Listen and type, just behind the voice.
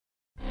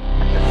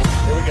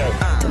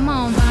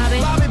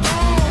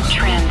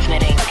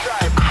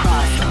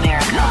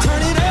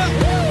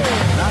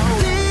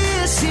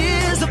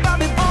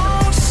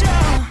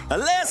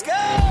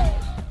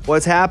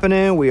What's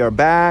happening? We are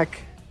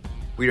back.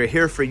 We are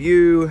here for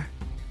you.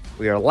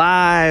 We are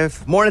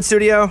live. Morning,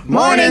 studio.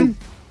 Morning.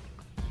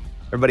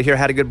 Everybody here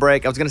had a good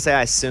break. I was going to say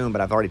I assume,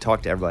 but I've already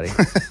talked to everybody.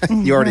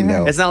 You already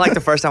know. It's not like the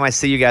first time I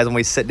see you guys when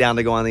we sit down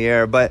to go on the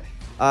air. But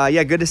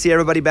yeah, good to see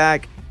everybody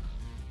back.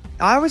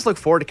 I always look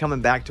forward to coming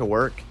back to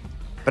work.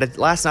 But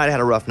last night I had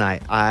a rough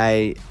night.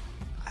 I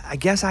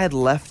guess I had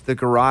left the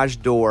garage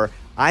door.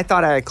 I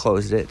thought I had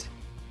closed it.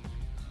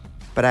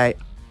 But I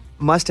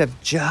must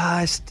have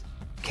just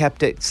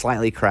kept it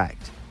slightly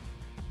cracked.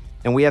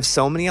 And we have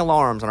so many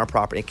alarms on our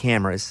property,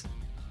 cameras.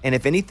 And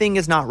if anything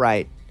is not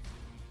right,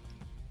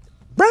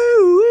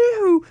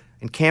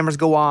 and cameras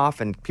go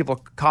off and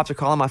cops are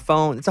calling my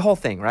phone. It's a whole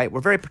thing, right?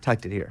 We're very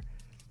protected here.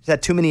 Just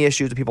had too many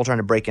issues with people trying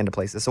to break into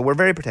places. So we're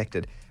very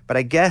protected. But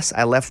I guess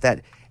I left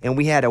that, and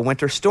we had a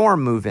winter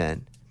storm move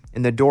in,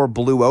 and the door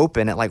blew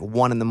open at like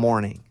 1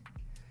 a.m.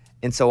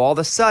 And so all of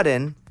a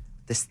sudden,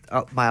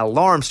 my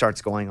alarm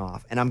starts going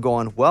off, and I'm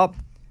going, well,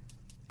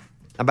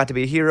 I'm about to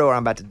be a hero or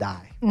I'm about to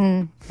die.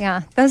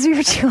 Yeah, those are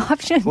your two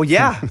options. Well,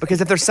 yeah,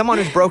 because if there's someone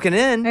who's broken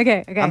in,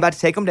 Okay. I'm about to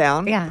take them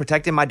down, Yeah.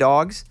 protecting my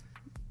dogs,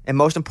 and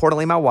most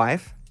importantly, my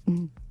wife,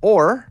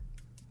 or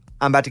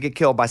I'm about to get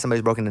killed by somebody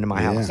who's broken into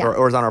my house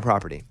or is on our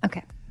property.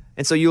 Okay.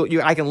 And so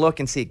I can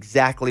look and see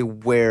exactly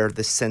where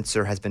the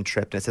sensor has been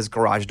tripped. And it says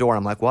garage door.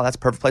 I'm like, well, that's a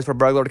perfect place for a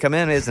burglar to come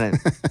in, isn't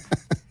it?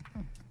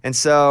 And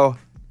so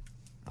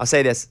I'll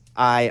say this.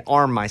 I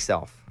arm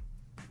myself.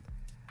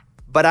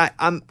 But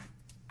I'm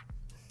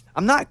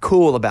not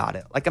cool about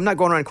it. Like, I'm not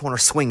going around the corner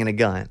swinging a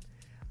gun.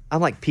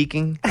 I'm like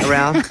peeking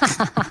around.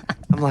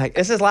 I'm like,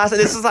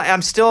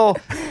 I'm still,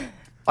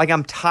 like,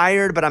 I'm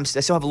tired, but I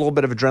still have a little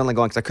bit of adrenaline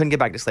going because I couldn't get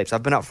back to sleep. So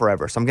I've been up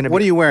forever. So I'm going to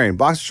What are you wearing?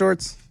 Boxer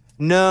shorts?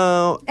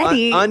 No,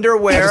 Eddie.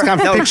 underwear. I'm just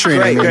kind of picturing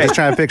it. Great. Just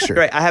trying to picture.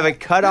 Great. I have a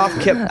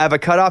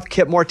cutoff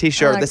Kip Moore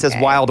t-shirt that says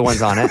Okay. Wild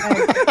Ones on it.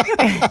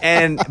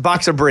 And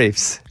boxer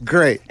briefs.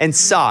 Great. And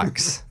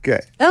socks.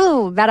 Good.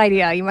 Oh, bad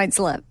idea. You might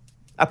slip.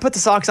 I put the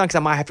socks on because I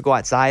might have to go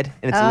outside,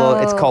 and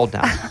it's cold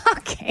now.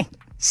 Okay.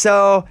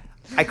 So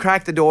I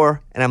crack the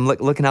door, and I'm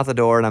looking out the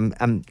door, and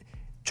I'm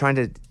trying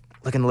to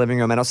look in the living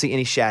room. I don't see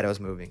any shadows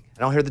moving. I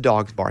don't hear the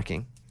dogs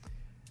barking.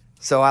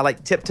 So I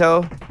like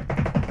tiptoe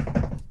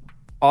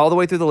all the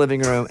way through the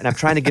living room, and I'm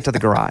trying to get to the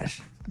garage.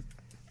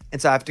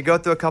 And so I have to go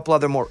through a couple,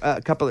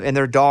 and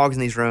there are dogs in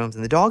these rooms,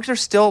 and the dogs are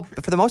still,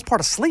 for the most part,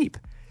 asleep.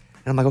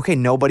 And I'm like, okay,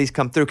 nobody's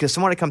come through, because if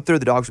someone had come through,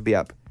 the dogs would be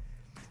up.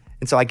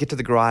 And so I get to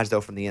the garage,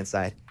 though, from the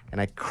inside,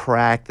 and I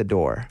crack the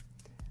door.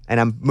 And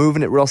I'm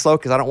moving it real slow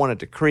because I don't want it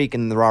to creak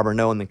and the robber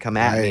know and then come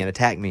at me and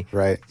attack me.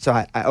 Right. So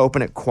I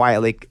open it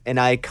quietly, and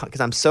because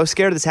I'm so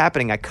scared of this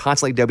happening, I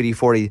constantly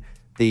WD-40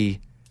 the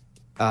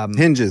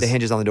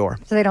hinges on the door.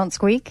 So they don't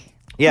squeak?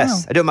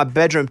 Yes, Oh. I do it in my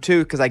bedroom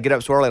too because I get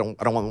up so early.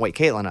 I don't want to wake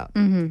Caitlin up.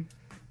 Mm-hmm.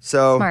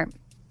 So Smart.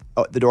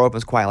 The door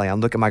opens quietly.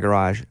 I'm looking at my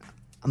garage.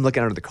 I'm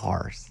looking under the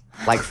cars,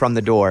 like from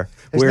the door.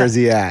 Where is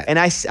he at? And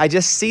I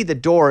just see the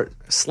door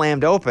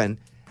slammed open,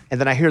 and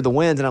then I hear the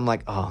winds, and I'm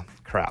like, oh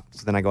crap.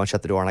 So then I go and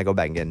shut the door, and I go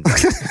back and get in.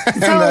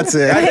 And that's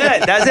it.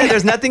 That's it.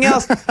 There's nothing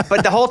else.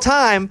 But the whole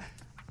time,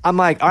 I'm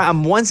like, all right,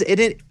 I'm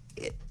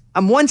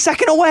 1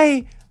 second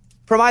away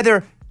from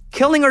either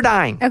killing or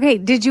dying. Okay,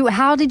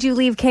 how did you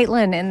leave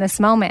Caitlin in this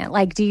moment?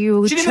 Like, She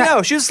didn't even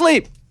know. She was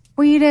asleep.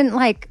 Well, you didn't,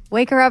 like,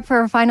 wake her up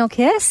for a final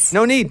kiss?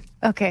 No need.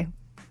 Okay.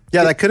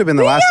 Yeah, that could have been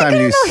the last time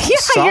you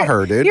saw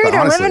her, dude. You're but either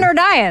honestly. living or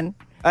dying.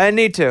 I didn't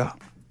need to.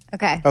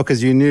 Okay. Oh,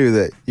 because you knew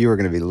that you were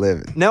going to be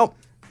living. Nope.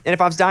 And if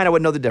I was dying, I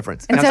wouldn't know the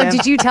difference. And You know what so I'm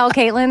saying? did you tell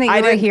Caitlin that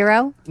you were a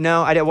hero?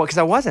 No, I didn't. Well, because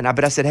I wasn't.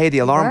 But I said, hey, the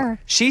alarm. were.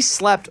 She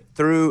slept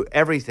through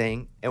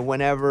everything. And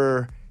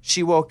whenever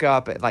she woke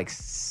up at like,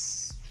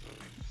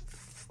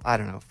 I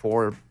don't know,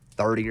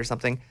 4:30 or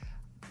something,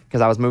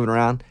 because I was moving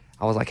around,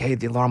 I was like, hey,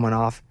 the alarm went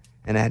off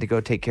and I had to go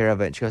take care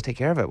of it. And she goes, take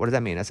care of it? What does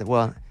that mean? I said,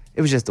 well,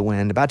 it was just the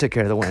wind. But I took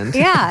care of the wind.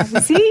 Yeah.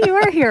 See, you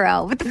were a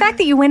hero. But the fact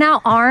that you went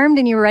out armed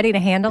and you were ready to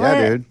handle Yeah,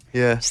 it. dude.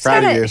 Yeah.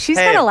 Proud of you. She's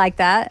Hey, gonna like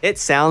that. It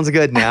sounds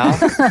good now.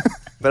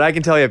 But I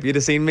can tell you, if you'd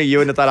have seen me, you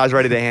wouldn't have thought I was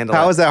ready to handle it.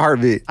 How was that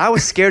heartbeat? I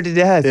was scared to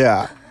death.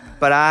 Yeah,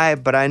 But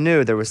I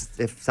knew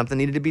if something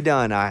needed to be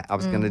done, I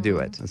was going to do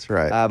it. that's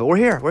right. But we're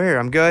here.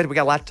 I'm good. We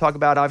got a lot to talk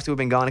about. Obviously, we've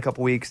been gone a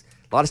couple weeks.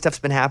 A lot of stuff's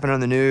been happening on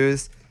the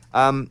news.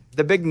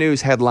 The big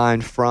news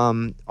headline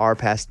from our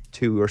past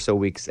 2 or so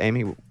weeks.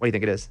 Amy, what do you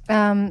think it is?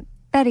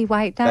 Betty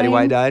White died. Betty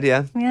White died,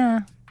 yeah.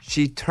 Yeah.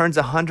 She turns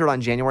 100 on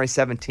January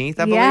 17th,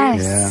 I believe.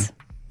 Yes. Yeah.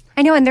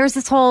 I know, and there's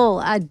this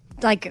whole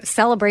like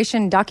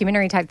celebration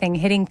documentary type thing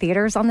hitting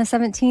theaters on the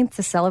 17th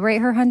to celebrate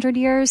her 100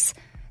 years.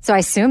 So I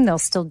assume they'll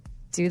still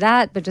do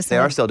that, but just They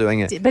are still doing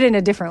it. but in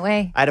a different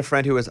way. I had a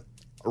friend who was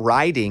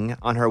riding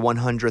on her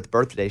 100th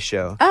birthday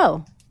show.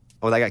 Oh,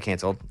 Well, that got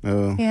canceled.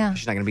 Oh. yeah.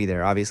 She's not going to be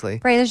there,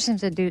 obviously. Right, they just have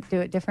to do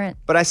it different.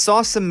 But I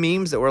saw some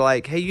memes that were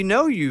like, hey, you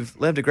know you've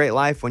lived a great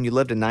life when you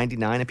lived to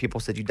 99 and people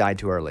said you died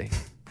too early.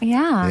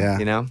 Yeah. Yeah.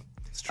 You know?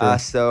 It's true.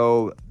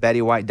 So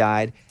Betty White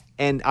died.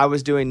 And I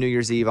was doing New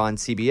Year's Eve on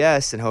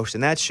CBS and hosting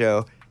that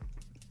show.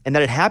 And that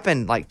had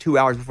happened like 2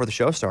 hours before the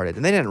show started.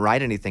 And they didn't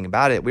write anything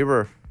about it. We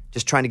were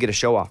just trying to get a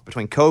show off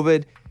between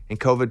COVID and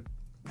COVID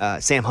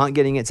Sam Hunt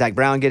getting it, Zach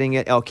Brown getting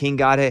it, El King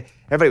got it.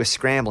 Everybody was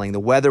scrambling. The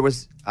weather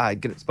was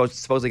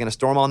supposedly going to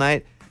storm all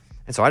night.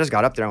 And so I just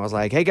got up there and was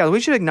like, hey, guys, we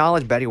should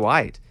acknowledge Betty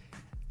White.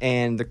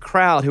 And the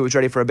crowd who was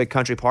ready for a big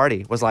country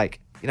party was like,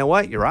 you know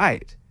what? You're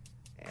right.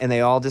 And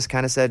they all just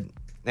kind of said,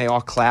 they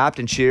all clapped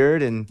and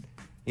cheered and,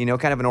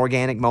 kind of an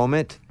organic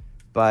moment.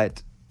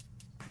 But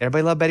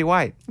everybody loved Betty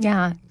White.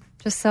 Yeah,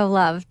 just so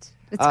loved.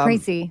 It's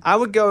crazy. I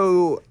would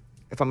go,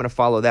 if I'm going to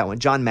follow that one,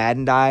 John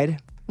Madden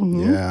died.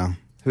 Mm-hmm. Yeah.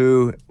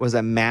 Who was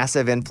a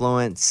massive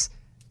influence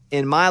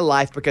in my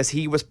life because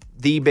he was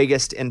the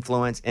biggest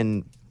influence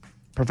in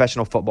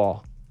professional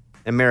football,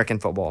 American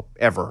football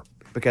ever.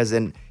 Because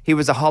he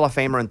was a Hall of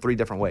Famer in 3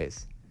 different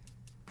ways.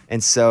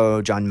 And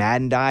so John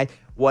Madden died.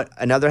 What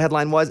another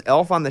headline was,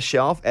 Elf on the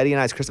Shelf, Eddie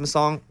and I's Christmas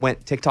song,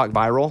 went TikTok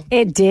viral.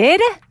 It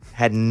did?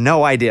 Had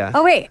no idea.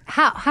 Oh, wait.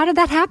 How did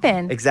that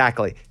happen?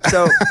 Exactly.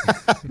 So,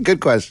 Good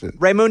question.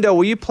 Raymundo,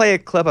 will you play a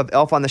clip of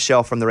Elf on the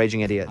Shelf from the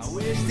Raging Idiots? I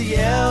wish the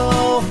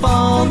elf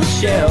on the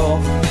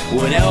shelf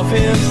would elf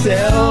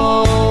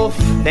himself.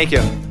 Thank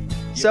you.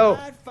 So,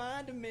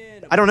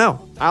 I don't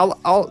know.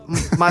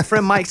 My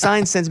friend Mike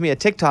Sines sends me a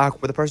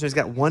TikTok with a person who's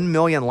got 1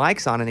 million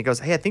likes on it, and he goes,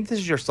 hey, I think this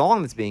is your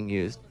song that's being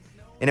used.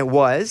 And it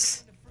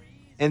was.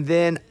 And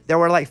then there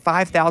were like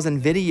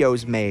 5,000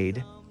 videos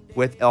made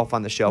with Elf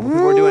on the Shelf.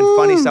 People were doing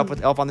funny stuff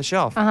with Elf on the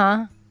Shelf.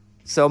 Uh-huh.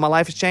 So my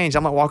life has changed.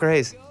 I'm like Walker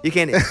Hayes. You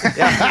can't.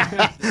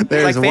 Yeah.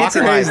 There's like fancy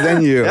Walker Hayes, life.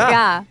 then you.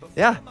 Yeah.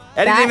 Yeah.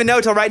 I didn't even know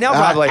till right now,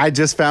 probably. I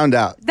just found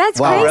out. That's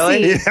wow.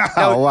 crazy. Really? Yeah,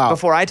 No, wow.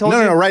 before I told you?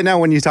 No, right now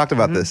when you talked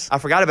about this. I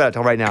forgot about it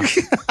till right now.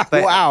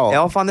 But Wow.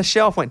 Elf on the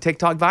Shelf went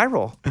TikTok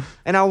viral.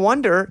 And I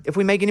wonder if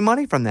we make any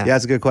money from that. Yeah,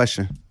 that's a good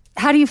question.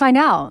 How do you find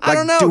out? I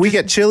don't know. Do we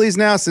Just- get Chili's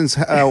now since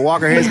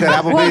Walker Hayes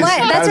got Applebee's? Well,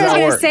 How that's does what I was that going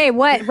to work? say.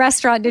 What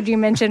restaurant did you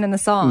mention in the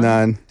song?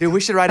 None. Dude,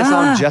 we should write a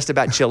song just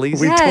about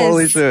Chili's. We Yes.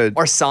 totally should.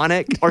 Or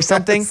Sonic or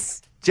something.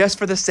 Yes. Just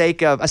for the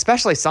sake of,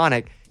 especially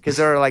Sonic, because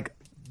they're like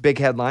big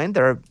headline.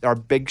 They're our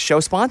big show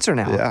sponsor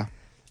now. Yeah.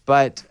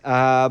 But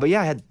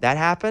yeah, that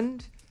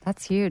happened.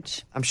 That's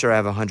huge. I'm sure I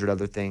have 100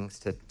 other things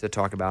to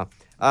talk about.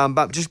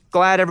 But just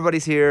glad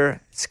everybody's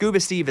here. Scuba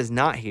Steve is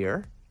not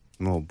here.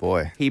 Oh,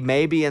 boy. He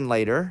may be in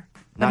later.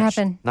 What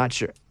happened? Not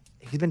sure.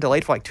 He's been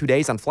delayed for like 2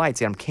 days on flights.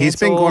 He had him canceled. He's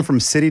been going from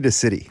city to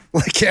city,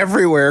 like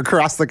everywhere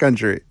across the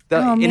country.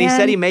 Oh, and he man.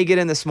 said he may get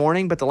in this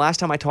morning, but the last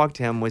time I talked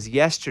to him was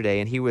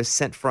yesterday, and he was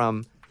sent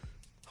from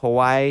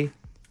Hawaii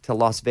to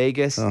Las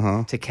Vegas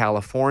to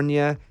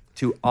California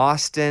to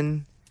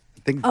Austin.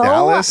 I think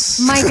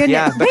Dallas. Oh, my goodness.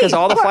 Yeah, because Wait,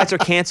 all the what? flights are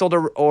canceled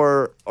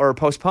or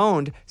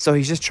postponed. So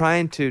he's just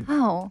trying to.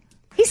 Oh,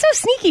 he's so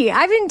sneaky.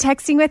 I've been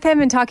texting with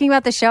him and talking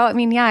about the show. I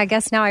mean, yeah, I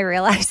guess now I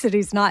realize that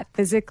he's not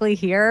physically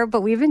here,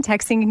 but we've been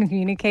texting and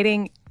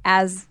communicating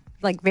as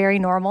like very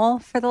normal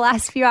for the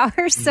last few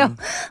hours. So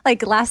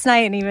like last night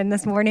and even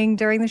this morning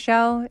during the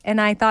show, and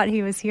I thought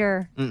he was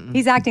here.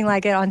 He's acting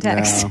like it on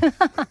text. No.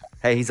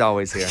 Hey, he's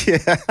always here. Yeah.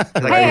 He's like,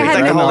 I he's had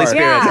like the no- Holy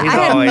Spirit. Yeah, He's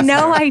I always had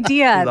no here.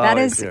 idea. He's That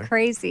always is here.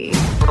 crazy.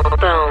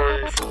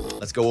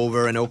 Let's go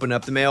over and open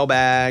up the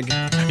mailbag.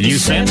 You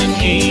send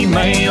an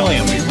email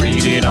and we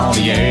read it on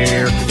the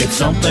air. It's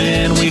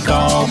something we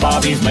call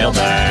Bobby's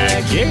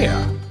mailbag.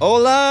 Yeah.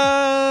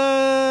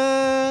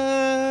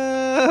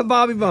 Hola,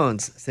 Bobby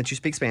Bones. Since you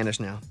speak Spanish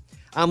now,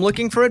 I'm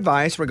looking for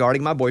advice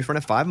regarding my boyfriend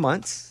of 5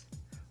 months.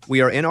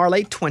 We are in our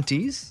late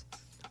 20s.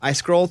 I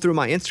scroll through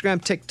my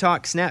Instagram,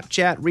 TikTok,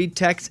 Snapchat, read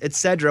texts,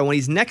 etc. when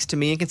he's next to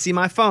me and can see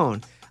my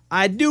phone.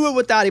 I do it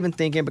without even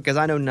thinking because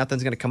I know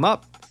nothing's going to come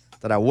up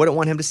that I wouldn't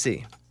want him to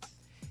see.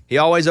 He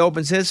always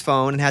opens his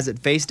phone and has it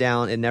face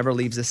down and never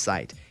leaves his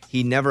sight.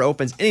 He never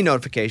opens any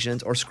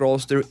notifications or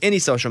scrolls through any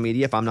social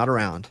media if I'm not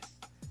around.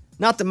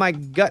 Not that my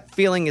gut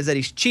feeling is that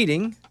he's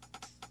cheating,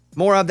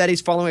 more of that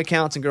he's following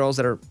accounts and girls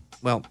that are,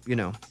 well, you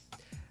know.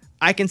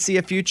 I can see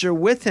a future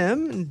with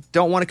him and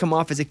don't want to come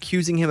off as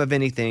accusing him of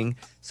anything,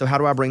 so how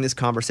do I bring this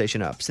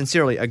conversation up?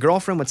 Sincerely, a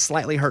girlfriend with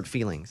slightly hurt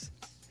feelings.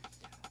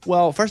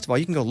 Well, first of all,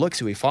 you can go look, see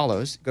who he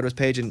follows. Go to his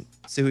page and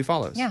see who he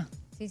follows. Yeah,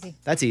 it's easy.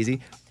 That's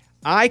easy.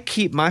 I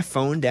keep my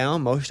phone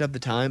down most of the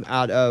time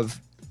out of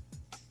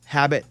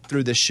habit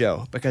through this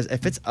show because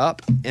if it's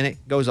up and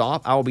it goes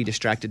off, I will be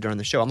distracted during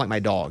the show. I'm like my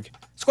dog,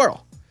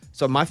 Squirrel.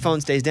 So my phone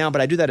stays down,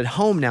 but I do that at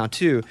home now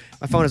too.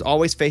 My phone is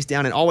always face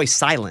down and always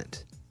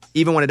silent,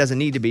 even when it doesn't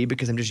need to be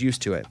because I'm just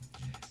used to it.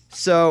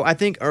 So I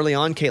think early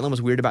on, Caitlin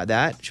was weird about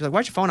that. She was like,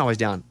 why's your phone always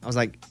down? I was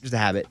like, just a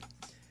habit.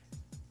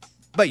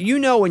 But you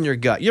know in your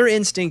gut, your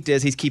instinct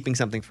is he's keeping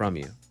something from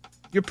you.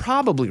 You're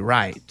probably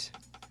right.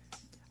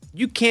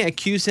 You can't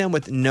accuse him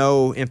with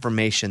no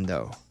information,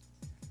 though.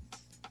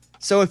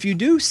 So if you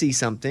do see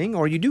something,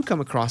 or you do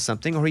come across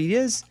something, or he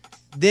is,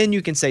 then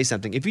you can say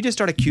something. If you just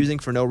start accusing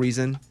for no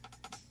reason,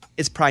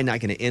 it's probably not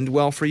going to end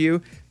well for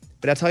you.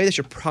 But I'll tell you this,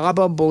 you're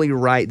probably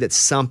right that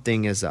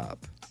something is up.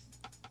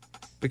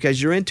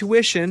 Because your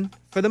intuition,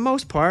 for the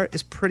most part,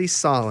 is pretty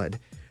solid.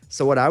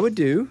 So what I would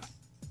do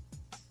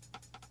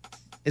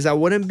is I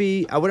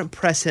wouldn't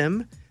press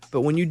him,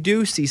 but when you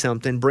do see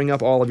something, bring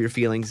up all of your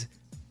feelings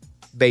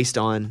based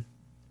on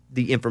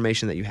the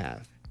information that you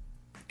have.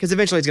 Because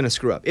eventually he's going to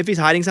screw up. If he's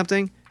hiding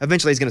something,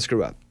 eventually he's going to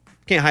screw up.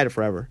 Can't hide it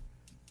forever.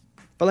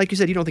 But like you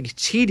said, you don't think he's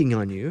cheating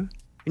on you.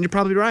 And you're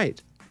probably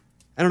right.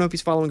 I don't know if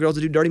he's following girls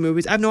that do dirty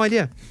movies. I have no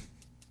idea.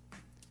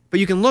 But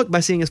you can look by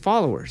seeing his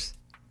followers.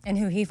 And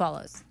who he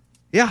follows.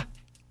 Yeah.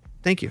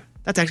 Thank you.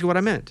 That's actually what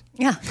I meant.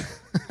 Yeah,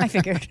 I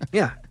figured.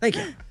 Yeah. Thank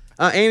you.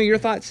 Amy, your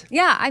thoughts?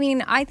 Yeah, I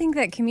mean, I think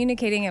that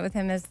communicating it with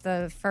him is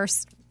the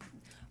first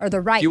or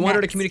the right Do you want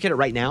her to next. communicate it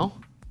right now?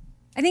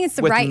 I think it's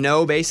the With right.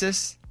 no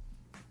basis?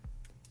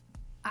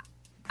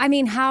 I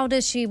mean, how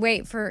does she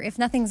wait for, if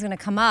nothing's going to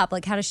come up,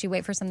 like how does she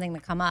wait for something to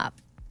come up?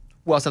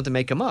 Well, something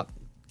may come up.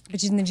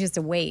 But then she has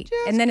to wait.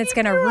 Just and then it's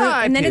keep going to your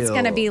eye and then it's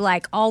going to peeled. be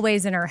like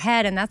always in her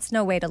head, and that's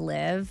no way to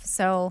live.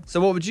 So So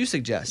what would you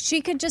suggest?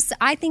 she could just,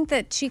 I think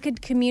that she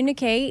could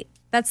communicate.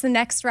 That's the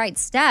next right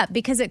step,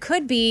 because it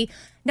could be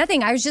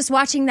nothing. I was just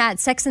watching that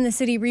Sex and the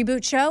City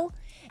reboot show,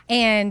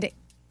 and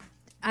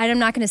I'm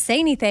not going to say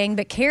anything,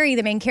 but Carrie,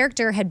 the main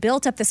character, had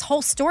built up this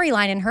whole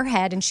storyline in her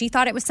head, and she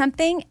thought it was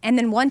something. And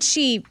then once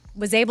she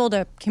was able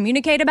to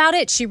communicate about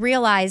it, she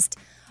realized,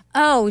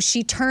 oh,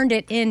 she turned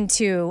it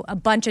into a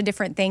bunch of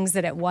different things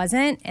that it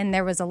wasn't, and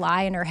there was a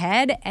lie in her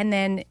head, and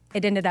then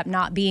it ended up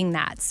not being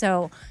that.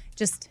 So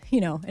just,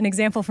 an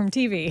example from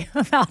TV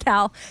about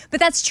how, but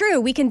that's true.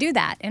 We can do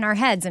that in our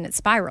heads, and it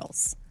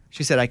spirals.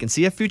 She said, I can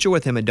see a future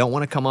with him and don't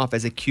want to come off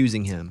as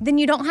accusing him. Then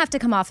you don't have to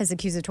come off as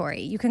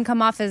accusatory. You can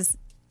come off as,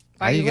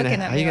 why are you looking at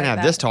How me you gonna like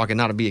have that? this talk and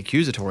not be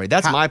accusatory?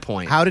 That's my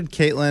point. How did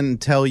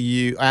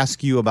Caitlin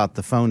ask you about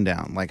the phone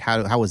down? Like,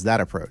 how was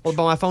that approached? Well,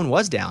 but my phone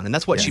was down, and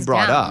that's what she It's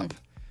brought down. up.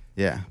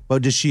 Yeah.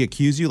 But did she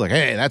accuse you? Like,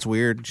 hey, that's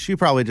weird. She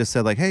probably just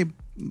said, like, hey,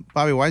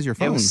 Bobby, why is your It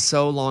phone? was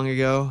so long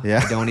ago,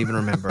 Yeah. I don't even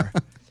remember.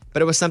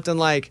 But it was something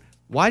like,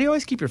 why do you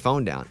always keep your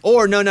phone down?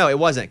 Or no, it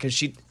wasn't, because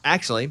she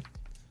actually,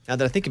 now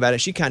that I think about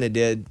it, she kind of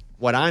did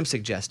what I'm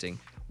suggesting.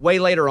 Way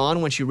later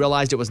on, when she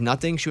realized it was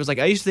nothing, she was like,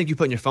 I used to think you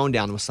putting your phone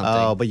down was something.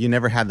 Oh, but you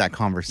never had that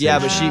conversation. Yeah,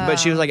 but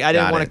she was like, I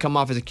didn't Got want to it. come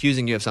off as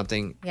accusing you of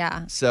something.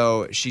 Yeah.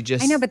 So she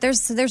just. I know, but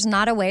there's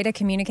not a way to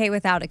communicate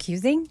without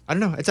accusing. I don't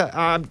know.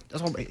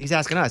 That's what he's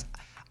asking us.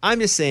 I'm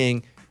just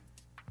saying,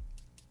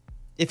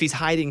 if he's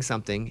hiding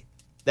something,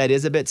 that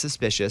is a bit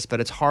suspicious, but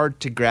it's hard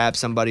to grab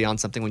somebody on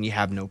something when you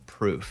have no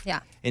proof.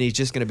 Yeah. And he's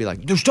just going to be like,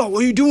 stop, why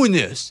are you doing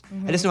this?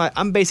 I just know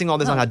I'm basing all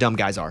this on how dumb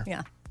guys are.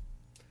 Yeah.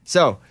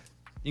 So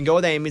you can go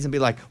with Amy's and be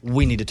like,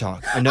 we need to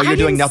talk. I know I you're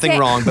doing didn't nothing say-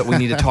 wrong, but we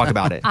need to talk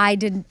about it. I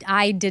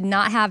did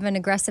not have an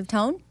aggressive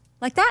tone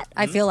like that.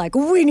 I feel like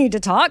we need to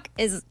talk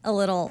is a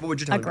little would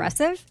your tone be?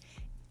 aggressive.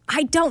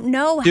 I don't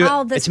know Do it.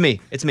 how this.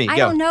 It's me. I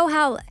Go. don't know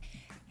how.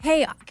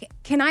 Hey,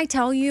 can I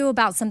tell you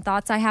about some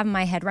thoughts I have in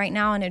my head right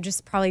now? And it'd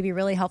just probably be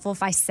really helpful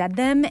if I said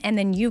them, and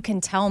then you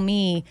can tell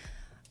me,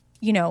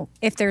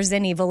 if there's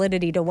any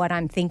validity to what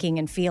I'm thinking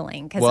and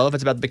feeling. Well, if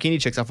it's about the bikini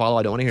chicks I follow,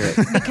 I don't want to hear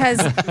it.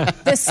 Because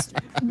this,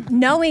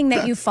 knowing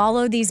that you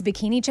follow these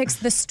bikini chicks,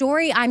 the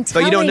story I'm But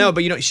telling. you don't know.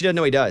 She doesn't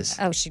know he does.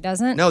 Oh, she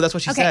doesn't? No, that's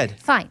what she okay, said.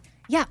 Fine.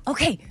 Yeah,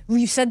 okay. Well,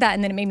 you said that,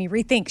 and then it made me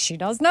rethink. She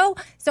does know?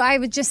 So I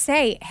would just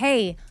say,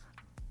 hey,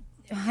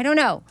 I don't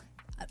know.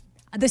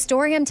 The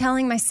story I'm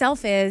telling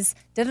myself is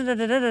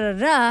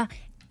da-da-da-da-da-da-da,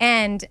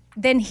 and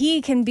then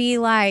he can be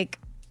like,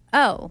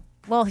 oh,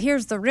 well,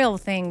 here's the real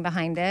thing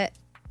behind it.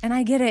 And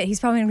I get it.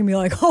 He's probably going to be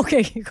like,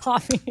 okay, you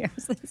caught me.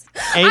 Here's this.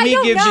 I Amy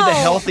don't gives you the know.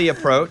 healthy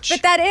approach.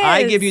 But that I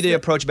is- give you the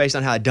approach based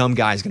on how a dumb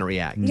guy is going to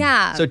react.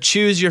 Yeah. So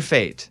choose your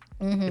fate.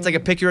 It's like a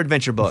pick your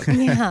adventure book.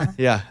 Yeah.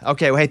 Yeah.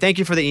 Okay. Well, hey, thank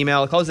you for the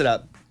email. Close it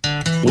up.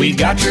 We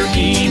got your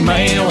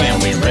email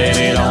and we read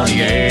it on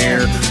the air.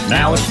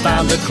 Now it's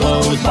time to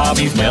close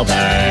Bobby's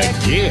mailbag.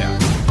 Yeah.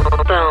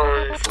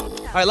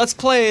 All right, let's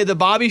play the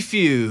Bobby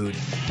Feud.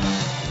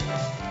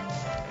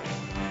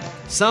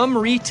 Some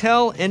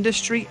retail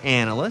industry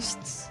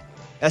analysts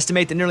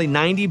estimate that nearly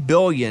 $90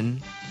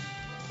 billion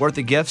worth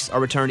of gifts are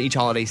returned each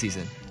holiday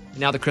season.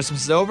 Now that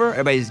Christmas is over,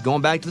 everybody's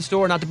going back to the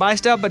store not to buy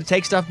stuff, but to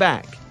take stuff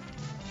back.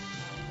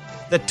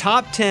 The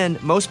top 10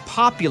 most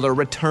popular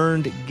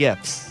returned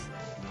gifts.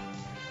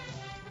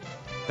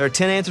 There are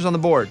 10 answers on the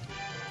board.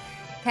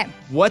 Okay.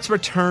 What's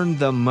returned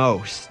the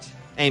most?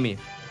 Amy.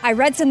 I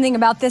read something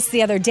about this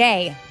the other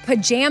day.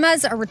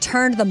 Pajamas are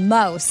returned the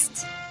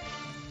most.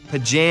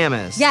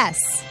 Pajamas.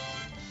 Yes.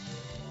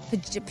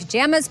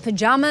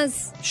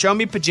 Pajamas. Show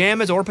me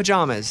pajamas or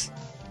pajamas.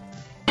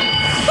 Woo!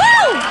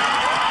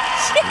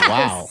 Yes.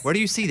 Wow. Where do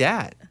you see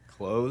that?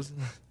 Clothes.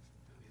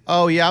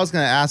 Oh, yeah, I was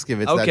going to ask if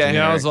it's that Okay. generic.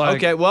 Yeah, I was like-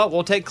 okay, well,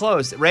 we'll take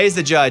clothes. Ray's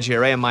the judge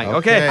here, Ray and Mike.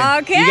 Okay.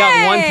 Okay. You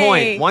got 1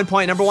 point. 1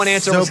 point. Number one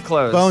answer So, was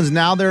clothes. Bones,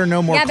 now there are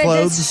no more Yeah, but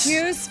clothes. does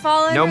shoes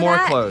fall under No more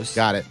that? clothes.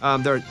 Got it.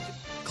 There are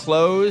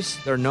clothes.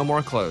 There are no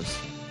more clothes.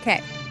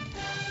 Okay.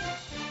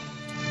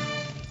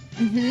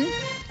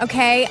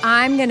 Okay,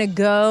 I'm going to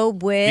go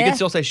with... You can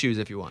still say shoes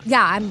if you want.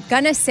 Yeah, I'm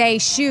going to say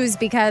shoes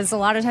because a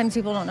lot of times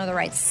people don't know the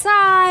right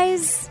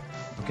size.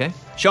 Okay.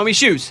 Show me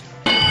shoes.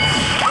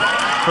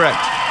 Correct.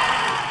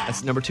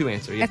 That's number two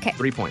answer. You have Okay.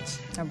 3 points.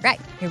 All right,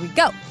 here we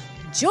go.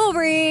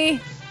 Jewelry.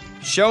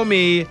 Show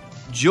me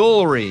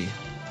jewelry.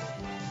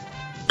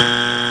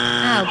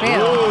 Oh,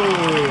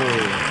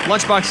 boo.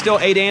 Lunchbox, still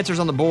 8 answers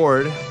on the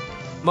board.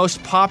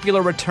 most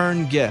popular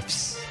return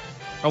gifts.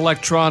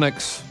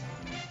 Electronics.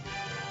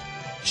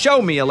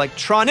 Show me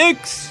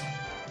electronics.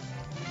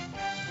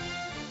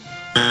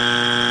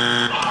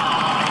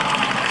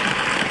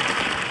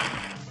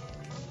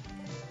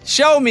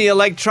 Show me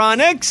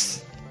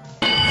electronics.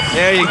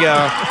 There you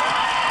go.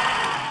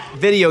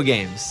 Video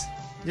games.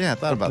 Yeah, I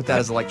thought about Put that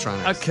as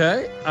electronics.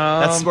 Okay.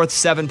 That's worth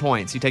 7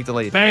 points. You take the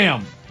lead.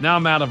 Bam. Now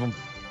I'm out of them.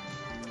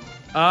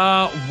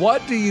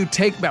 What do you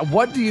take back?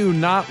 What do you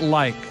not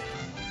like?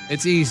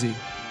 It's easy.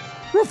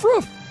 Roof,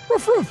 roof,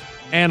 roof,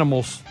 roof.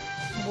 Animals.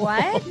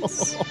 What?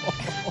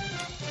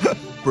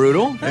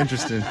 Brutal.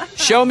 Interesting.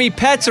 Show me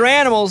pets or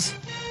animals.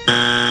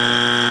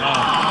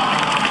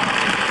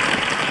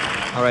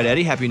 All right,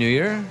 Eddie, Happy New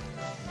Year.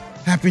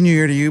 Happy New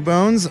Year to you,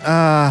 Bones.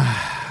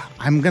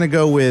 I'm going to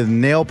go with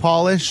nail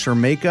polish or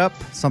makeup,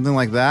 something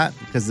like that,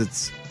 because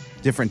it's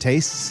different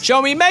tastes.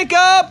 Show me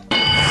makeup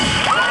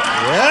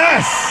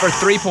Yes! for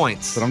 3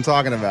 points. That's what I'm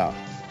talking about.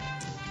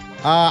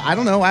 I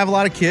don't know. I have a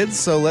lot of kids,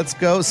 so let's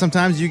go.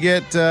 Sometimes you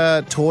get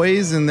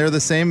toys, and they're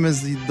the same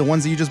as the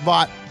ones that you just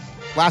bought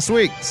last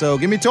week. So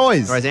give me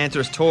toys. All right, the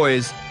answer is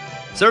toys.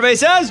 Survey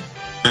says.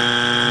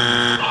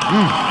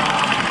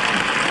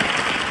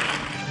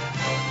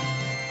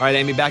 All right,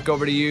 Amy, back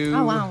over to you.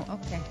 Oh, wow.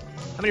 Okay.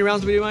 How many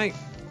rounds did we do, Mike?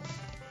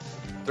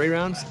 3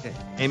 rounds? Okay.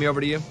 Amy, over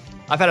to you.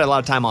 I've had a lot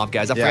of time off,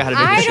 guys. I forgot how to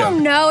do I the show.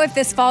 don't know if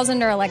this falls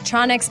under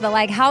electronics, but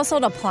like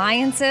household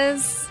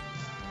appliances.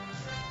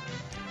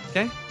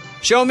 Okay.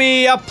 Show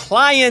me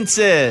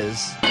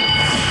appliances.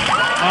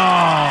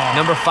 Oh.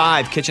 Number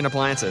 5, kitchen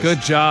appliances. Good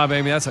job,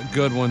 Amy. That's a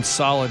good one.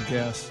 Solid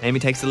guess. Amy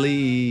takes the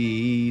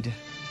lead.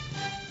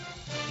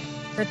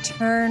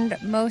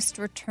 Most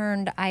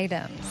returned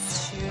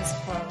items. Shoes,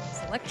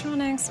 clothes,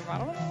 electronics.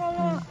 Blah, blah,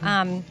 blah,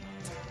 blah.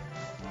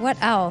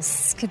 What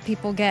else could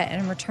people get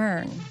in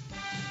return?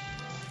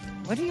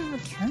 What do you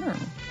return?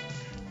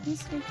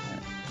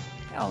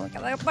 Oh, look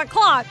at my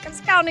clock. It's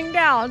counting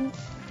down.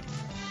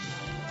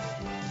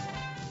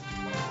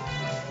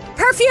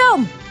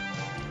 Perfume.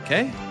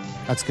 Okay.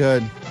 That's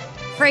good.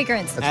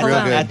 Fragrance. That's At, real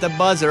the, good. at the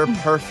buzzer,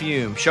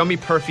 perfume. Show me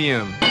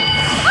perfume.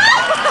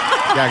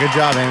 Yeah, good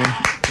job, Amy.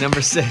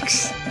 Number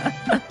 6. I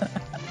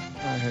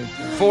hate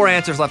that. 4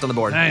 answers left on the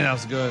board. Dang, that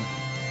was good.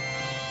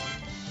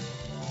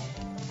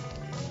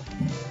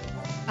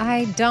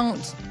 I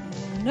don't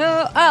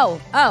know.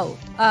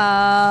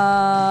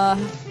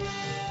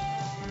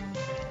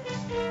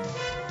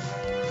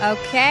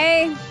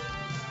 Okay.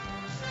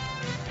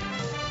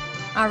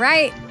 All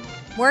right.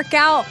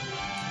 Workout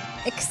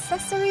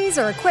accessories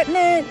or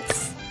equipment.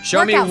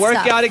 Show me Workout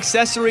workout stuff.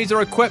 accessories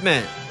or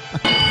equipment.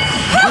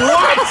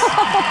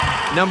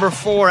 What? Number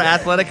 4,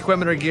 athletic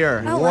equipment or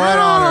gear. Oh, What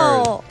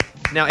wow.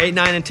 on Now, 8,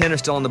 9, and 10 are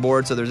still on the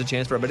board, so there's a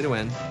chance for everybody to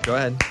win. Go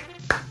ahead.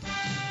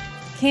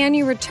 Can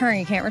you return?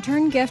 You can't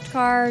return gift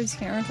cards. You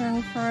can't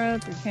return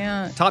fruit. You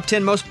can't. Top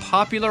 10 most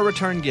popular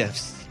return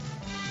gifts.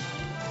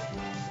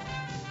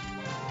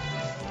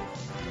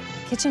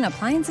 Kitchen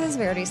appliances,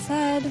 we already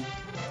said.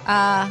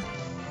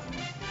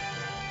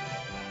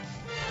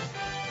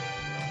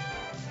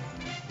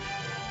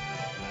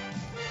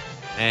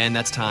 And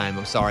that's time.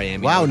 I'm sorry,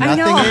 Amy. Wow, I nothing,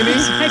 know. Amy?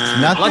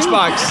 Nothing?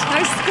 Lunchbox.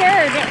 I'm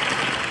scared.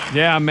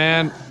 Yeah,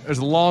 man. There's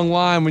a long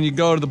line when you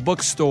go to the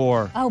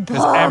bookstore. Oh,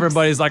 Because books.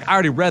 everybody's like, I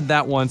already read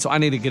that one, so I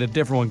need to get a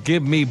different one.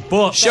 Give me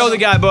books. Show the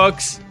guy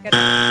books.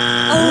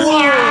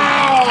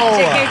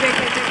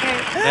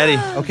 Eddie.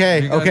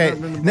 Okay, okay.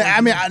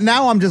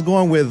 Now I'm just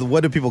going with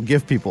what do people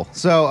give people.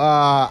 So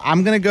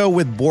I'm going to go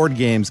with board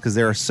games because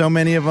there are so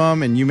many of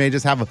them, and you may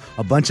just have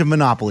a bunch of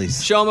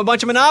monopolies. Show him a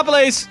bunch of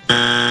monopolies. All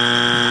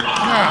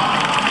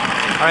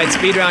right,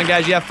 speed round,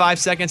 guys. You have 5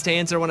 seconds to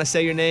answer when I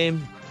say your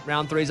name.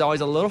 Round 3 is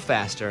always a little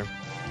faster.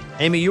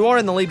 Amy, you are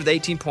in the lead with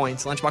 18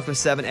 points. Lunchbox with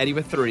 7, Eddie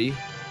with 3.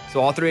 So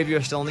all 3 of you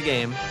are still in the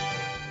game.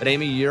 But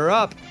Amy, you're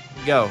up.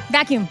 Go.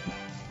 Vacuum.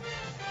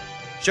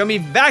 Show me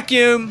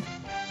vacuum.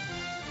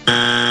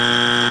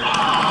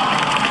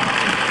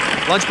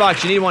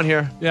 Lunchbox, you need one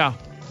here. Yeah.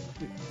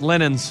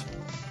 Linens.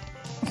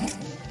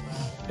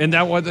 Isn't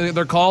that what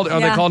they're called? Are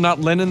they Yeah. called not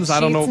linens? I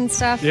don't know. Sheets and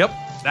stuff. Yep.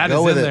 That is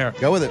Go with in it. there.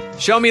 Go with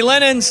it. Show me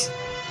linens.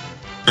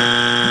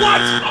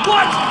 What?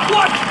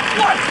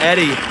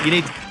 Eddie, you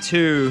need 2.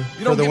 You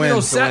For don't the give me win.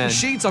 those For satin win.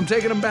 sheets. I'm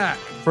taking them back.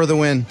 For the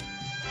win.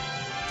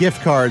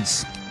 Gift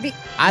cards. Be-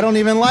 I don't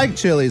even like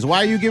Chili's. Why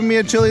are you giving me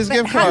a Chili's But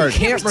gift how card? do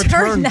you- Can't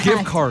Return return that.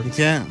 gift cards.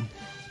 Can't.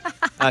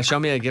 Show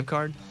me a gift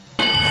card.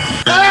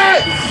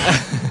 Playing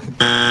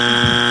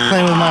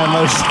with my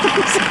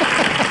emotions.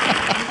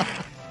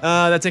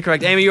 That's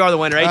incorrect. Amy, you are the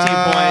winner. 18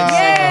 points.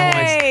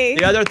 Yay!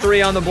 The other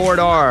 3 on the board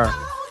are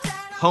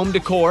home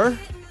decor,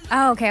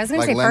 Oh, okay. I was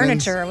going to Like say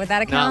lemons? furniture. Would that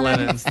not count?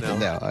 linens, no.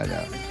 No, I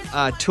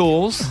know.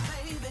 Tools,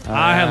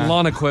 I had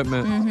lawn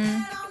equipment.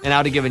 and I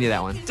would have given you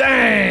that one.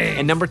 Dang.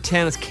 And number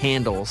 10 is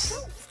candles.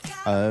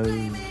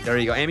 There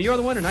you go. Amy, you're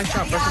the winner. Nice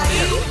job. First one of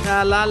the year.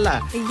 La la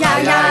la. Yeah,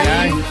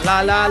 yeah.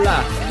 La la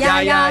la.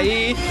 Yeah, Yeah,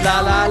 yeah.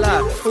 La la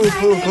la. Hoo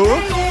hoo hoo.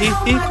 Hee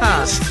hee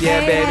ha.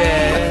 Yeah,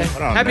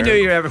 baby. on, Happy New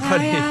Mary. Year,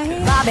 everybody.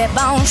 Bobby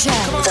Bones.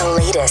 The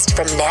latest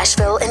from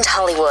Nashville and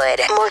Hollywood.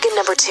 Morgan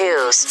number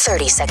 2's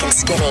 30 Second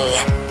Skinny.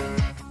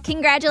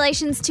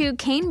 Congratulations to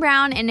Kane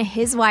Brown and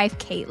his wife,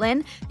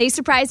 Caitlin. They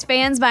surprised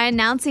fans by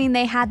announcing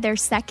they had their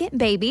second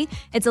baby.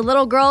 It's a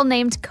little girl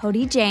named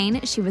Cody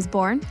Jane. She was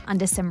born on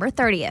December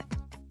 30th.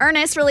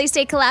 Ernest released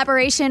a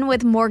collaboration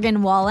with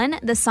Morgan Wallen.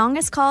 The song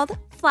is called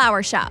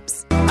Flower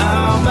Shops.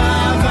 I'll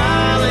buy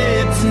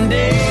violets and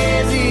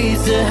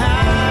daisies to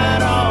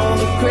hide all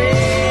the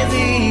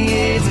crazy.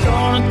 It's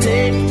gonna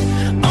take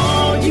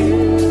all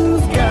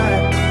you've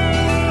got.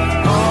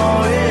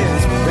 Oh,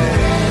 it's a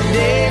bad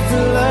day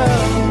for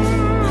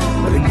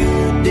love, but a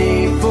good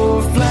day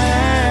for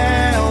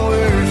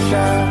flower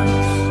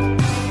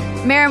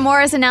shops. Maren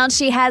Morris announced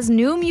she has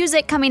new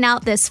music coming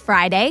out this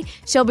Friday.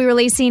 She'll be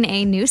releasing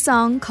a new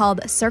song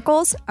called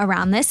Circles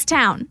Around This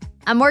Town.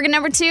 I'm Morgan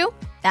number 2.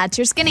 That's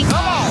your skinny.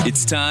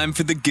 It's time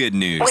for the good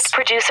news. With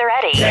producer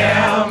Eddie.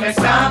 Tell me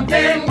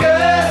something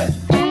good.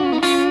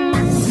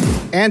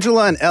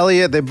 Angela and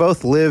Elliot, they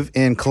both live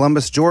in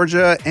Columbus,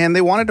 Georgia, and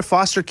they wanted to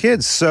foster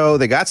kids. So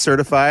they got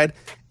certified,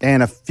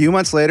 and a few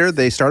months later,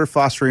 they started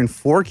fostering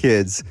 4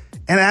 kids.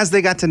 And as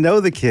they got to know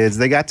the kids,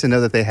 they got to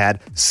know that they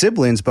had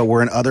siblings, but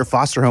were in other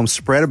foster homes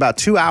spread about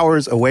 2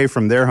 hours away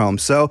from their home.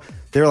 So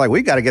they were like,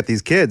 we got to get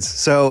these kids.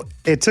 So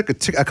it took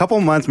a couple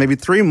months, maybe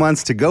 3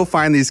 months to go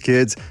find these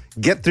kids,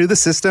 get through the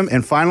system,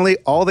 and finally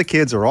all the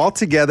kids are all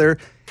together.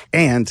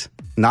 And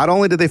not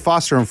only did they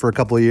foster them for a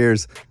couple of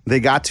years, they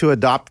got to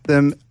adopt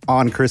them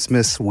on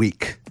Christmas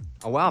week.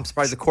 Oh, wow. I'm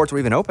surprised the courts were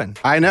even open.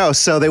 I know.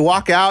 So they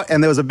walk out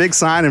and there was a big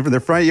sign in their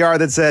front yard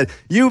that said,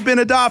 "You've been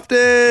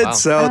adopted." Wow.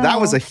 So that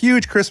was a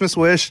huge Christmas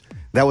wish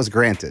that was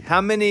granted.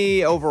 How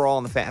many overall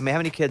in the family? I mean, how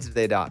many kids did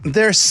they adopt?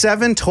 There's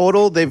 7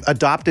 total. They've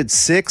adopted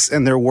 6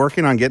 and they're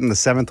working on getting the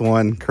 7th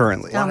one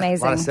currently.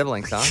 Amazing. A lot of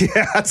siblings, huh?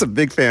 Yeah, that's a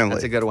big family.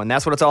 That's a good one.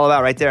 That's what it's all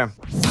about right there.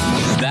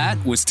 That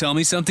was Tell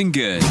Me Something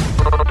Good.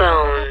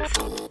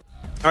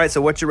 All right, so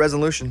what's your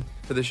resolution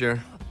for this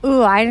year?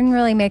 Ooh, I didn't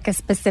really make a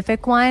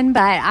specific one,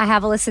 but I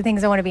have a list of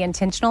things I want to be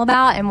intentional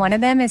about. And one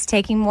of them is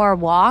taking more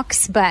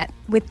walks, but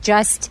with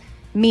just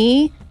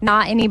me,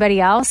 not anybody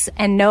else,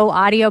 and no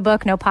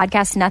audiobook, no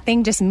podcast,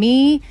 nothing, just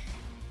me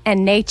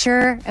and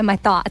nature and my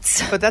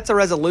thoughts. But that's a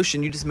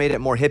resolution. You just made it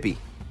more hippie.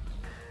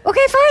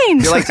 Okay,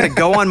 fine. You're like to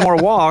go on more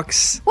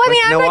walks. Well, I mean,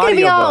 with I'm no not going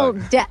to be all.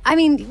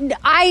 audiobook.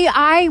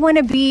 I want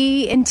to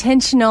be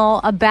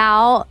intentional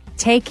about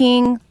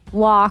taking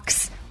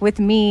walks with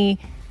me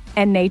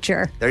and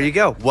nature. There you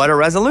go. What a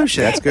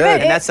resolution. That's good.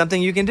 And that's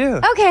something you can do.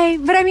 Okay,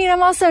 but I mean,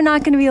 I'm also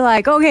not going to be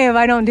like, okay, if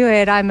I don't do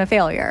it, I'm a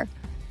failure.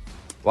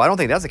 Well, I don't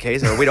think that's the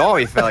case, or we'd all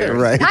be failures.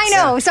 Right. I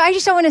know. So I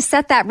just don't want to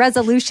set that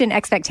resolution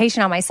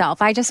expectation on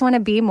myself. I just want to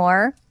be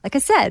more, like I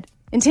said,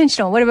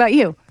 intentional. What about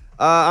you?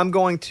 I'm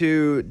going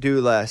to do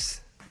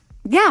less.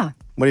 Yeah.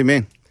 What do you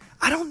mean?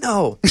 I don't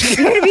know. You're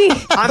going to be,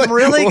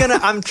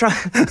 I'm trying.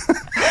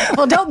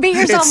 well, don't beat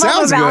yourself It up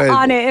sounds about good.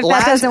 on it if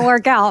that doesn't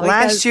work out.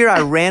 Last because- year,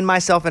 I ran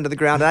myself into the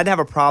ground, and I didn't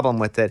have a problem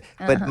with it.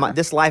 But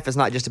this life is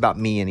not just about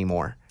me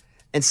anymore.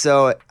 And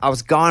so I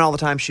was gone all the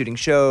time shooting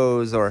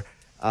shows or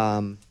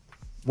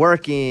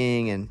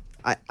working, and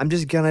I'm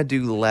just going to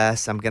do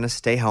less. I'm going to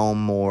stay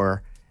home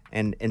more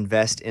and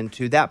invest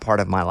into that part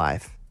of my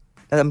life.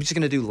 I'm just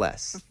going to do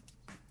less.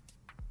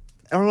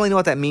 I don't really know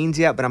what that means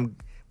yet, but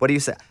what do you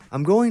say?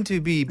 I'm going to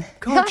be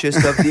conscious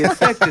of the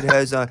effect it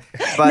has on.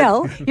 But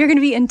no, you're going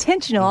to be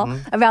intentional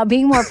about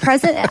being more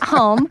present at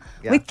home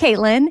Yeah. with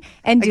Caitlin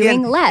and doing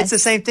again, less. it's the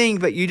same thing,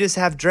 but you just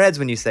have dreads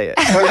when you say it.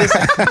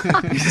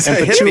 You just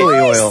say patchouli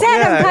hippie. oil.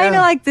 Said I'm Yeah, kind of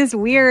yeah. like this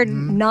weird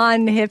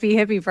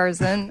non-hippie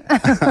person.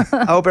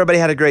 I hope everybody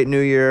had a great New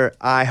Year.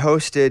 I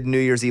hosted New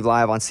Year's Eve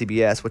Live on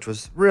CBS, which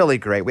was really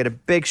great. We had a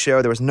big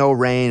show. There was no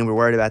rain. We were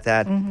worried about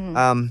that.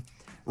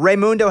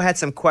 Raymundo had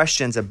some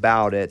questions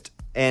about it.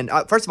 And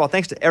first of all,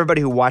 thanks to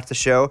everybody who watched the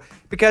show,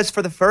 because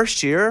for the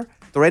first year,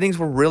 the ratings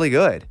were really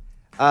good.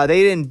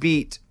 They didn't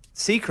beat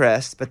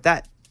Seacrest, but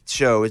that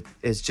show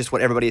is just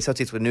what everybody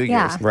associates with New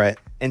Yeah. Year's. Right.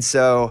 And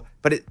so,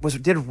 but it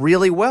did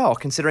really well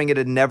considering it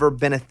had never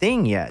been a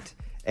thing yet.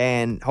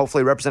 And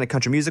hopefully represented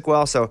country music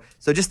well. So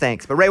just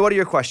thanks. But Ray, what are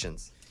your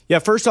questions? Yeah,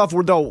 first off,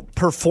 were the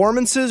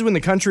performances when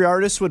the country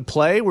artists would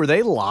play, were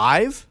they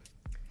live?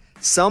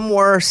 Some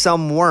were,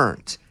 some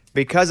weren't.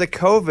 Because of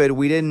COVID,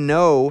 we didn't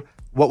know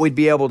what we'd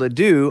be able to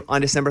do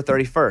on December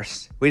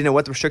 31st. We didn't know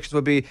what the restrictions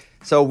would be.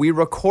 So we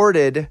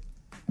recorded.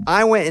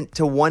 I went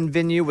to one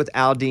venue with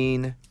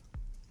Aldine,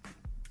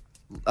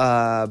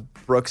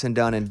 Brooks and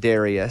Dunn, and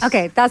Darius.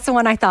 Okay, that's the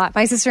one I thought.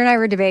 My sister and I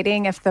were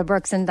debating if the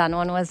Brooks and Dunn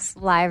one was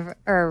live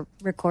or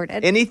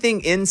recorded.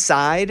 Anything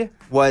inside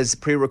was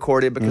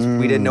pre-recorded because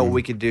we didn't know what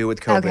we could do with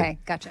COVID. Okay,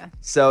 gotcha.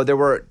 So there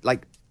were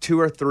like 2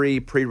 or 3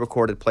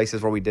 pre-recorded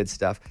places where we did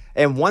stuff.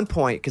 And one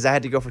point, because I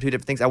had to go for 2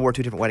 different things, I wore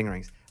 2 different wedding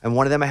rings. And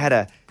one of them I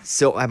had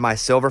my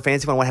silver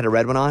fancy one had a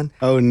red one on.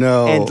 Oh,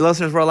 no. And the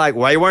listeners were like,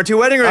 why are you wearing 2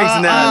 wedding rings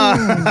in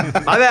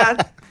that? My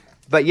bad.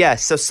 But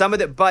yes, so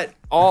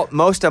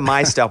most of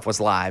my stuff was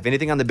live.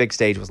 Anything on the big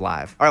stage was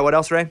live. All right, what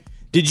else, Ray?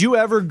 Did you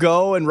ever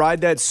go and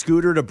ride that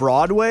scooter to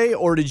Broadway,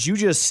 or did you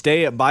just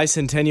stay at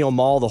Bicentennial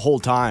Mall the whole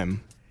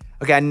time?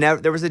 Okay,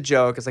 there was a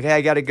joke. It's like, hey,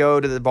 I got to go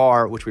to the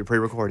bar, which we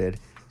pre-recorded.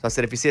 So I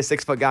said, if you see a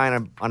 6-foot guy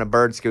on a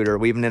bird scooter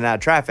weaving in and out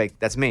of traffic,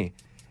 that's me.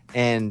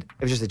 And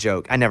it was just a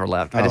joke. I never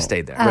left. I just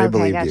stayed there. Ray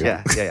believed you.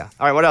 Yeah.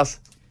 All right, what else?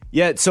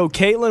 Yeah, so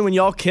Caitlin, when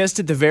y'all kissed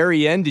at the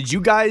very end, did you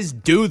guys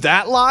do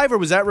that live, or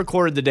was that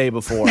recorded the day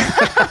before?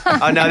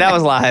 Oh, no, that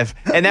was live.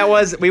 And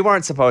we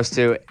weren't supposed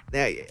to.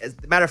 As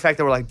a matter of fact,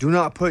 they were like, do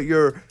not put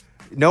your,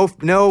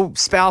 no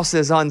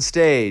spouses on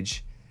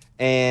stage.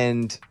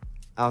 And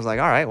I was like,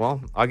 all right,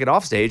 well, I'll get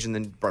off stage and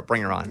then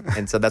bring her on.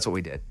 And so that's what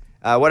we did.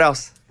 What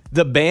else?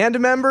 The band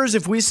members,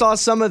 if we saw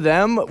some of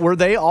them, were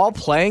they all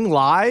playing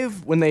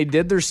live when they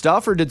did their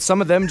stuff, or did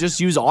some of them just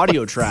use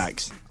audio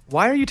tracks?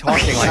 Why are you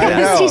talking like I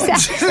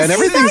that? know. And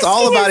everything's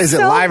all about is it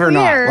live or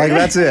not? Like,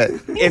 that's it.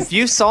 If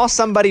you saw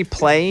somebody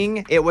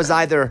playing, it was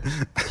either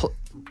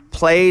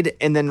played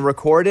and then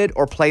recorded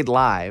or played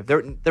live.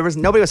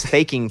 Nobody was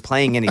faking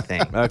playing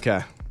anything. Okay.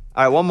 All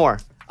right, one more.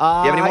 Do you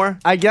have any more?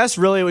 I guess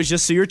really it was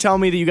just, so you're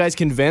telling me that you guys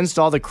convinced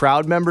all the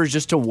crowd members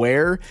just to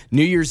wear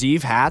New Year's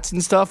Eve hats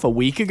and stuff a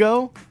week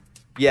ago?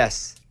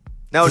 Yes.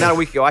 No, not a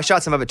week ago. I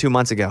shot some of it 2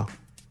 months ago.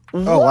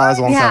 Oh, wow, that was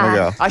a long time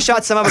ago. I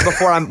shot some of it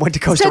before I went to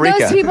Costa Rica.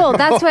 So those people,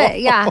 that's what,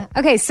 yeah.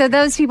 Okay, so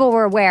those people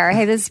were aware,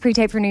 hey, this is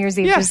pre-taped for New Year's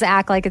Eve. Yeah. Just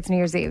act like it's New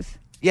Year's Eve.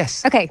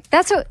 Yes. Okay,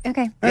 that's what,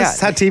 okay. That's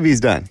how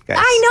TV's done, guys.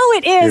 I know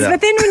it is, Yeah.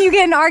 but then when you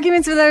get in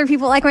arguments with other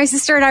people, like my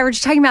sister and I were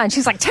just talking about, and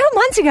she's like, 2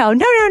 months ago,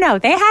 no,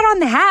 they had on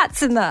the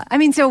hats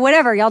and so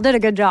whatever, y'all did a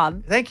good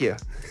job. Thank you.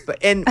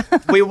 And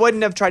we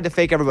wouldn't have tried to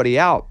fake everybody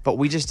out, but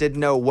we just didn't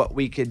know what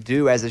we could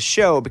do as a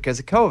show because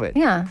of COVID.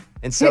 Yeah.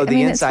 And so I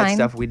mean, it's inside fine.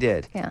 stuff we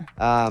did.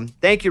 Yeah.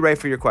 Thank you, Ray,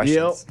 for your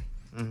questions.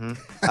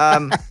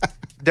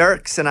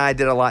 Dirks and I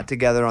did a lot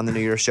together on the New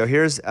Year's show.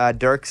 Here's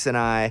Dirks and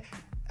I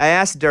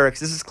asked Dirks,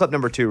 this is clip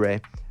number 2,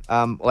 Ray.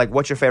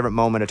 What's your favorite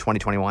moment of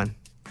 2021?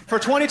 For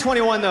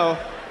 2021, though,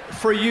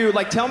 for you,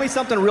 tell me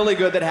something really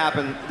good that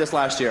happened this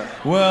last year.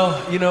 Well,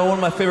 one of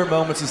my favorite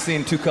moments is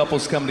seeing 2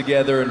 couples come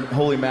together in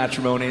holy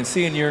matrimony, and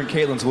seeing your and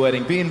Caitlin's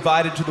wedding, be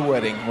invited to the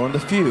wedding, one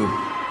of the few,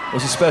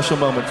 was a special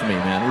moment for me,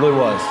 man. It really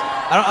was.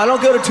 I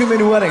don't go to too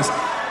many weddings.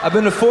 I've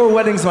been to 4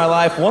 weddings in my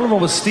life. One of them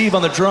was Steve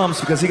on the drums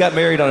because he got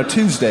married on a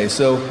Tuesday.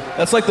 So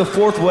that's like the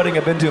 4th wedding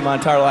I've been to in my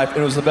entire life, and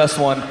it was the best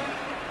one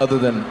other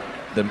than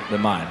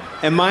mine.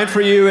 And mine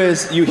for you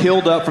is you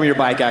healed up from your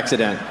bike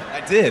accident.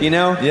 I did.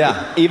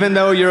 Yeah. Even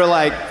though you're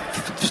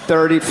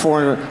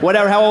 34,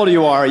 whatever, how old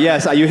you are,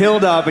 yes, you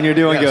healed up and you're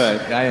doing good.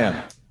 I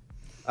am.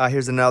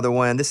 Here's another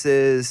one. This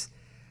is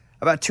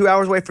about 2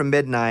 hours away from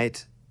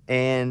midnight.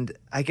 And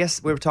I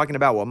guess we were talking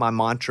about what my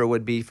mantra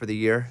would be for the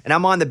year. And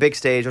I'm on the big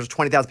stage. There's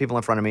 20,000 people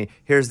in front of me.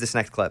 Here's this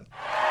next clip.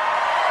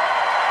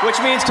 Which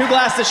means 2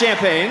 glasses of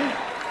champagne,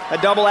 a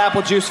double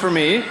apple juice for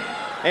me.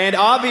 And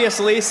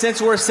obviously,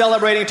 since we're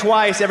celebrating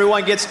twice,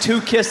 everyone gets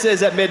 2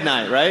 kisses at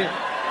midnight, right?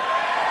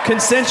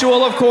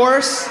 Consensual, of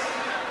course.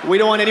 We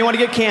don't want anyone to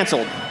get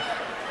canceled,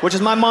 which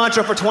is my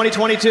mantra for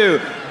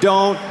 2022.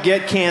 Don't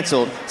get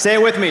canceled. Say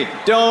it with me.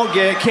 Don't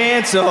get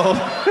canceled.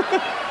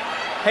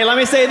 Hey, let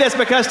me say this,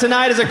 because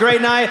tonight is a great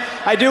night.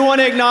 I do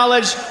want to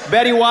acknowledge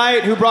Betty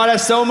White, who brought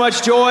us so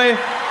much joy.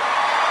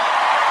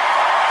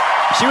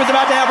 She was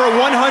about to have her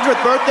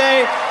 100th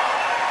birthday.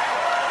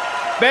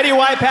 Betty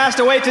White passed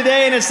away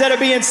today, and instead of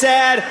being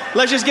sad,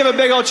 let's just give a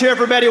big old cheer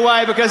for Betty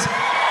White, because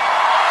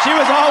she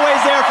was always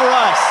there for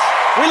us.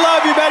 We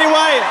love you, Betty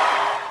White.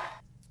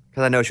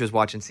 Because I know she was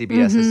watching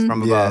CBS's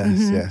From Above.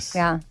 Yes.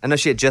 Yeah. I know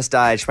she had just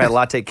died. She probably had a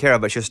lot to take care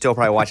of, but she was still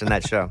probably watching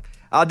that show.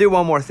 I'll do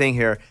one more thing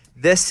here.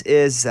 This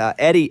is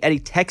Eddie. Eddie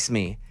texts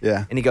me.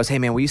 Yeah. And he goes, hey,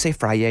 man, will you say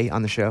Friday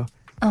on the show?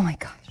 Oh, my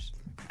gosh.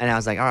 And I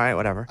was like, all right,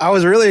 whatever. I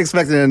was really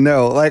expecting a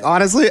no.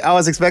 Honestly, I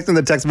was expecting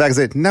the text back and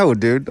say, no,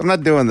 dude, I'm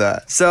not doing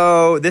that.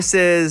 So this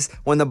is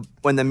when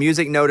the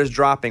music note is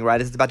dropping, right?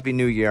 It's about to be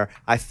New Year.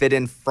 I fit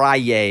in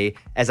Friday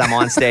as I'm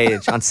on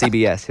stage on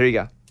CBS. Here you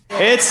go.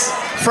 It's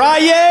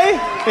Friday.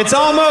 It's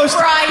almost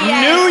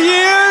New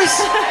Year's.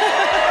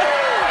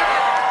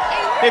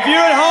 If you're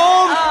at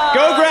home,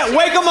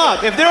 wake them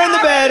up. If they're in the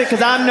bed,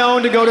 because I'm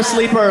known to go to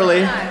sleep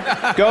early,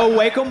 go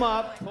wake them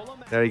up.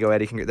 There you go,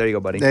 Eddie. There you go,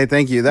 buddy. Hey,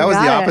 thank you. That was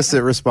the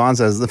opposite response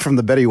from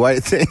the Betty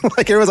White thing.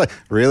 Everyone's like,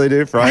 really,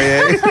 dude?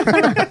 Friday?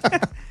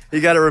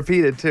 You got to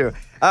repeat it, too.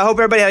 I hope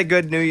everybody had a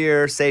good New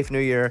Year, safe New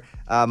Year.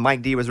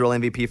 Mike D was real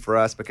MVP for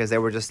us because they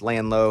were just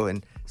laying low,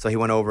 and so he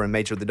went over and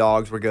made sure the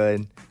dogs were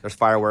good. There's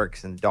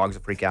fireworks, and dogs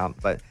will freak out.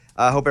 But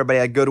I hope everybody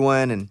had a good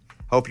one, and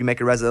hope you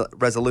make a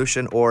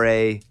resolution or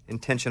a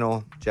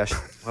intentional gesture.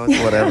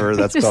 Whatever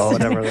that's called.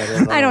 Whatever that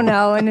is. I don't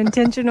know. An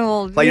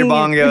intentional. Play your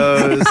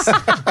bongos.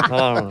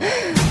 I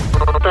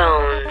don't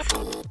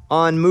know.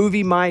 On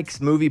Movie Mike's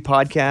movie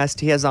podcast,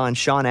 he has on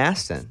Sean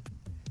Astin.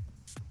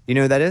 You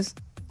know who that is?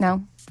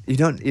 No. You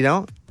don't? You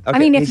don't? I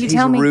mean, if you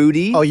tell me.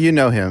 Rudy. Oh, you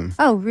know him.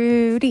 Oh,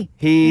 Rudy.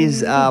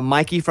 He's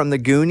Mikey from the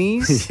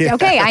Goonies.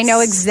 Okay, I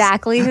know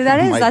exactly who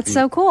that is. That's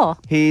so cool.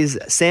 He's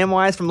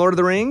Samwise from Lord of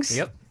the Rings.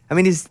 Yep. I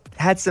mean, he's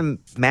had some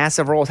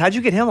massive roles. How'd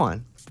you get him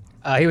on?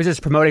 He was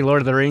just promoting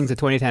Lord of the Rings, the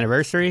 20th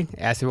anniversary.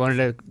 Asked if he wanted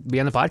to be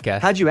on the podcast.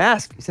 How'd you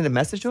ask? You sent a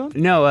message to him?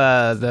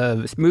 No,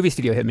 the movie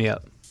studio hit me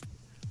up.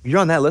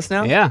 You're on that list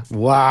now? Yeah.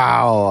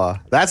 Wow.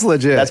 That's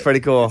legit. That's pretty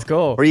cool. It's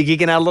cool. Were you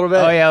geeking out a little bit?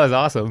 Oh, yeah, it was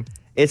awesome.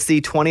 It's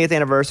the 20th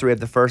anniversary of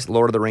the first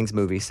Lord of the Rings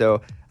movie.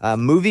 So,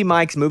 Movie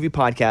Mike's movie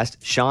podcast,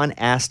 Sean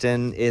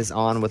Astin is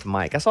on with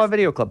Mike. I saw a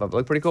video clip of it. It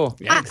looked pretty cool.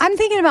 I'm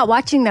thinking about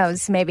watching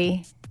those,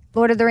 maybe.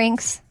 Lord of the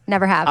Rings.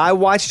 Never have. I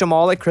watched them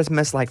all at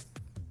Christmas, like,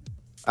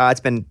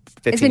 it's been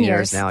 15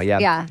 years now. Yeah.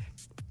 Yeah.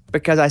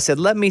 Because I said,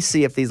 let me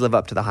see if these live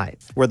up to the hype.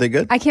 Were they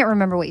good? I can't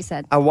remember what you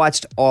said. I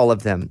watched all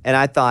of them, and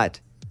I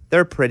thought,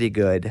 they're pretty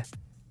good,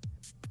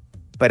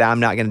 but I'm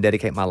not going to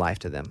dedicate my life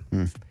to them.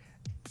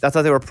 I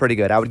thought they were pretty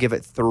good. I would give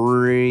it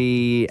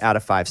 3 out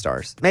of 5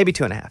 stars, maybe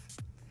 2.5.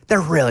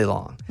 They're really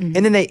long. And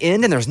then they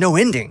end and there's no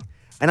ending.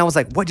 And I was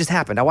like, what just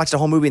happened? I watched the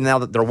whole movie and now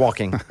they're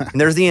walking. And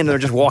there's the end and they're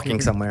just walking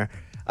somewhere.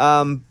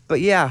 But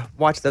yeah,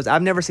 watch those.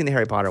 I've never seen the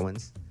Harry Potter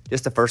ones.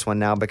 Just the first one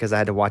now because I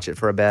had to watch it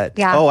for a bit.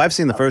 Yeah. Oh, I've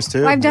seen the first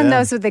two. I've done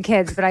those with the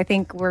kids, but I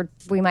think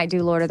we might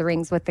do Lord of the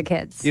Rings with the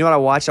kids. You know what I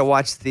watched? I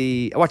watched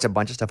a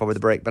bunch of stuff over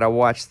the break, but I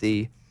watched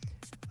the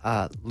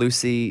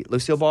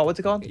Lucille Ball, what's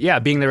it called? Yeah,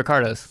 Being the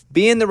Ricardos.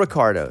 Being the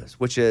Ricardos,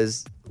 which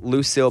is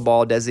Lucille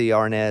Ball, Desi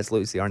Arnaz,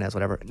 Lucy Arnaz,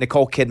 whatever.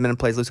 Nicole Kidman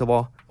plays Lucille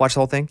Ball. Watch the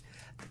whole thing.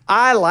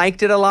 I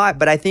liked it a lot,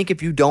 but I think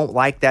if you don't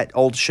like that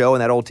old show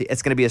and that old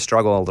it's going to be a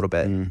struggle a little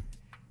bit.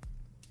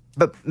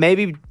 But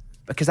maybe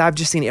because I've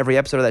just seen every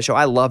episode of that show.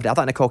 I loved it. I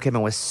thought Nicole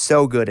Kidman was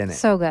so good in it.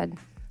 So good.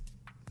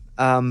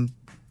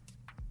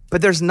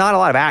 But there's not a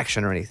lot of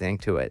action or anything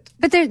to it.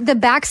 But the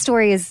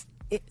backstory is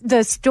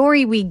the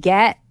story we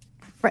get,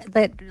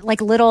 like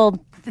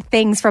little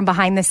things from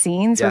behind the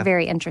scenes were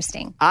very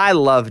interesting. I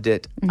loved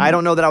it. I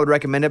don't know that I would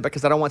recommend it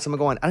because I don't want someone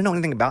going, I don't know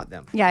anything about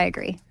them. Yeah, I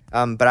agree.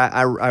 But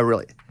I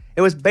really,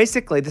 it was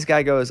basically this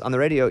guy goes on the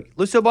radio,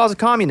 Lucille Ball's a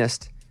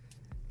communist.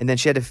 And then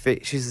she had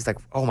to, she's just like,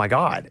 oh my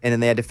God. And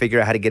then they had to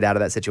figure out how to get out of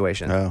that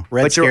situation. Oh,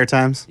 Red Scare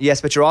times?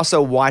 Yes, but you're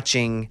also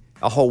watching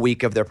a whole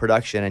week of their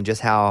production and just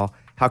how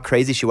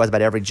crazy she was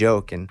about every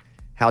joke and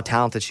how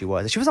talented she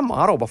was. She was a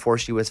model before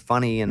she was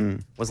funny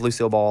and was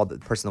Lucille Ball, the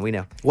person that we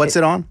know. What's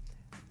it on?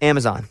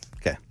 Amazon.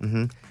 Okay.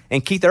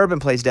 And Keith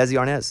Urban plays Desi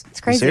Arnaz. It's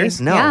crazy. You serious?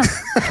 No. Yeah.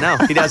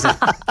 No, he doesn't.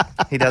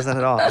 He doesn't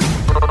at all.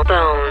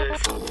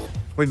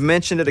 We've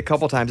mentioned it a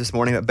couple times this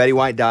morning, but Betty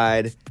White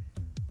died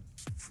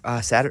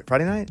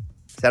Saturday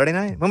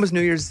night? When was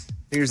New Year's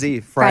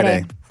Eve?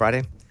 Friday.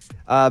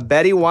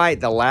 Betty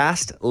White, the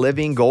last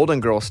living Golden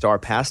Girls star,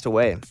 passed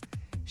away.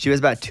 She was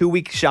about 2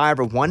 weeks shy of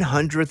her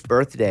 100th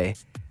birthday.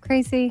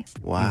 Crazy.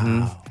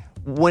 Wow.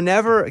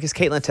 Whenever, because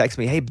Caitlin texted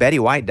me, hey, Betty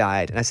White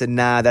died. And I said,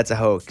 nah, that's a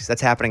hoax.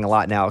 That's happening a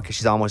lot now because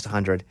she's almost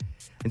 100.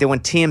 And then when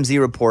TMZ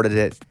reported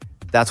it,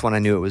 that's when I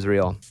knew it was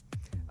real.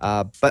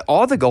 But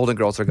all the Golden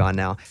Girls are gone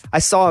now. I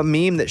saw a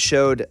meme that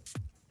showed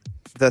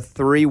the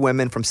 3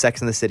 women from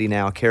Sex and the City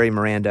now, Carrie,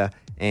 Miranda,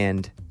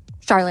 and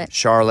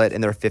Charlotte,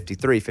 and they're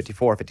 53,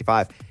 54,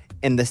 55.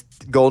 And the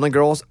Golden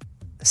Girls,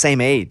 same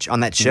age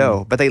on that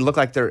show, but they look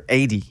like they're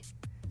 80.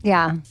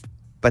 Yeah.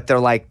 But they're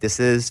like,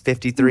 this is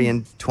 53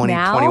 in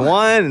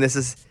 2021, and this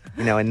is,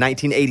 in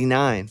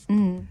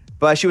 1989.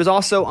 But she was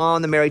also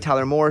on the Mary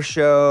Tyler Moore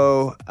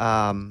Show.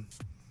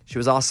 She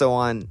was also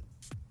on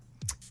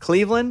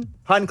Cleveland,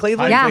 Hot in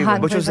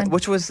Cleveland,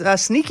 which was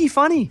sneaky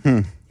funny.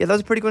 Yeah, that was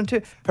a pretty good one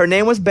too. Her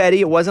name was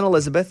Betty. It wasn't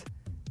Elizabeth.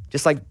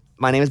 Just like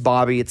my name is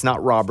Bobby. It's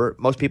not Robert.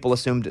 Most people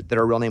assumed that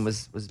her real name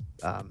was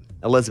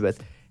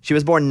Elizabeth. She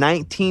was born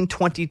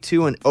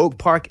 1922 in Oak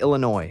Park,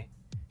 Illinois.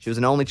 She was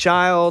an only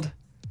child.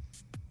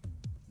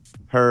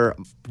 Her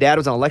dad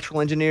was an electrical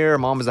engineer. Her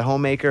mom was a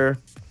homemaker.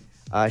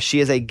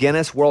 She is a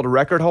Guinness World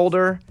Record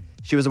holder.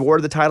 She was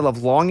awarded the title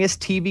of longest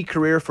TV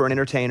career for an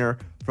entertainer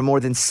for more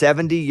than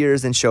 70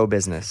 years in show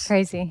business.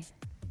 Crazy.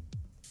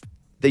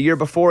 The year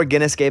before,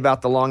 Guinness gave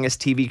out the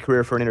longest TV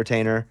career for an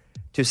entertainer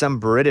to some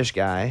British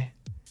guy.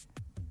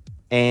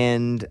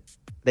 And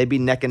they'd be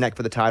neck and neck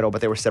for the title,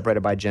 but they were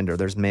separated by gender.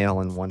 There's male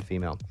and one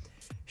female.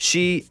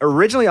 She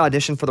originally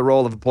auditioned for the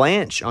role of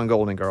Blanche on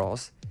Golden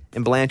Girls.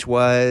 And Blanche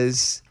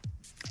was...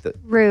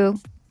 Rue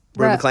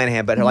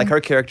McClanahan, but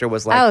her character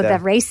was like the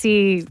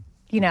racy,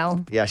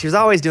 Yeah, she was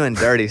always doing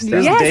dirty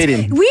stuff. Yes,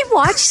 Dating. We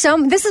watched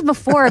this is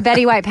before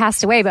Betty White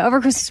passed away, but over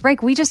Christmas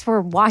break, we just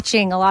were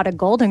watching a lot of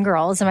Golden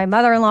Girls, and my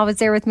mother-in-law was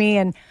there with me,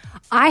 and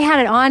I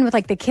had it on with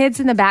the kids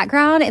in the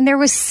background, and there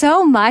was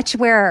so much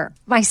where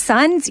my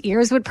son's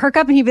ears would perk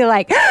up, and he'd be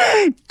like,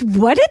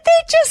 what did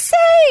they just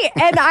say?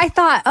 And I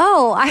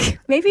thought,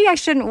 maybe I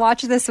shouldn't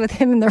watch this with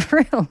him in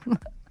the room.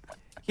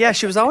 Yeah,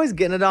 she was always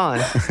getting it on.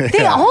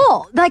 They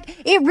all,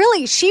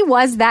 she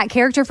was that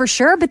character for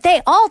sure, but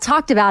they all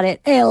talked about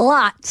it a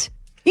lot.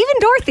 Even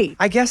Dorothy.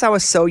 I guess I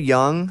was so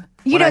young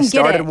You when I don't get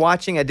started it.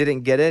 watching, I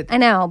didn't get it. I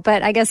know,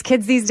 but I guess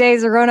kids these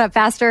days are growing up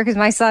faster because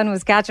my son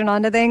was catching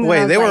on to things. and I Wait,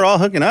 was they were like, all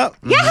hooking up?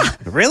 Yeah.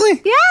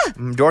 Really?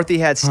 Yeah. Dorothy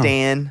had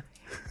Stan.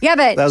 Yeah,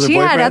 That but was her she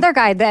had boyfriend? other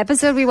guy. The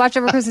episode we watched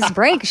over Christmas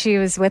break, she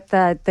was with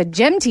the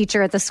gym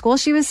teacher at the school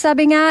she was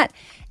subbing at.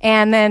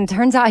 And then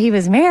turns out he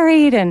was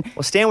married. And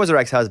Well, Stan was her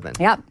ex-husband.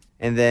 Yep.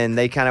 And then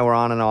they kind of were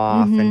on and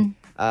off. Mhm.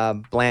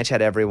 And Blanche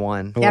had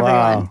everyone. Everyone.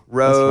 Wow.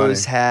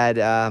 Rose had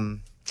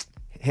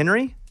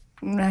Henry?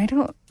 I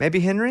don't Maybe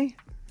Henry?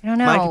 know.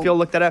 Mike, if you'll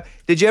look that up.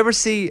 Did you ever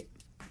see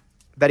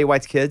Betty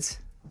White's kids?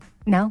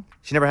 No.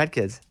 She never had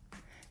kids.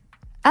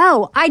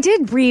 Oh, I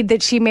did read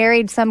that she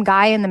married some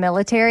guy in the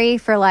military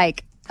for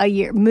like a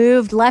year,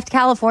 left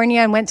California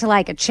and went to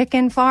like a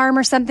chicken farm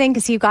or something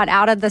because he got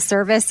out of the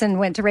service and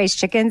went to raise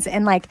chickens.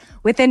 And like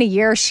within a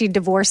year, she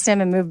divorced him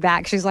and moved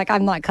back. She's like,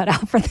 I'm not cut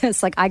out for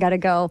this. Like, I got to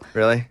go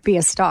Really? be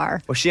a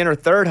star. Well, she and her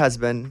third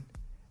husband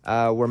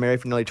were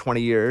married for nearly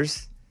 20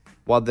 years.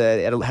 While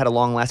they had a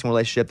long-lasting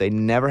relationship, they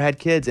never had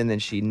kids, and then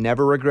she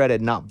never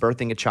regretted not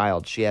birthing a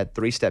child. She had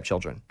 3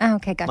 stepchildren. Oh,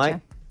 okay, gotcha.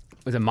 Mike?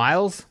 Was it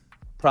Miles?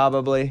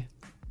 Probably.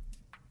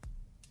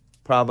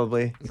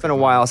 It's been a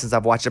while since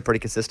I've watched it pretty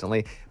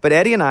consistently. But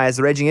Eddie and I, as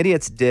the Raging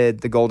Idiots,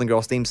 did the Golden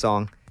Girls theme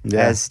song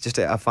as just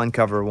a fun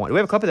cover one. Do we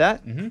have a clip of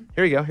that? Mm-hmm.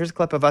 Here you go. Here's a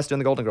clip of us doing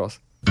the Golden Girls.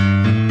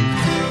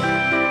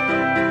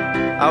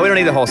 We don't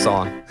need the whole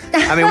song.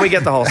 I mean, we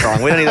get the whole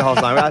song. We don't need the whole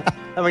song.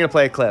 I'm going to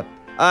play a clip.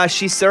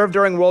 She served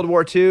during World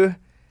War II.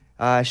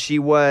 She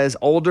was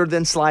older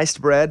than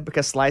sliced bread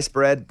because sliced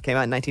bread came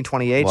out in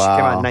 1928. Wow. She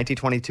came out in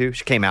 1922.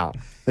 She came out.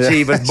 Yeah,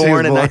 She was she was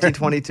born in born.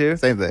 1922.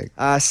 Same thing.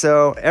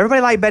 So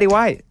everybody liked Betty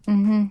White.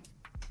 Mm-hmm.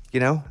 You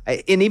know,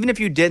 and even if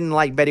you didn't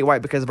like Betty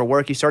White because of her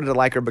work, you started to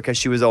like her because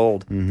she was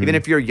old. Mm-hmm. Even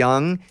if you're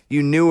young,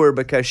 you knew her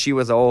because she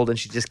was old and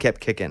she just kept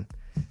kicking.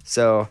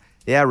 So,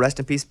 yeah, rest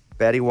in peace,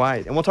 Betty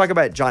White. And we'll talk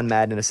about John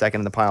Madden in a second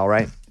in the pile,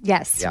 right?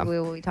 Yes, Yeah. we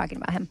will be talking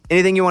about him.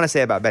 Anything you want to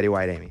say about Betty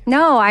White, Amy?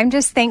 No, I'm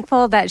just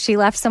thankful that she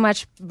left so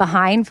much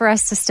behind for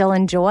us to still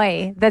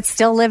enjoy. That's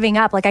still living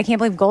up. Like, I can't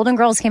believe Golden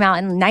Girls came out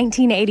in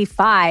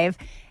 1985.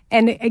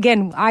 And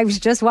again, I was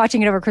just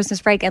watching it over Christmas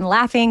break and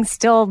laughing,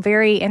 still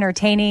very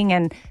entertaining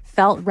and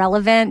felt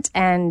relevant.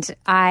 And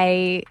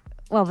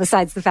well,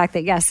 besides the fact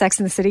that, yes, Sex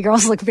and the City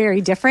girls look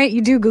very different.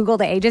 You do Google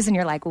the ages and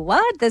you're like,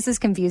 what? This is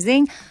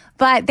confusing.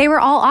 But they were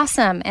all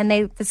awesome and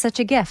it's such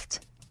a gift.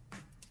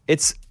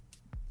 It's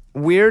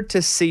weird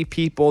to see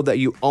people that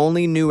you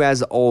only knew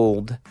as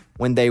old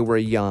when they were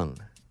young.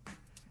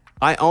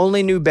 I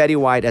only knew Betty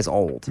White as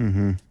old.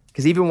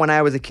 Because even when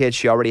I was a kid,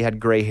 she already had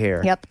gray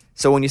hair. Yep.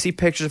 So when you see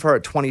pictures of her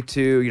at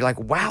 22, you're like,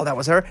 wow, that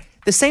was her.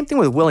 The same thing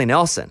with Willie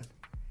Nelson.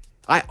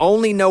 I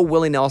only know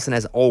Willie Nelson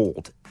as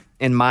old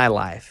in my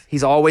life.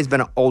 He's always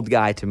been an old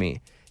guy to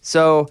me.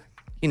 So,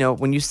 you know,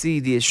 when you see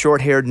the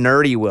short-haired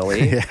nerdy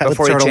Willie Yeah,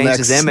 before he with changed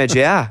his turtlenecks. image,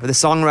 the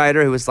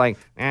songwriter who was like,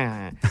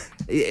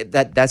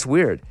 that's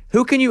weird.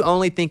 Who can you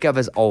only think of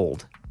as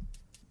old?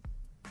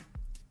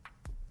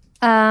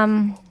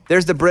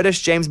 There's the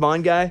British James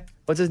Bond guy.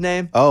 What's his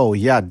name? Oh,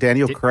 yeah.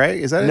 Daniel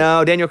Craig? Is that it?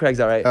 No, Daniel Craig's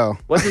all right. Oh.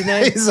 What's his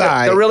name? He's the, all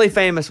right. the really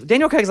famous.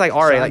 Daniel Craig's like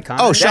all right. Like,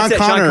 Connery? Oh, that's Sean it,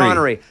 Connery. Sean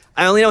Connery.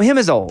 I only know him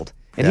as old.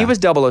 And he Yeah. was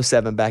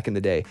 007 back in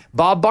the day.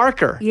 Bob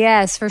Barker.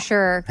 Yes, for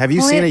sure. Have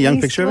you seen a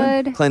young picture of him?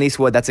 Eastwood. Clint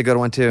Eastwood. That's a good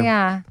one too.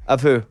 Yeah.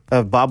 Of who?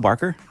 Of Bob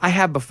Barker? I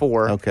have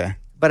before. Okay.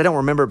 But I don't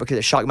remember it because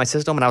it shocked my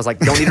system and I was like,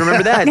 don't need to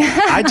remember that.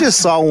 I just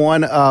saw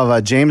one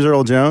of James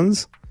Earl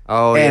Jones.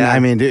 Oh, and yeah. I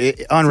mean,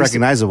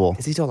 unrecognizable.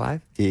 Is he still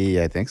alive?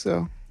 I think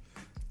so.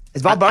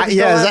 Is Bob Barker still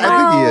yeah, alive?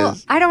 I think he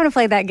is. I don't want to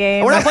play that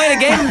game. We're not playing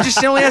a game. I'm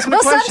just only asking a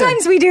Well, question.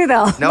 sometimes we do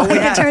though. No, we Like,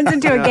 have. it turns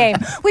into a game,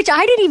 which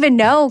I didn't even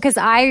know because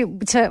I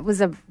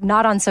was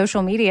not on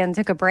social media and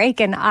took a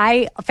break, and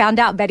I found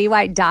out Betty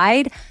White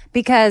died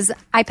because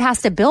I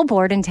passed a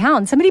billboard in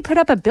town. Somebody put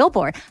up a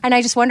billboard, and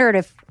I just wondered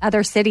if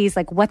other cities,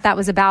 like what that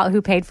was about,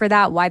 who paid for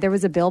that, why there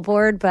was a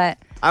billboard. But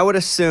I would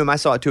assume, I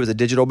saw it too as a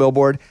digital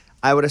billboard.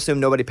 I would assume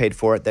nobody paid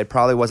for it. There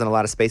probably wasn't a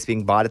lot of space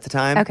being bought at the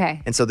time.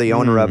 Okay. And so the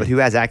owner of it, who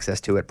has access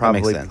to it, makes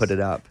probably sense. put it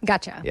up.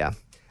 gotcha. Yeah.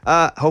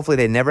 Hopefully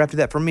they never have to do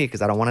that for me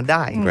because I don't want to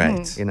die.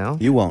 Right. You know?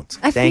 You won't.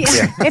 Thank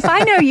you. If I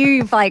know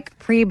you've like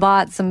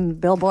pre-bought some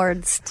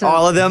billboards to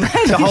All of them.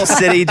 The whole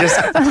city just,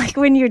 like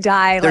when you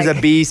die. there's like,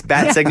 a beast,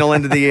 bat signal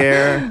into the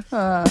air.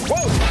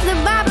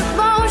 The Bobby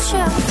Bones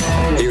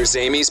Show. Here's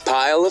Amy's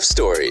pile of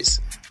stories.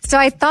 So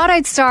I thought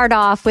I'd start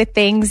off with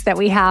things that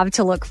we have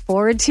to look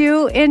forward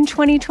to in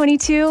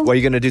 2022. What, are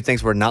you going to do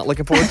things we're not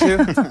looking forward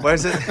to? What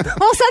is it?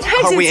 Well,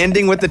 sometimes Are we it's-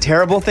 ending with the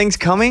terrible things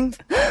coming?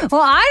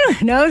 Well, I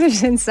don't know.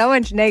 There's been so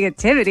much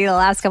negativity the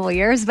last couple of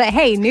years. But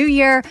hey, new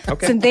year,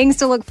 some things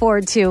to look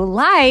forward to,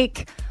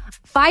 like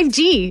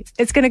 5G.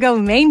 It's going to go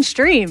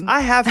mainstream. I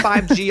have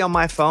 5G on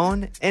my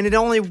phone, and it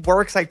only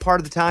works like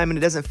part of the time, and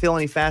it doesn't feel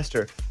any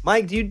faster.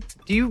 Mike, do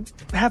you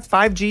have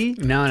 5G?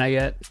 No, not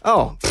yet.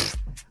 Oh, pfft.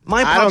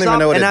 Mine I don't pops even up,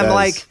 know what and it I'm does.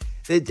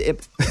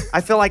 like,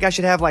 I feel like I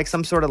should have like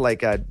some sort of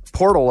like a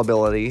portal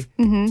ability,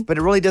 but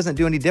it really doesn't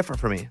do any different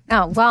for me.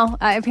 Oh, well,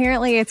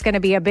 apparently it's going to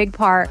be a big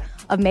part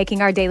of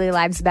making our daily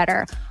lives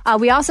better.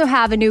 We also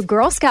have a new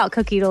Girl Scout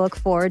cookie to look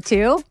forward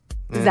to.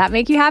 Does that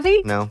make you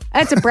happy? No.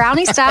 It's a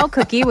brownie-style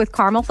cookie with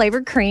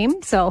caramel-flavored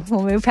cream, so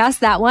we'll move past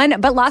that one.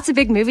 But lots of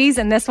big movies,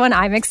 and this one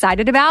I'm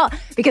excited about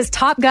because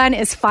Top Gun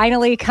is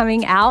finally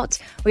coming out.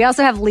 We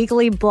also have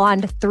Legally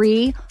Blonde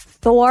 3,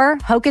 Thor,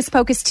 Hocus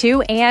Pocus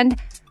 2, and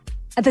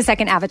the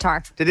second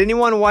Avatar. Did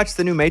anyone watch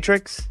the new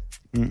Matrix?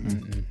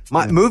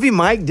 Movie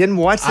Mike didn't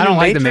watch the new I don't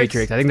like Matrix? the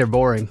Matrix. I think they're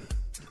boring.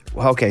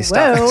 Okay,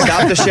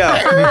 stop the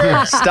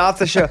show. Stop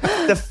the show.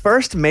 The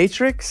first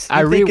Matrix,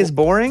 you think is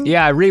boring?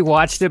 Yeah, I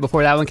rewatched it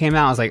before that one came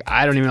out. I was like,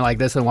 I don't even like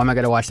this one. Why am I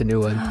going to watch the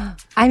new one?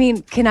 I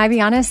mean, can I be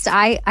honest?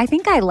 I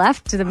think I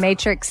left the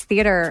Matrix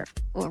theater.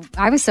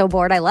 I was so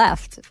bored I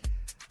left.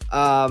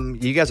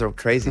 You guys are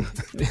crazy.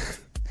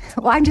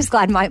 Well, I'm just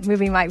glad my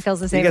movie Mike feels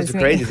the same You guys as are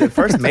me. crazy. The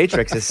first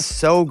Matrix is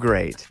so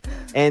great.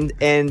 And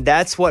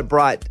that's what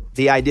brought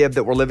the idea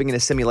that we're living in a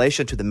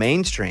simulation to the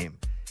mainstream.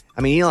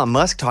 I mean, Elon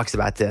Musk talks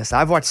about this.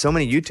 I've watched so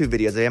many YouTube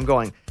videos of him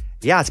going,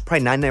 yeah, it's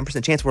probably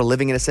 99% chance we're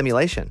living in a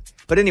simulation.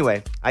 But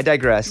anyway, I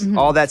digress. Mm-hmm.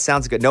 All that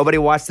sounds good. Nobody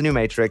watched the new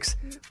Matrix.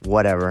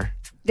 Whatever.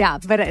 Yeah,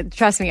 but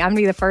trust me, I'm going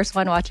to be the first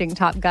one watching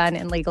Top Gun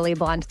and Legally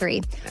Blonde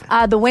 3.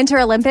 The Winter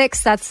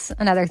Olympics, that's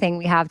another thing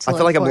we have to I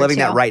feel like I'm living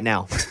that right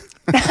now.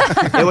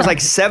 It was like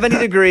 70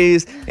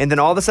 degrees, and then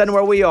all of a sudden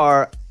where we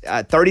are,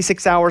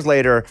 36 hours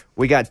later,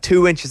 we got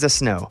 2 inches of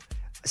snow.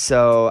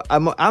 So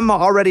I'm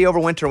already over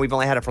winter, and we've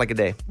only had it for like a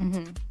day.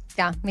 Mm-hmm.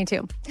 Yeah, me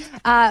too.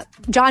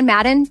 John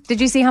Madden, did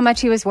you see how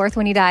much he was worth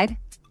when he died?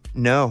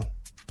 No.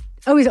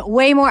 Oh, he's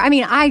way more. I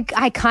mean, I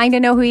kind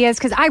of know who he is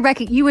because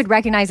you would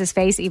recognize his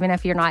face even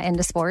if you're not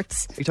into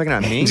sports. Are you talking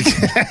about me?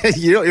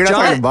 You're not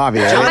talking to Bobby,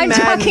 right? I'm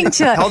talking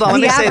to Hold on,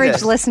 let the me say average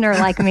this. listener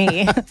like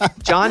me.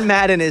 John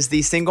Madden is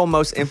the single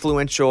most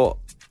influential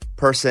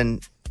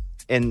person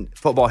in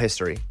football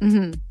history.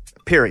 Mm-hmm.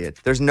 Period.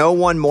 There's no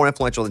one more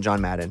influential than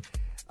John Madden.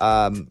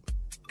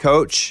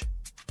 Coach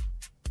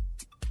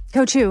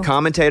who?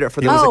 Commentator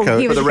for the,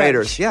 he was for the a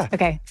Raiders. coach. Yeah.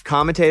 Okay.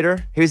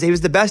 Commentator. He was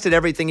the best at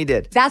everything he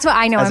did. That's what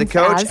I know As him a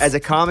coach, as. as a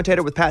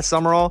commentator with Pat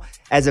Summerall,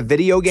 as a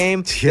video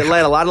game that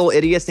let a lot of little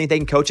idiots think they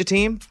can coach a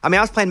team. I mean,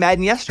 I was playing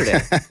Madden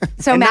yesterday.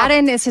 So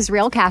Madden is his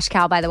real cash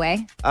cow, by the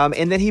way.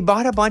 And then he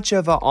bought a bunch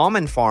of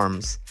almond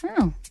farms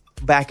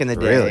back in the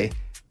day. Really?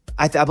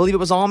 I believe it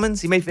was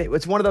almonds.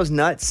 It's one of those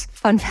nuts.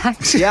 Fun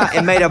fact. Yeah,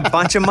 and made a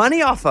bunch of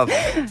money off of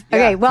it.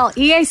 Okay, well,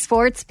 EA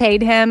Sports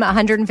paid him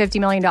 $150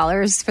 million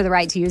for the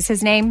right to use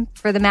his name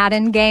for the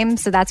Madden game,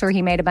 so that's where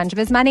he made a bunch of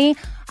his money.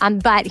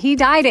 But he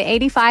died at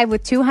 85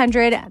 with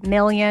 $200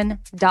 million.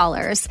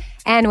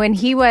 And when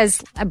he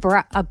was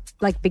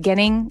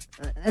beginning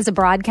as a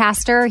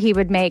broadcaster, he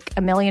would make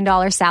 $1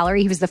 million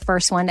salary. He was the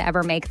first one to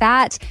ever make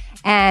that.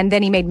 And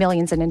then he made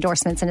millions in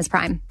endorsements in his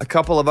prime. A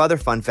couple of other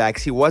fun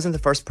facts. He wasn't the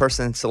first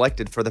person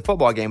selected for the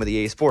football game of the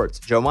EA Sports.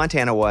 Joe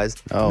Montana was.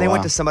 Oh, and they went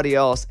wow. to somebody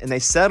else, and they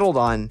settled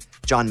on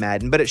John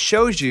Madden. But it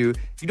shows you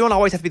don't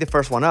always have to be the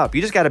first one up.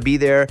 You just got to be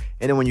there,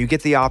 and then when you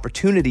get the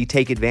opportunity,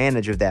 take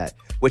advantage of that,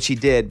 which he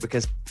did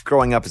because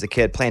growing up as a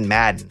kid playing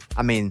Madden.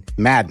 I mean,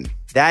 Madden.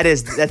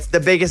 That's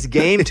the biggest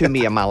game to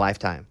me in my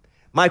lifetime.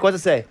 Mike, what's it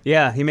say?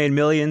 Yeah, he made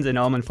millions in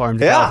almond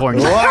farms in Yeah.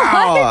 California.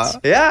 Wow.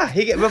 Yeah,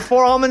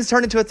 before almonds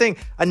turned into a thing.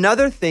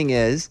 Another thing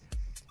is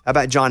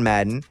about John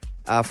Madden,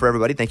 for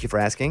everybody, thank you for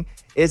asking,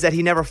 is that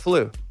he never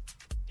flew.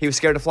 He was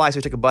scared to fly, so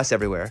he took a bus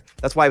everywhere.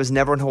 That's why he was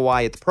never in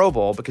Hawaii at the Pro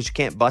Bowl, because you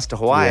can't bus to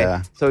Hawaii.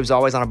 Yeah. So he was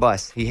always on a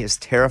bus. He is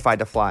terrified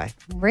to fly.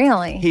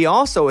 Really? He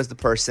also is the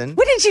person.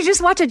 What, did you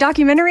just watch a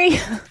documentary?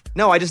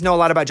 No, I just know a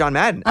lot about John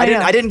Madden. I know.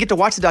 I didn't get to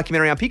watch the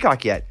documentary on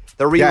Peacock yet.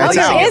 They're Yeah, it's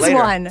releasing out. it There is later.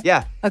 one.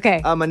 Yeah.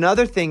 Okay.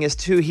 Another thing is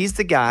too, he's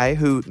the guy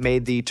who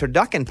made the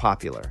turducken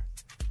popular.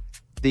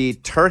 The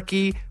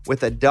turkey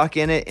with a duck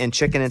in it and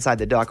chicken inside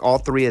the duck, all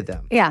three of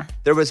them. Yeah.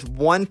 There was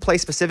one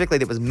place specifically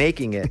that was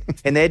making it,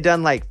 and they had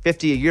done like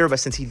 50 a year,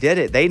 but since he did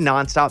it, they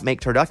nonstop make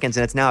turduckens, and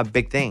it's now a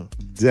big thing.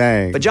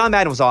 Dang. But John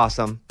Madden was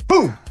awesome.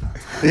 Boom!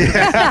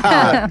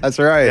 Yeah, that's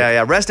right.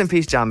 Yeah. Rest in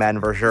peace, John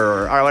Madden, for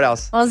sure. All right, what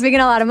else? Well,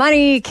 speaking of a lot of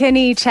money,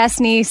 Kenny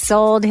Chesney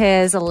sold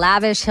his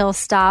lavish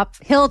hilltop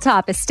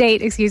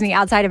estate,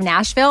 outside of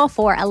Nashville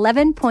for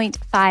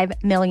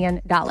 $11.5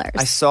 million.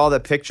 I saw the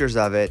pictures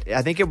of it.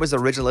 I think it was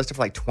originally listed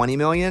for like $20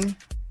 million.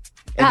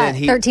 And then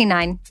he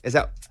 13.9. Is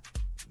that?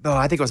 Oh,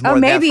 I think it was more. Oh,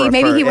 maybe than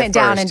that he at went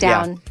down first. and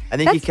down. Yeah. I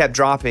think he kept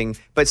dropping,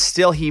 but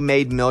still he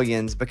made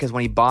millions because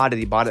when he bought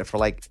it for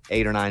like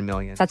 $8 or $9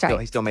 million. That's right.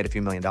 He still made a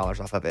few $1 million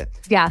off of it.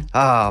 Yeah.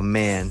 Oh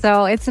man.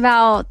 So it's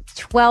about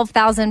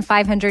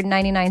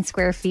 12,599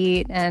 square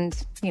feet, and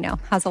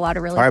has a lot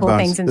of really All right, cool Bones,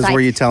 things this inside. is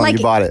where you tell him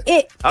you bought it.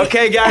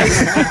 Okay, guys,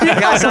 I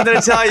got something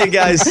to tell you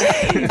guys.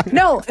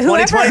 No,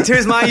 2022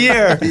 is my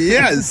year.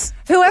 Yes.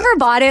 Whoever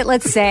bought it,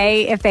 let's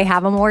say if they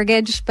have a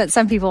mortgage, but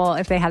some people,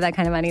 if they have that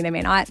kind of money, they may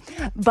not.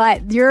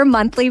 But your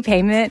monthly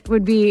payment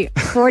would be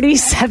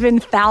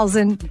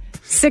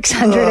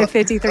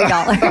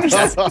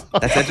 $47,653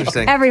 That's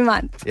interesting. every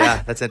month.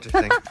 Yeah, that's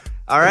interesting.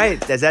 All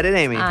right, is that it,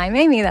 Amy? I'm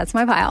Amy. That's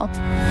my pile.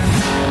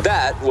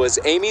 That was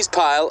Amy's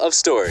pile of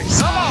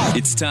stories.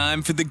 It's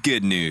time for the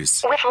good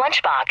news. With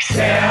Lunchbox.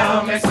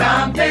 Tell me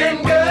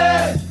something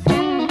good.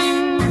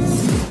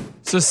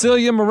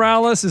 Cecilia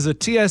Morales is a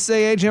TSA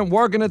agent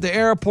working at the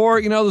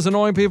airport. You know, those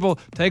annoying people.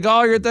 Take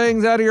all your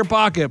things out of your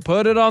pocket.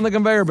 Put it on the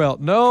conveyor belt.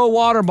 No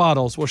water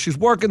bottles. Well, she's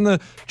working the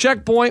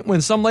checkpoint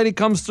when some lady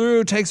comes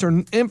through, takes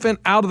her infant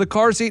out of the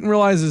car seat and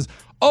realizes,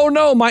 oh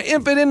no, my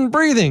infant isn't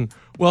breathing.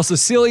 Well,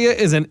 Cecilia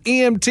is an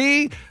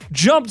EMT,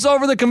 jumps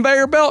over the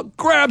conveyor belt,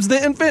 grabs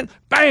the infant,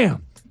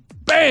 bam,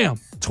 bam,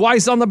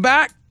 twice on the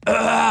back.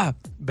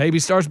 Baby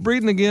starts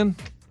breathing again.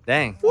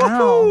 Dang.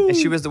 Wow. And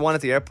she was the one at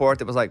the airport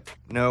that was like,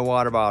 no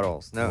water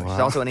bottles. No, she's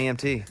also an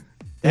EMT.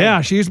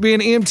 Yeah, she used to be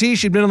an EMT.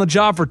 She'd been on the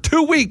job for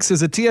 2 weeks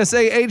as a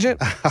TSA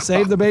agent.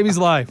 Saved the baby's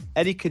life.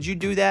 Eddie, could you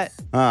do that?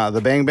 The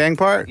bang bang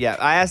part? Yeah,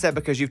 I asked that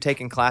because you've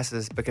taken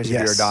classes because of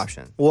your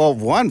adoption. Well,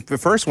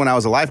 first when I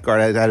was a lifeguard,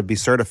 I had to be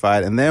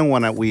certified, and then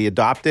when we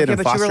adopted Yeah, and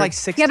but fostered. you were like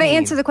 16. Yeah, but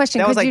answer the question.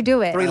 That was Could like you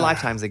do it? 3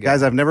 lifetimes ago.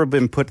 Guys, I've never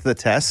been put to the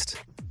test,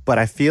 but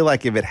I feel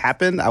like if it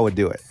happened, I would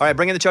do it. All right,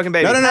 bring in the choking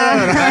baby. No.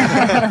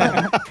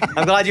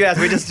 I'm glad you asked.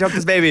 We just choked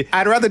this baby.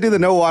 I'd rather do the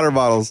no water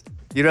bottles.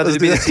 You'd rather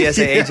be the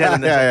TSA agent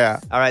than the Yeah.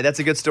 All right, that's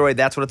a good story.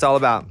 That's what it's all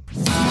about.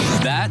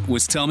 That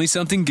was Tell Me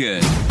Something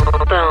Good.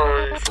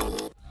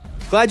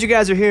 Glad you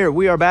guys are here.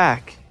 We are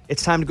back.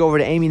 It's time to go over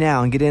to Amy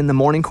now and get in the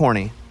morning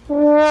corny.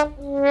 The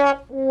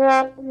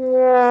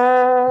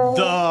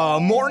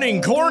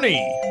morning corny.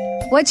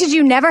 What should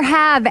you never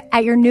have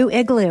at your new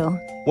igloo?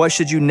 What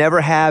should you never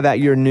have at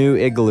your new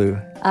igloo?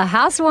 A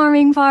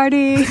housewarming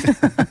party.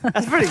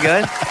 That's pretty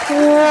good.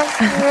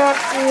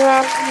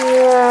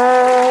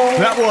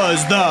 That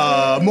was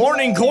the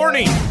morning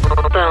corny.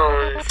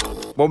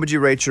 What would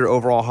you rate your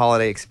overall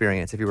holiday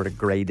experience if you were to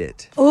grade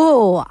it?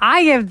 Ooh,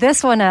 I give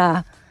this one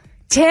a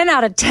 10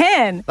 out of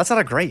 10. That's not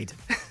a grade.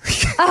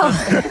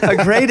 Oh.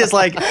 A grade is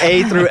like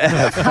A through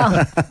F.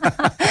 A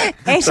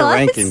It's a plus?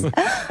 ranking.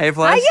 A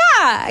plus?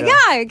 Yeah.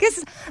 I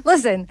guess,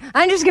 listen,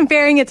 I'm just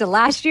comparing it to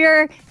last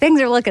year. Things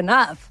are looking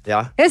up.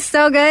 Yeah. It's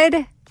so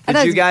good.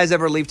 Did you guys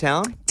ever leave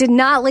town? Did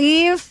not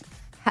leave.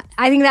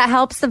 I think that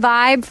helps the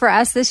vibe for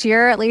us this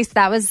year. At least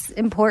that was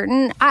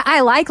important.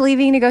 I like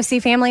leaving to go see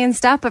family and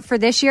stuff, but for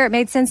this year, it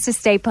made sense to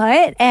stay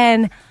put.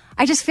 And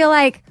I just feel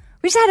like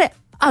we just had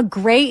a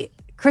great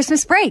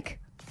Christmas break.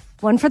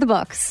 One for the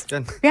books.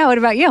 Good. Yeah, what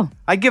about you?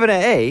 I'd give it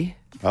an A.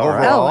 All right.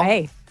 overall. Oh,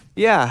 hey.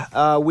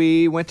 Yeah,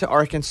 we went to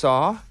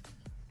Arkansas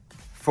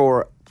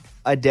for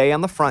a day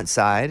on the front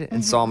side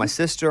and saw my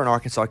sister in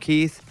Arkansas,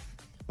 Keith.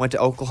 Went to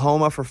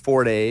Oklahoma for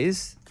 4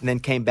 days and then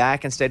came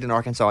back and stayed in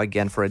Arkansas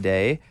again for a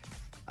day.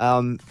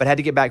 But had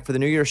to get back for the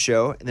New Year's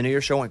show, and the New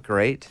Year's show went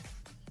great.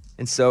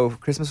 And so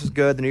Christmas was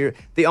good.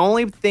 The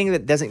only thing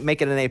that doesn't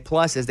make it an A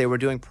plus is they were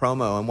doing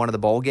promo in one of the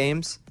bowl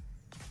games,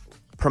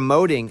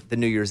 promoting the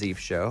New Year's Eve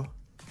show.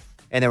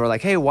 And they were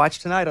like, hey, watch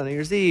tonight on New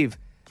Year's Eve,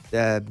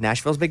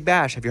 Nashville's Big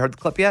Bash. Have you heard the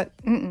clip yet?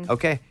 Mm-mm.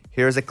 Okay,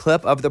 here's a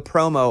clip of the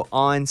promo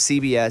on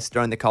CBS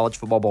during the college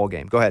football bowl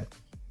game. Go ahead.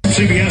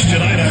 CBS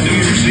tonight on New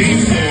Year's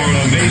Eve for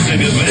an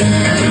amazing event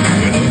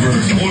with over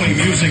 20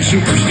 music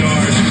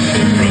superstars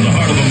from the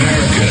heart of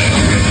America.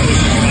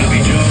 Hosts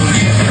Bobby Jones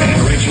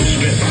and Rachel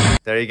Smith.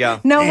 There you go.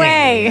 No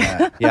way.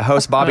 Yeah,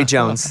 host Bobby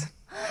Jones.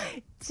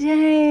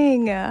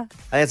 Dang. I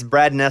think it's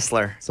Brad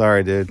Nessler.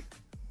 Sorry, dude.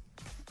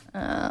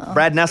 Oh.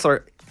 Brad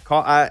Nessler.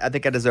 I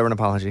think I deserve an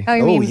apology. Oh,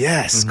 you mean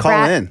yes. Mhm.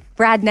 Call in.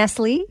 Brad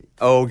Nestle?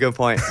 Oh, good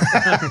point.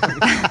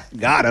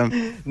 Got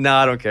him. No,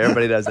 I don't care.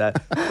 Everybody does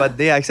that. But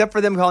yeah, except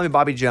for them calling me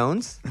Bobby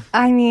Jones.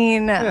 I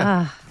mean,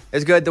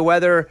 It's good. The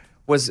weather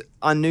was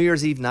on New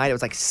Year's Eve night. It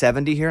was like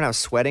 70 here and I was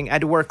sweating. I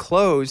had to wear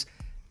clothes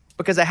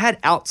because I had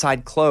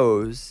outside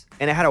clothes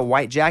and I had a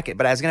white jacket,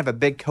 but I was going to have a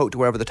big coat to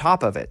wear over the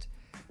top of it.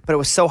 But it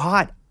was so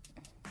hot,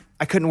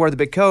 I couldn't wear the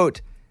big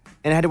coat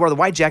and I had to wear the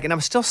white jacket and I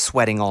was still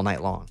sweating all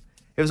night long.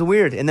 It was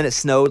weird. And then it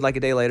snowed like a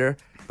day later,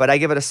 but I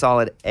give it a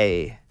solid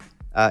A.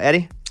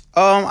 Eddie?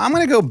 I'm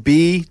going to go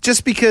B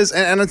just because,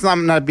 and it's not,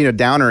 I'm not being a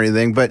downer or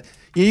anything, but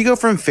you go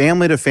from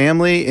family to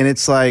family and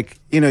it's like,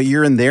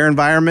 you're in their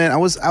environment. I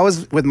was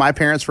with my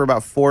parents for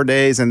about 4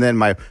 days and then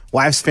my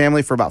wife's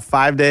family for about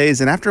 5 days.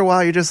 And after a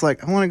while, you're just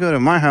like, I want to go to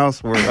my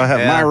house where I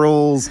have my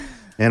rules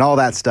and all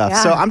that stuff.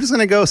 Yeah. So I'm just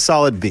going to go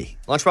solid B.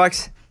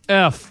 Lunchbox?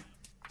 F.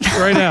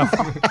 Straight F.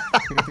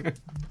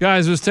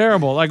 Guys, it was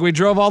terrible. Like, we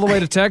drove all the way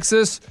to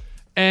Texas,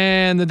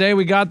 and the day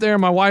we got there,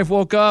 my wife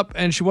woke up,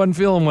 and she wasn't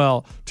feeling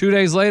well. 2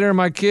 days later,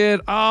 my kid,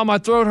 my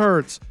throat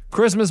hurts.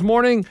 Christmas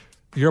morning,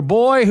 your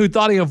boy, who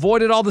thought he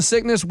avoided all the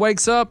sickness,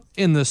 wakes up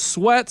in the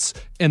sweats,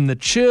 in the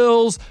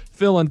chills,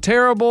 feeling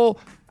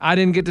terrible. I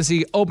didn't get to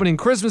see opening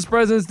Christmas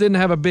presents, didn't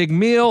have a big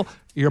meal.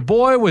 Your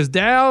boy was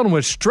down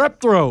with strep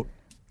throat.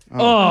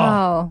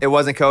 Oh. It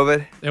wasn't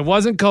COVID? It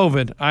wasn't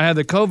COVID. I had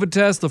the COVID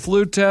test, the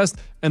flu test,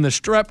 and the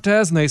strep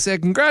test, and they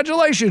said,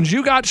 congratulations,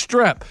 you got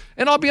strep.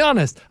 And I'll be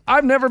honest,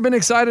 I've never been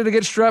excited to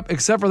get strep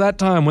except for that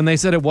time when they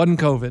said it wasn't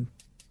COVID.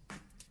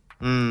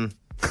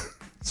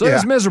 So it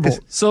was miserable.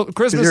 So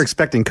Christmas... You're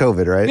expecting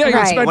COVID, right? Yeah, you're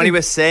Right. expecting... When he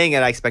was saying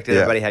it, I expected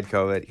everybody had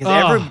COVID.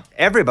 Because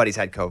everybody's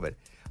had COVID.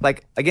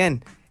 Like,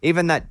 again,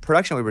 even that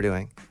production we were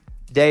doing,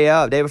 day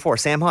before,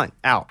 Sam Hunt,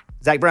 out.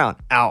 Zach Brown,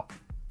 out.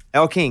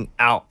 El King,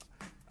 out.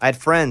 I had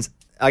friends.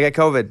 I got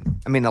COVID.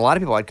 I mean, a lot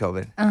of people had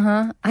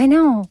COVID. I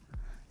know.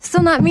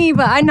 Still not me,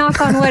 but I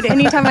knock on wood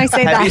anytime I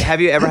say that.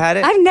 Have you ever had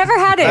it? I've never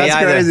had it. That's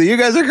crazy. You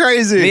guys are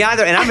crazy. Me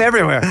either, and I'm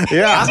everywhere.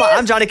 Yeah.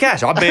 I'm Johnny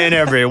Cash. I've been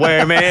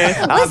everywhere,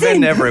 man. I've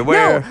been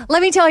everywhere. No,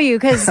 let me tell you,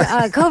 because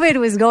COVID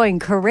was going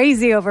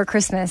crazy over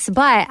Christmas,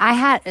 but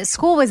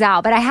school was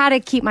out, but I had to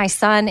keep my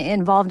son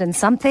involved in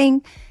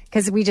something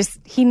because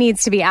he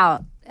needs to be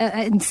out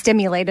and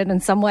stimulated in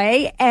some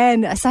way.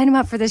 And I signed him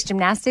up for this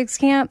gymnastics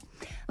camp.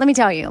 Let me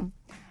tell you,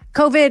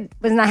 COVID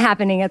was not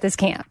happening at this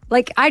camp.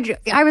 Like,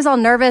 I was all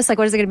nervous. Like,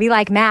 what is it going to be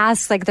like?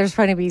 Masks? Like, there's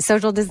going to be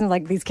social distance?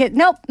 Like, these kids?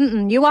 Nope.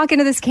 You walk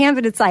into this camp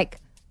and it's like,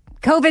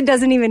 COVID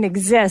doesn't even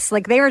exist.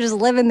 Like, they were just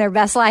living their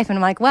best life. And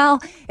I'm like, well,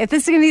 if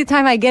this is going to be the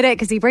time I get it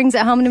because he brings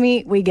it home to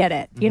me, we get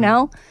it. You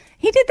know?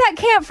 He did that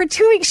camp for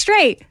 2 weeks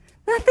straight.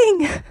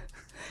 Nothing.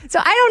 So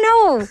I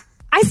don't know.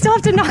 I still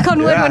have to knock on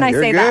wood when I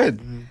say that.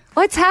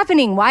 What's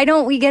happening? Why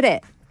don't we get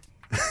it?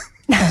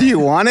 Do you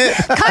want it?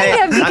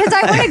 Kind of, because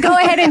I want to go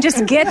ahead and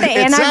just get the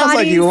antibodies. It sounds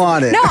like you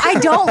want it. No, I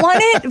don't want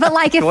it. But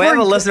like, if we have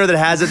a listener that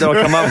has it, that'll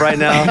come up right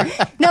now.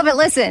 No, but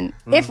listen,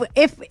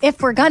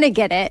 if we're gonna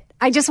get it,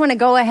 I just want to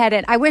go ahead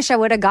and I wish I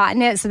would have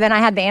gotten it. So then I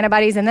had the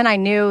antibodies, and then I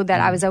knew that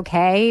I was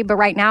okay. But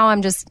right now,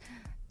 I'm just,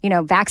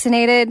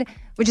 vaccinated,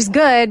 which is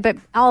good. But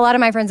a lot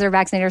of my friends that are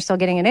vaccinated are still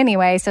getting it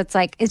anyway. So it's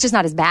like it's just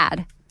not as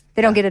bad.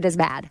 They don't get it as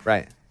bad.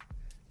 Right.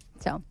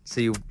 So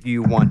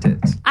you want it?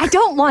 I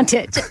don't want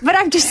it, but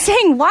I'm just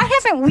saying, why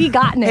haven't we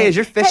gotten it? Hey, is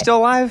your fish still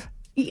alive?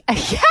 Yeah.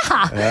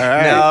 All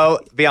right. No,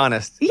 be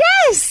honest.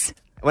 Yes.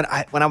 When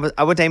I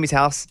went to Amy's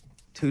house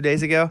 2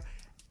 days ago,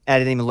 and I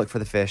didn't even look for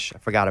the fish. I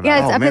forgot about it.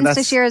 Yeah, it's up in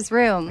Sashira's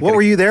room. What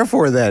were you there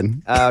for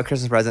then?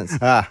 Christmas presents.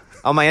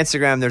 On my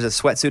Instagram, there's a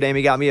sweatsuit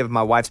Amy got me of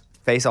my wife's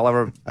face all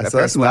over.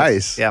 That's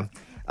nice. Yeah.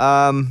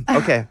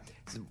 Okay.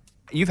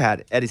 You've had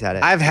it. Eddie's had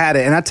it. I've had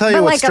it, and I tell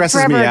you what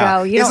stresses me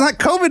out. It's not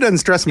COVID doesn't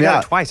stress me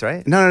out twice,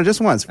 right? No, just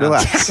once.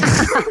 Relax.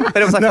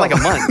 But it was like for like a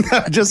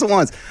month. Just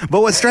once. But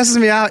what stresses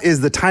me out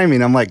is the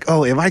timing. I'm like,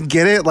 oh, if I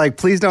get it, like,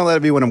 please don't let it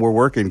be when we're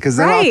working, because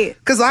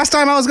last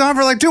time I was gone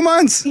for like 2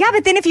 months. Yeah,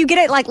 but then if you get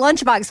it like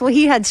lunchbox, well,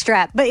 he had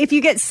strep. But if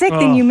you get sick,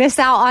 then you miss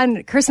out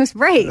on Christmas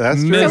break.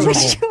 That's true. So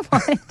what you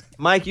want?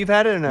 Mike, you've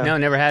had it or no? No,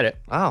 never had it.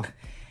 Oh,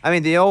 I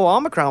mean, the old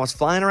Omicron was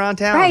flying around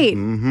town. Right.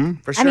 Mm-hmm.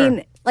 For sure. I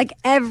mean, like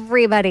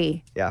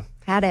everybody. Yeah.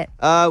 Had it.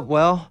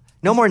 Well,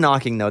 no more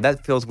knocking though.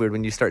 That feels weird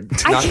when you start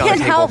knocking on the table. I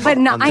can't help but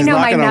I know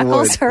my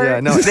knuckles hurt. Yeah,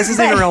 no, this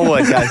isn't real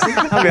wood, guys.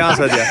 I'll be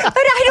honest with you. But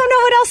I don't know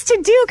what else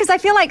to do because I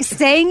feel like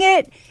saying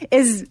it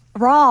is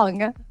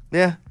wrong.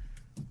 Yeah.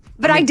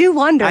 But I do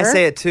wonder. I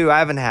say it too. I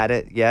haven't had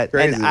it yet.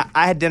 Crazy. And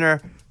I had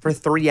dinner for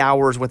 3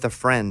 hours with a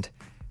friend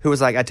who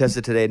was like, I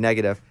tested today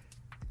negative.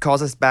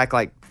 Calls us back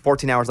like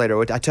 14 hours later.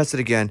 I tested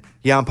again.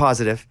 Yeah, I'm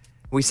positive.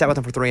 We sat with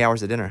him for 3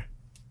 hours at dinner.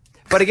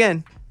 But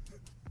again,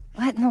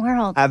 what in the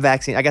world? I have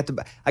vaccine. I got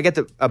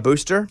a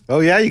booster.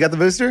 Oh yeah, you got the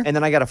booster? And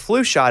then I got a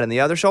flu shot in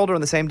the other shoulder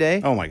on the same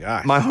day. Oh my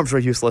gosh. My arms were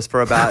useless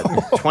for about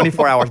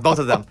 24 hours, both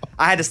of them.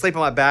 I had to sleep on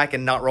my back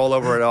and not roll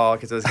over at all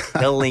because it was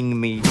killing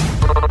me.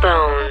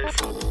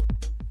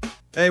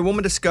 A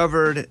woman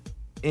discovered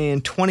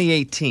in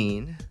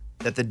 2018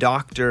 that the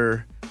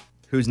doctor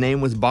whose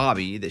name was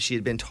Bobby that she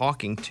had been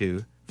talking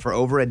to for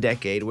over a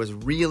decade was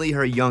really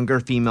her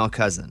younger female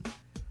cousin.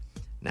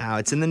 Now,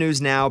 it's in the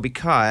news now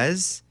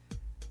because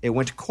it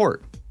went to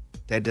court.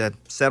 They had to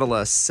settle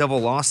a civil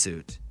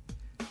lawsuit.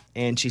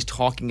 And she's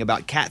talking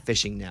about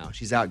catfishing now.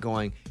 She's out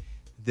going,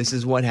 this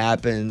is what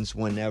happens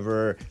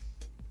whenever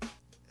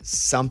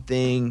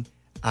something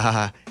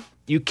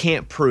you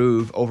can't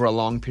prove over a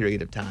long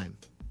period of time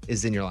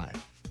is in your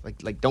life.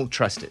 Like don't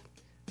trust it,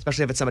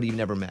 especially if it's somebody you've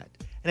never met.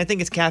 And I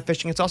think it's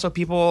catfishing. It's also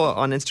people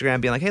on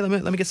Instagram being like, hey,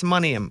 let me get some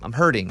money. I'm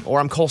hurting. Or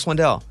I'm Cole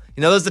Swindell.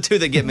 You know, those are the two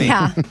that get me.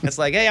 Yeah. It's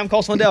like, hey, I'm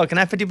Cole Swindell. Can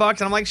I have $50?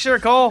 And I'm like, sure,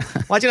 Cole.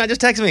 Why don't you not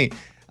just text me?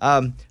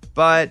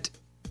 But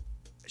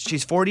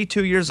she's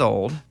 42 years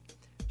old.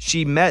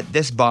 She met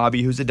this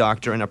Bobby, who's a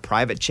doctor, in a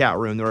private chat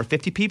room. There were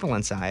 50 people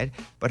inside,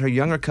 but her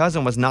younger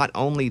cousin was not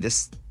only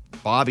this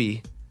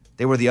Bobby,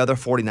 they were the other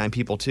 49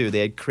 people too.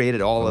 They had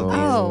created all of these.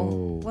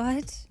 Oh,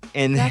 what?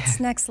 And that's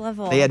next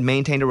level. They had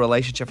maintained a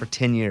relationship for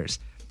 10 years.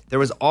 There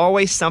was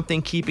always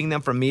something keeping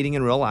them from meeting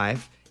in real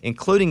life,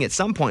 including at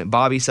some point,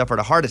 Bobby suffered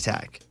a heart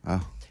attack.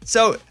 Oh.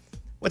 So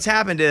what's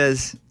happened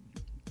is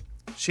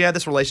she had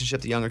this relationship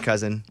with the younger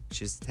cousin.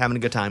 She's having a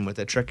good time with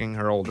it, tricking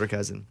her older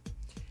cousin.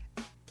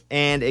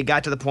 And it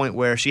got to the point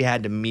where she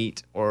had to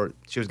meet or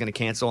she was going to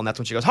cancel. And that's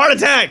when she goes, heart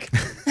attack!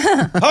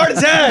 Heart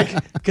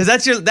attack! Because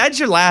that's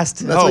your last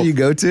That's hope. what you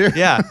go to?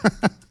 Yeah.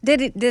 Did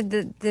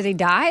he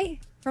die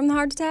from the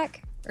heart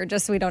attack? Or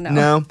just we don't know?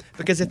 No,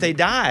 because if they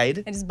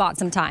died... I just bought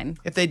some time.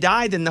 If they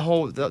died, then the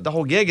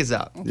whole gig is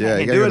up. Yeah, You you can't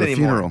gotta do go it to the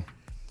anymore. funeral.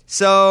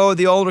 So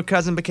the older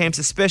cousin became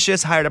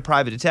suspicious, hired a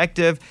private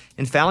detective,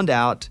 and found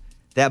out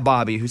that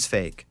Bobby, who's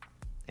fake,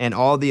 and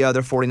all the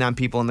other 49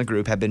 people in the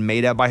group had been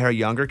made up by her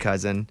younger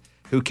cousin,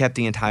 who kept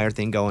the entire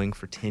thing going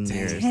for 10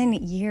 years. 10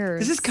 years.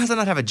 Does this cousin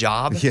not have a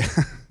job? Yeah.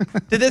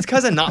 Did this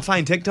cousin not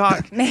find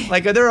TikTok?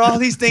 Like, are there all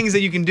these things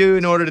that you can do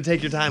in order to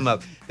take your time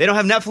up? They don't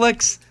have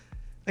Netflix.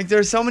 Like,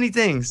 there's so many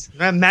things. They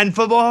don't have Madden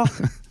football.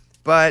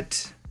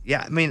 But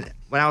Yeah, I mean,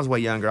 when I was way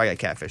younger, I got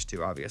catfish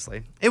too,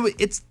 obviously.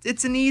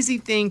 It's an easy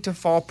thing to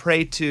fall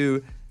prey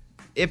to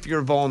if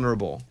you're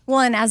vulnerable.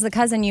 Well, and as the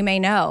cousin, you may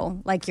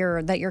know like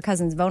that your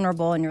cousin's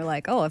vulnerable, and you're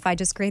like, oh, if I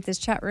just create this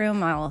chat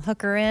room, I'll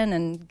hook her in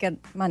and get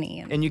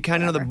money. And you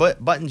kind of know the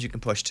buttons you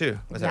can push too.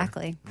 With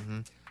Exactly. Her. Mm-hmm.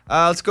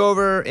 Let's go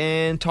over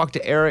and talk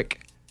to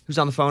Eric, who's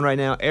on the phone right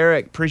now.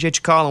 Eric, appreciate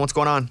you calling. What's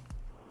going on?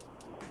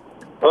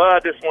 Well, I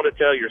just want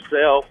to tell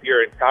yourself,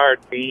 your entire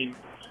team,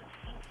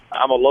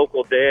 I'm a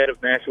local dad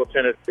of Nashville,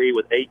 Tennessee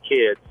with 8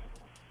 kids.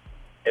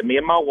 And me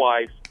and my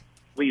wife,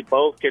 we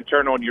both can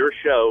turn on your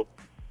show.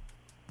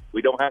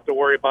 We don't have to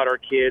worry about our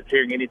kids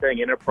hearing anything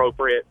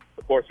inappropriate.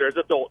 Of course, there's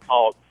adult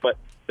talk, but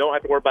don't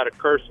have to worry about a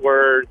curse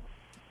word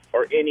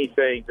or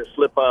anything to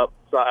slip up.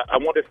 So I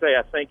want to say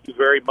I thank you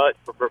very much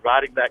for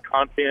providing that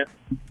content.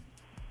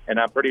 And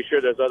I'm pretty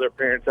sure there's other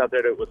parents out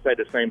there that would say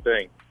the same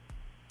thing.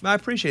 I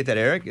appreciate that,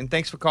 Eric, and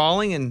thanks for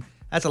calling. And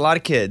that's a lot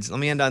of kids. Let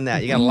me end on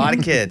that. You got a lot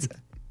of kids.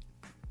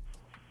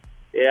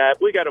 Yeah,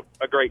 we got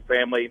a great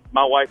family.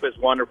 My wife is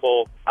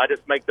wonderful. I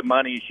just make the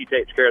money and she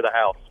takes care of the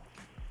house.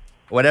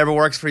 Whatever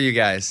works for you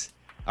guys.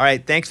 All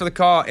right, thanks for the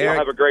call, Eric. Y'all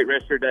have a great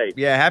rest of your day.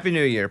 Yeah, Happy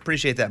New Year.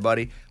 Appreciate that,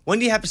 buddy. When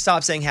do you have to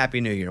stop saying Happy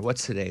New Year?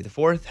 What's today, the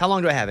 4th? How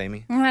long do I have,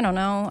 Amy? I don't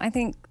know. I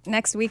think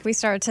next week we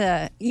start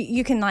to,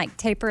 you can like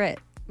taper it.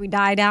 We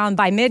die down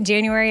by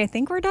mid-January. I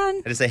think we're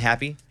done. I just say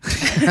happy?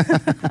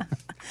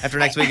 After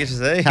next week, it's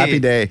just hey, happy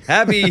day.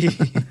 Happy.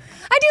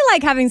 I do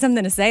like having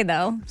something to say,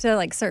 though, to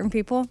like certain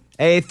people.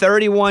 A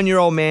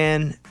 31-year-old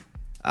man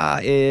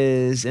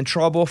is in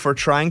trouble for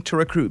trying to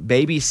recruit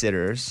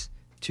babysitters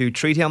to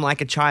treat him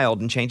like a child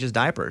and change his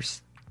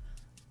diapers.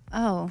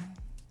 Oh.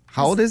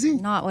 How old is he?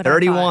 Not what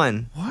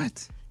 31. I thought.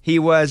 What? He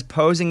was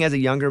posing as a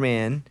younger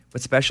man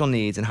with special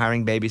needs and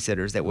hiring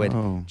babysitters that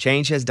would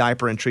change his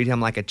diaper and treat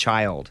him like a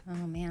child.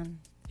 Oh, man.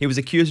 He was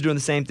accused of doing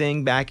the same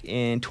thing back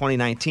in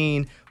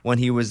 2019 when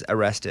he was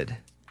arrested.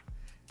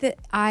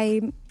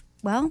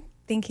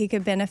 Think he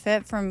could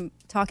benefit from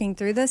talking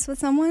through this with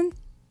someone.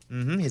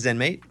 Mm-hmm. His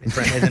inmate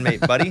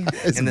buddy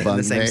in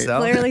the same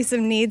cell. Clearly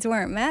some needs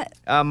weren't met.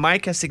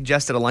 Mike has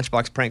suggested a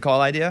lunchbox prank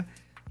call idea.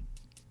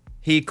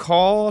 He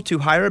called to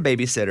hire a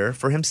babysitter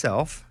for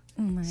himself.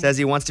 Says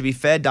he wants to be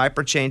fed,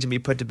 diaper changed, and be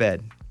put to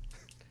bed.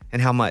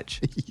 And how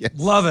much? Yes.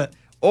 Love it.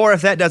 Or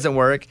if that doesn't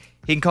work,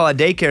 he can call a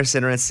daycare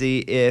center and see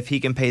if he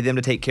can pay them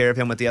to take care of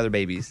him with the other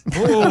babies.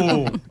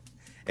 Ooh.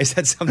 Is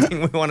that something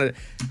we want to?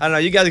 I don't know.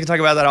 You guys can talk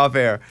about that off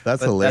air.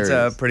 That's hilarious.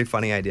 That's a pretty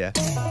funny idea.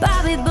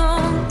 Bobby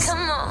Boone,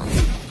 come on.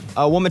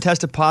 A woman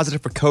tested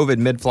positive for COVID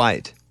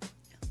mid-flight,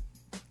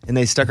 and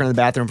they stuck her in the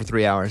bathroom for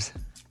 3 hours.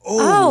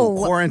 Oh,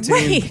 quarantine.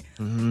 Wait.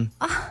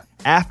 Mm-hmm.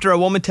 After a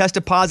woman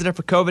tested positive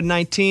for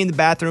COVID-19, the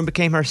bathroom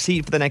became her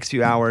seat for the next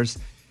few hours.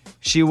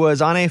 She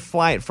was on a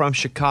flight from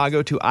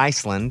Chicago to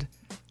Iceland.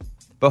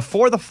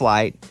 Before the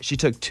flight, she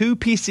took 2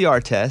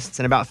 PCR tests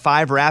and about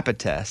 5 rapid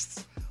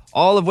tests,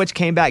 all of which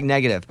came back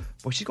negative.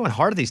 Boy, she's going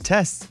hard at these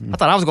tests. I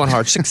thought I was going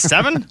hard. 6,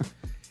 7?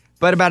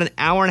 But about an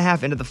hour and a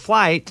half into the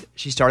flight,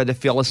 she started to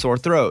feel a sore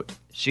throat.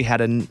 She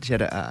had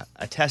a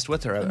test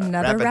with her,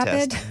 Another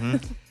rapid? test.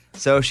 Mm-hmm.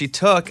 So she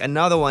took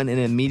another one and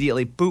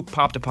immediately,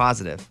 popped a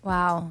positive.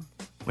 Wow.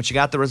 When she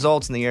got the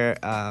results in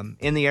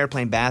the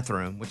airplane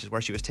bathroom, which is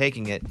where she was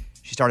taking it,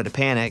 she started to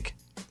panic.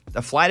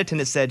 The flight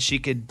attendant said she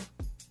could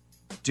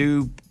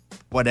do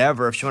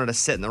whatever. If she wanted to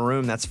sit in the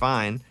room, that's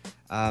fine.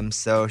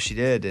 So she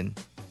did, and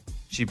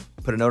she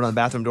put a note on the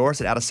bathroom door,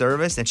 said out of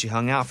service, and she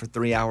hung out for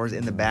 3 hours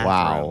in the bathroom.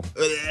 Wow.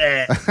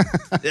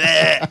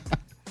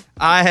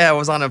 I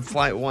was on a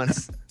flight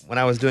once when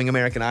I was doing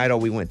American Idol.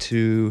 We went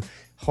to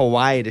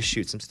Hawaii to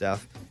shoot some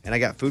stuff, and I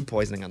got food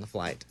poisoning on the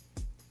flight.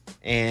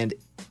 And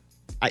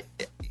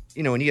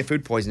when you get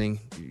food poisoning,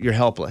 you're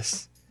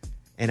helpless.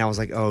 And I was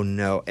like, oh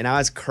no. And I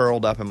was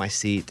curled up in my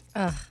seat.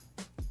 Ugh.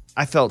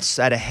 I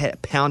had a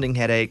pounding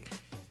headache.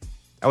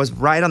 I was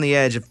right on the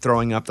edge of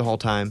throwing up the whole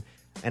time.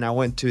 And I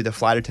went to the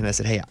flight attendant. I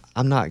said, hey,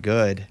 I'm not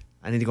good.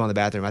 I need to go in the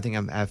bathroom. I think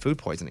I have food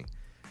poisoning.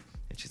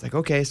 And she's like,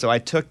 okay. So I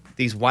took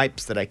these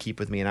wipes that I keep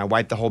with me, and I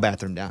wiped the whole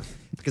bathroom down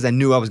because I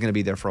knew I was going to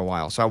be there for a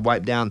while. So I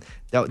wiped down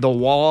the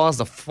walls,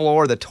 the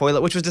floor, the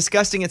toilet, which was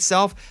disgusting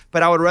itself.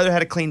 But I would rather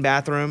have a clean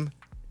bathroom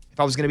if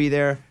I was going to be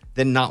there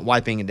than not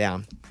wiping it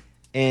down.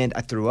 And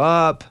I threw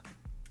up.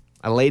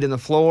 I laid in the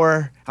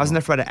floor. I was in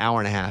there for about an hour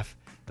and a half.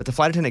 But the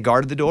flight attendant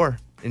guarded the door,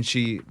 and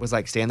she was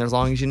like, stay in there as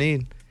long as you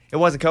need. It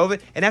wasn't COVID.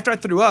 And after I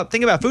threw up,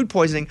 think about food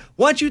poisoning.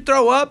 Once you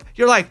throw up,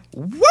 you're like,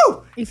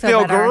 woo! You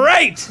feel better.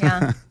 Great!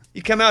 Yeah.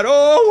 You come out,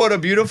 oh, what a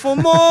beautiful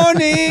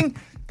morning.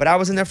 But I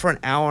was in there for an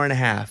hour and a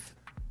half.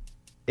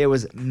 It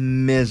was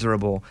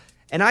miserable.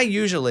 And I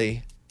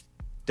usually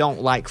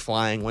don't like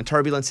flying. When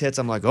turbulence hits,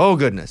 I'm like, oh,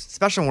 goodness.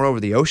 Especially when we're over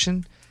the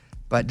ocean.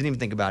 But didn't even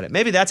think about it.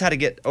 Maybe that's how to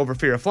get over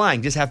fear of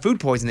flying. Just have food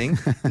poisoning,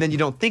 and then you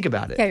don't think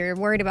about it. Yeah, you're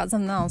worried about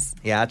something else.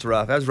 Yeah, that's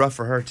rough. That was rough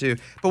for her, too.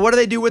 But what do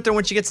they do with her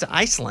when she gets to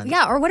Iceland?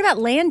 Yeah, or what about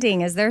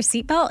landing? Is there a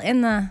seatbelt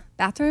in the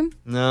bathroom?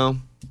 No.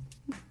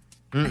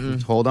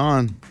 Mm-mm. Hold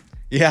on.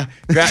 Yeah.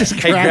 Grab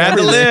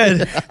the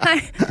lid.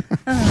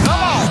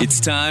 It's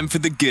time for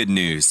the good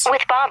news.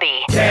 With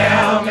Bobby.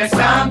 Tell me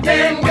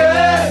something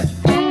good.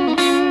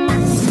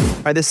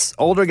 All right, this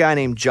older guy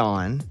named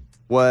John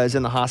was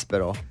in the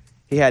hospital.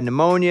 He had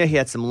pneumonia, he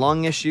had some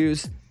lung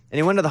issues, and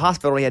he went to the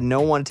hospital. He had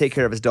no one to take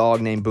care of his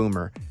dog named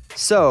Boomer.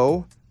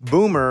 So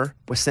Boomer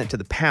was sent to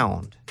the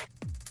pound.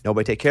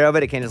 Nobody take care of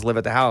it. It can't just live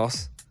at the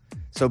house.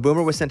 So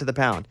Boomer was sent to the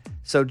pound.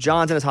 So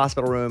John's in his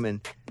hospital room,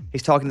 and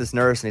he's talking to this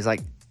nurse, and he's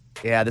like,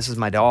 yeah, this is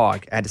my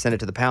dog. I had to send it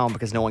to the pound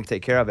because no one can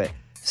take care of it.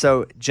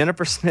 So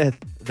Jennifer Smith,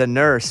 the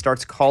nurse,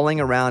 starts calling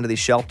around to these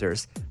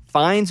shelters,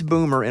 finds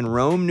Boomer in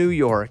Rome, New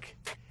York,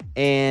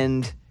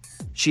 and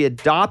she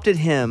adopted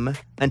him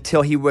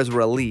until he was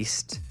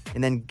released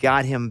and then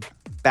got him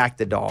back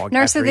the dog.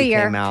 Nurse after of the he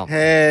year. Came out.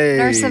 Hey.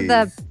 Nurse of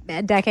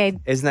the decade.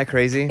 Isn't that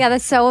crazy? Yeah,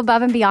 that's so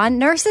above and beyond.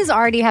 Nurses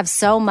already have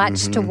so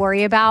much to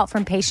worry about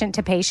from patient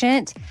to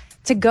patient.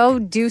 To go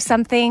do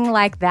something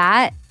like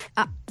that,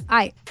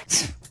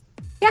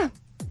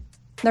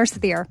 Nurse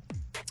of the year.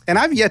 And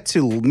I've yet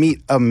to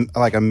meet a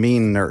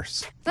mean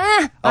nurse.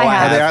 I Are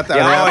have. they out there?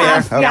 Yeah, Are they oh,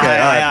 out there? yeah. Okay,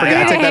 Yeah, all right. yeah, Forget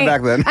yeah. I take that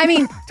back then. I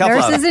mean, Tough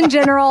nurses love. in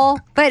general,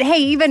 but hey,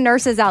 even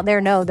nurses out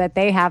there know that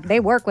they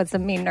work with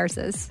some mean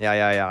nurses.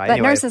 Yeah.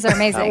 But nurses are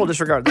amazing. We'll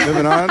disregard that.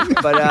 Moving on.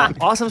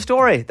 But awesome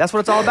story. That's what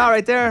it's all about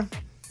right there.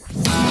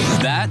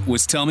 That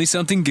was Tell Me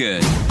Something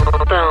Good.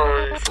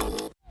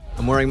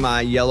 I'm wearing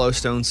my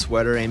Yellowstone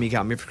sweater Amy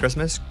got me for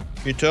Christmas.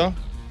 You too?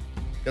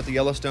 Got the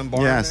Yellowstone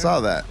barn Yeah, I there?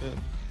 saw that.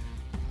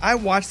 I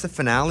watched the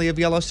finale of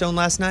Yellowstone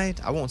last night.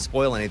 I won't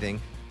spoil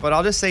anything, but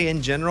I'll just say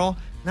in general,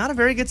 not a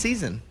very good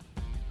season.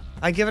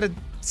 I give it a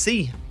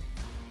C.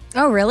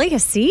 Oh, really? A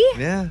C?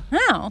 Yeah.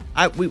 Oh.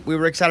 We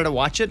were excited to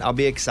watch it. I'll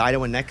be excited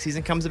when next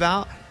season comes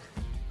about.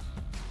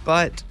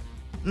 But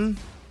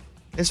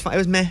it's fine. It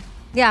was meh.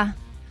 Yeah.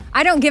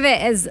 I don't give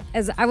it as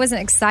I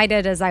wasn't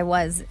excited as I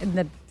was in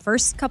the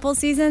first couple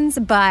seasons,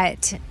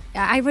 but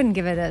I wouldn't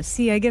give it a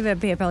C. I give it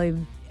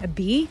probably a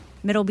B,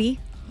 middle B.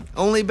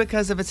 Only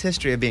because of its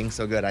history of being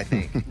so good, I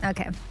think.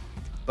 Okay.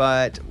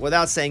 But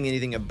without saying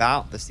anything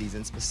about the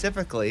season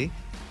specifically,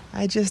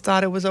 I just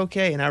thought it was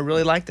okay, and I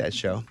really liked that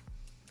show.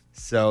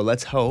 So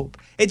let's hope.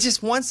 It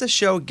just, once the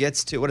show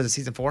gets to, what is it,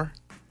 season 4?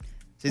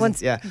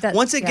 Once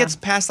it gets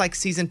past like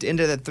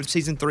into the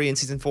season 3 and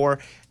season 4,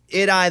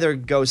 it either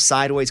goes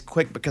sideways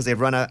quick because they've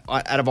run out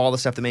of all the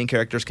stuff the main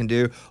characters can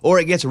do, or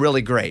it gets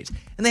really great.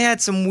 And they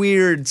had some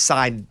weird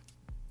side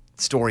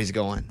stories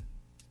going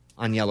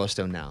on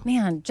Yellowstone now.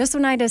 Man, just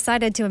when I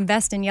decided to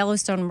invest in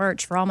Yellowstone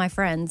merch for all my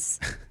friends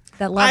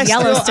that love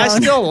Yellowstone. I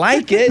still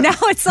like it. Now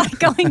it's like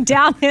going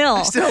downhill.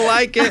 I still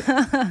like it.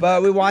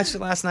 But we watched it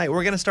last night.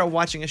 We're going to start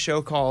watching a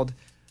show called,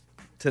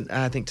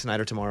 I think tonight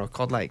or tomorrow,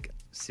 called like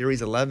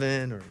Series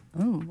 11 or...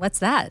 Ooh, what's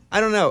that?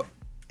 I don't know.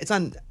 It's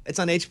on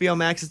HBO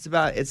Max.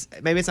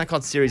 Maybe it's not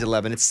called Series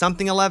 11. It's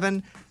something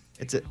 11.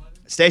 It's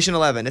Station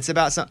 11. It's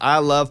about I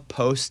love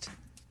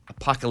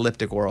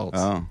post-apocalyptic worlds.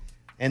 Oh.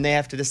 And they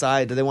have to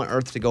decide, do they want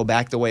Earth to go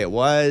back the way it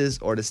was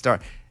or to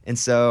start? And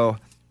so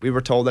we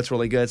were told that's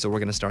really good, so we're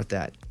going to start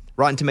that.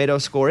 Rotten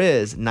Tomatoes score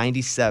is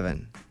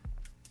 97,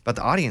 but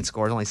the audience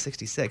score is only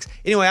 66.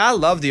 Anyway, I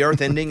love the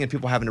Earth ending and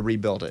people having to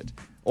rebuild it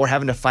or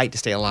having to fight to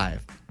stay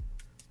alive.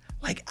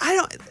 Like,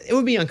 it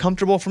would be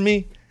uncomfortable for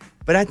me,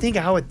 but I think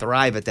I would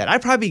thrive at that.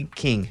 I'd probably be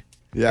king.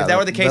 Yeah, if that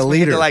were the case, the we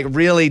had leader. to like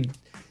really,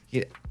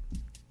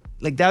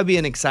 like that would be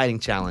an exciting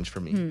challenge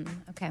for me.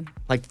 Okay.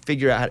 Like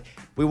figure out.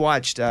 We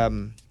watched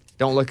Don't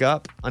Look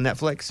Up on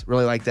Netflix.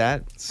 Really like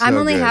that. I'm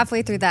only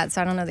halfway through that,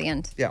 so I don't know the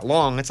end. Yeah,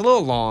 long. It's a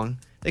little long.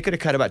 They could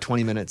have cut about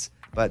 20 minutes,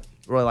 but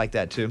really like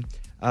that too.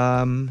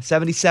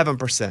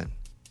 77%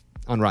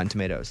 on Rotten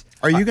Tomatoes.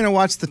 Are you going to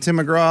watch the Tim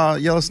McGraw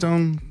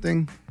Yellowstone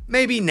thing?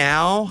 Maybe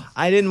now.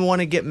 I didn't want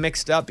to get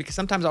mixed up because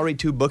sometimes I'll read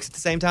 2 books at the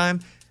same time.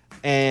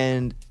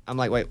 And I'm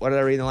like, wait, what did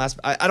I read in the last?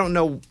 I don't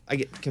know. I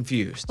get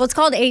confused. Well, it's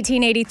called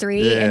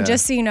 1883, Yeah. and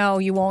just so you know,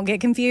 you won't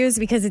get confused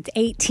because it's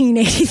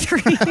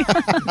 1883.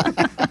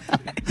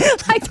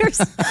 Like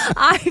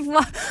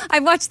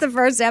I've watched the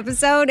first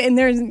episode,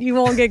 and you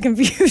won't get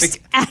confused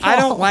at all. I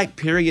don't like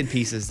period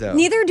pieces though.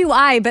 Neither do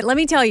I, but let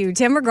me tell you,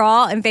 Tim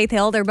McGraw and Faith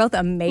Hill, they're both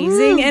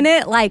amazing in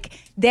it. Like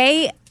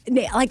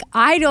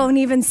I don't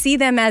even see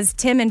them as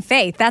Tim and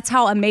Faith. That's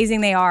how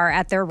amazing they are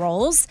at their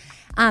roles.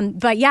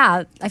 But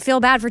yeah, I feel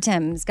bad for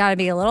Tim. He's got to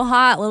be a little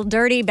hot, a little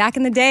dirty. Back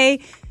in the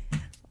day,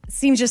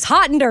 seems just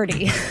hot and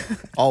dirty.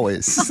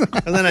 Always. Isn't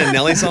that a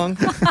Nelly song?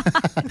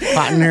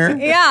 Hot in here.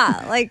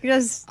 Yeah, like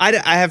just I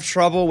have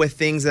trouble with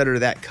things that are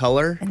that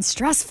color. and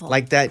stressful.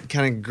 Like that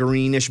kind of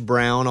greenish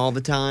brown all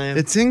the time.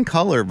 It's in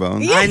color,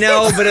 Bones. I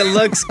know, but it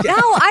looks... No,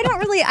 I don't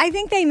really. I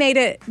think they made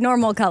it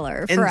normal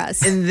color for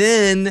us. And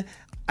then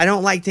I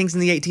don't like things in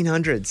the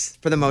 1800s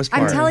for the most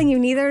part. I'm telling you,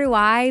 neither do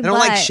I. I don't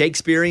like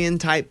Shakespearean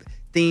type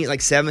thing, like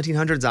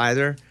 1700s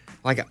either.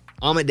 Like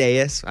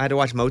Amadeus. I had to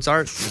watch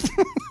Mozart.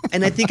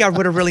 And I think I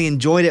would have really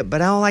enjoyed it,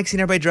 but I don't like seeing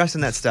everybody dressed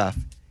in that stuff.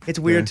 It's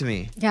weird to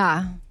me.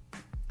 Yeah.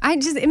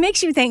 It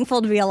makes you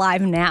thankful to be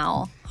alive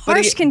now.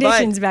 harsh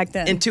conditions back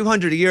then. In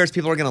 200 years,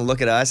 people are going to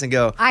look at us and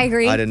go, I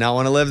agree. I did not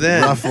want to live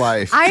then. Rough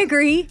life. I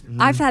agree.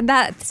 Mm-hmm. I've had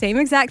that same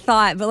exact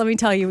thought, but let me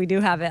tell you, we do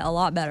have it a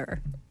lot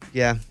better.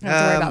 Yeah. Don't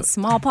have to worry about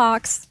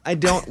smallpox.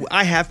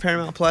 I have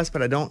Paramount Plus,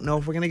 but I don't know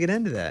if we're going to get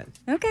into that.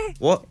 Okay.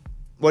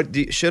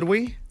 Should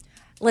we?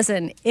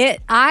 Listen,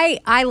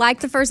 I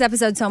liked the first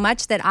episode so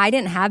much that I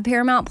didn't have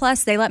Paramount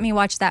Plus. They let me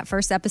watch that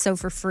first episode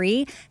for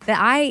free, that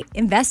I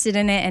invested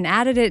in it and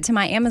added it to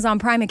my Amazon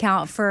Prime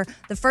account for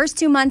the first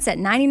 2 months at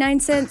 99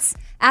 cents.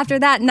 After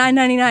that,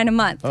 $9.99 a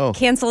month. Oh.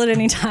 Cancel it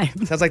anytime.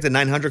 Sounds like the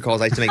 900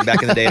 calls I used to make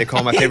back in the day to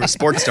call my favorite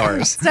sports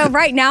stars. So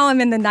right now I'm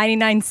in the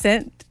 99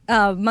 cent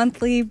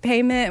monthly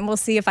payment, and we'll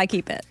see if I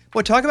keep it.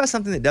 Well, talk about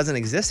something that doesn't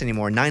exist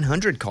anymore.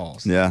 900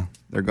 calls. Yeah,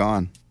 they're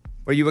gone.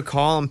 Where you would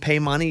call and pay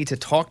money to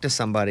talk to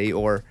somebody,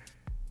 or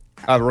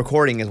a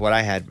recording is what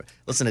I had.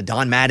 Listen to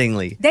Don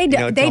Mattingly. They You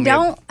know, they tell me-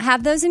 don't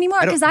have those anymore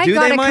I don't- because I do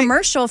got they, a Mike?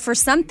 commercial for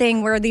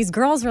something where these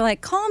girls were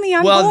like, "Call me,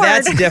 I'm Well, bored."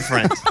 that's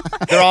different.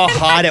 They're all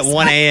hot at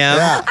 1 a.m.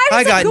 Yeah.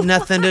 I got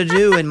nothing to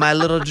do in my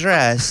little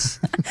dress.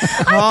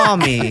 Call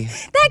me.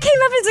 That came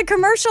up as a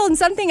commercial and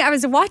something I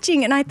was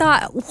watching, and I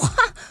thought,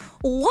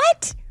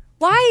 what?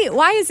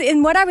 Why is?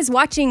 And what I was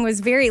watching was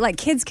very like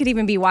kids could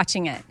even be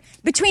watching it.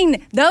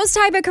 Between those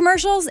type of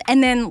commercials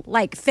and then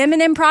like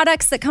feminine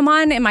products that come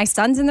on, and my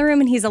son's in the room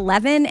and he's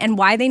 11, and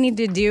why they need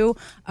to do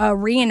a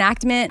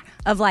reenactment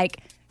of like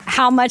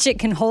how much it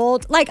can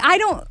hold. Like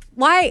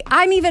why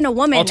I'm even a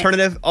woman.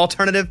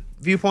 Alternative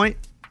viewpoint.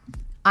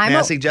 May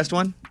I suggest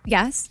one?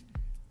 Yes.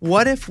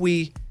 What if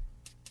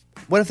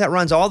that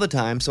runs all the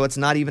time, so it's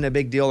not even a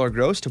big deal or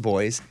gross to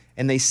boys,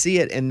 and they see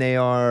it and they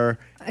are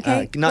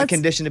not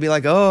conditioned to be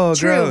like, oh,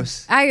 True.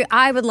 gross.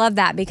 I would love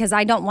that because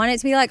I don't want it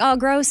to be like, oh,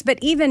 gross. But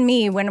even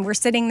me, when we're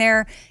sitting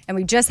there and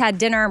we just had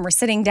dinner and we're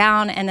sitting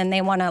down and then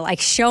they want to like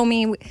show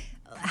me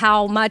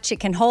how much it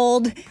can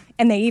hold.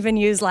 And they even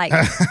use like,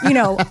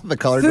 the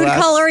colored food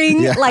glass.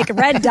 coloring, Yeah. like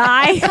red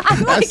dye.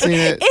 I'm like, seen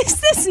it.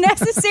 is this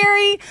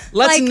necessary?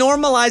 Let's Like,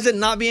 normalize it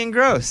not being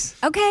gross.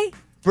 Okay.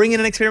 Bring in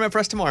an experiment for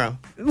us tomorrow.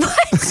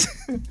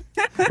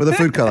 With a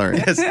food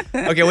coloring. Yes.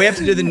 Okay, we have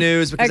to do the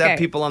news because I Okay. have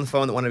people on the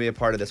phone that want to be a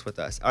part of this with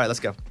us. All right, let's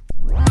go.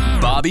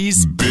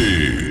 Bobby's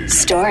Big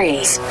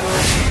Stories.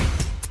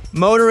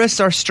 Motorists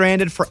are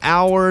stranded for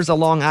hours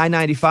along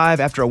I-95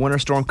 after a winter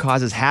storm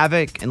causes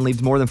havoc and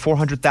leaves more than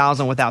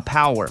 400,000 without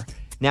power.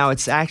 Now,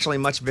 it's actually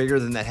much bigger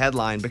than that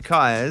headline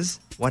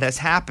because what has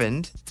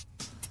happened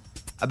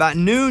about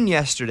noon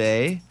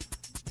yesterday,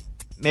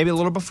 maybe a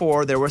little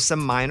before, there were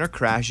some minor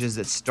crashes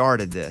that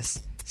started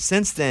this.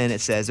 Since then,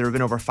 it says there have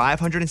been over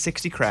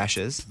 560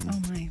 crashes. Oh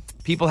my.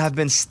 People have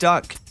been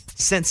stuck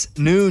since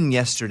noon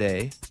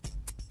yesterday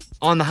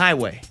on the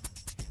highway.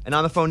 And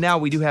on the phone now,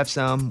 we do have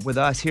some with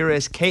us. Here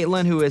is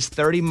Caitlin, who is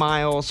 30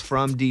 miles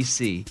from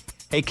D.C.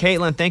 Hey,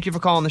 Caitlin, thank you for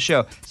calling the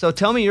show. So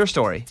tell me your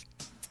story.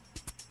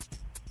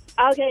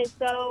 Okay,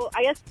 so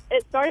I guess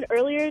it started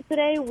earlier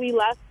today. We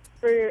left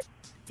for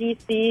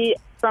D.C.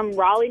 from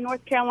Raleigh,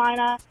 North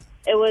Carolina.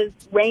 It was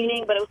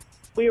raining, but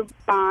we were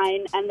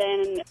fine. And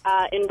then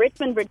in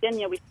Richmond,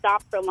 Virginia, we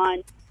stopped for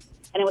lunch,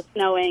 and it was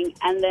snowing.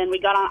 And then we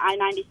got on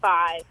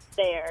I-95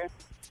 there.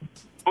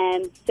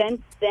 And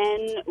since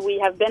then, we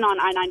have been on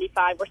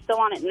I-95. We're still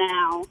on it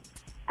now.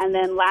 And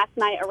then last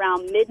night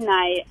around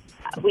midnight,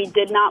 we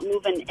did not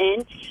move an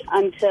inch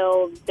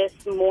until this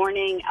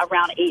morning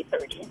around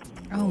 8:30.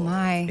 Oh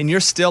my. And you're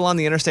still on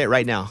the interstate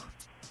right now.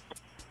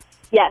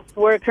 Yes,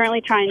 we're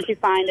currently trying to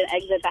find an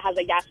exit that has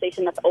a gas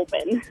station that's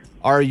open.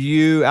 Are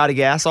you out of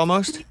gas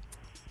almost?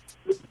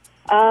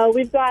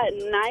 We've got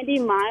 90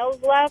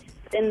 miles left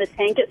in the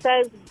tank, it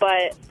says,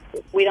 but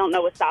we don't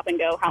know with stop and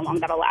go how long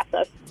that'll last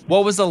us.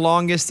 What was the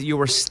longest that you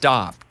were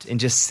stopped and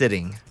just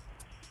sitting?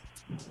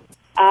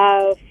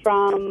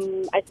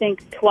 From, I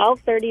think,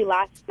 12:30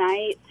 last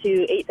night to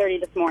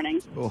 8:30 this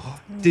morning. Oh.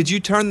 Did you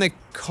turn the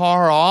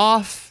car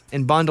off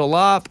and bundle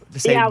up to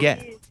say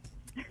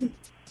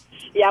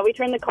Yeah, we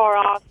turned the car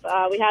off.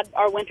 We had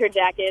our winter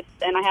jackets,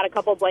 and I had a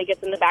couple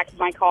blankets in the back of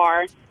my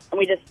car, and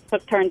we just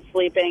took turns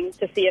sleeping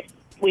to see if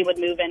we would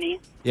move any.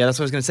 Yeah, that's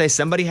what I was going to say.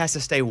 Somebody has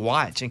to stay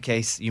watch in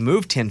case you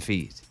move 10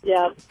 feet.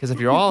 Yeah. Because if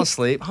you're all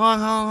asleep,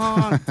 honk,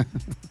 honk, honk.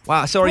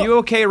 Wow. So are you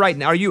okay right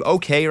now? Are you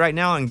okay right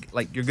now and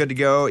like you're good to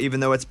go even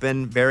though it's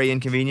been very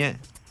inconvenient?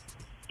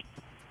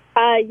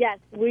 Yes,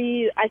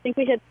 I think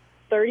we hit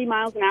 30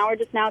 miles an hour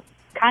just now. It's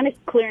kind of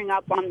clearing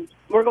up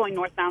we're going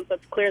northbound, so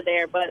it's clear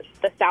there, but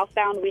the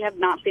southbound, we have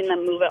not seen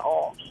them move at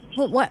all.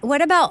 Well,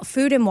 what about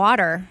food and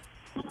water?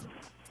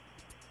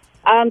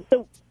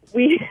 So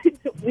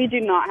we do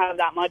not have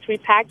that much. We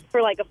packed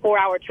for like a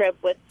 4-hour trip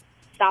with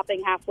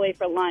stopping halfway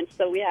for lunch.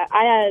 So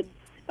I had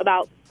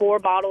about 4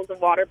 bottles of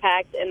water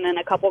packed and then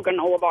a couple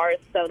granola bars.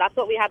 So that's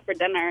what we had for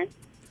dinner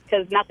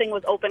because nothing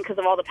was open because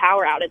of all the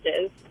power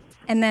outages.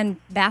 And then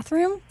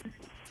bathroom?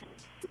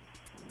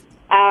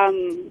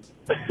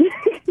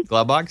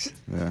 Glove box?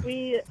 Yeah.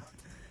 We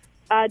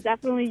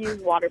definitely use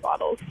water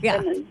bottles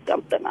and then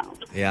dump them out.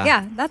 Yeah.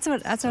 Yeah, that's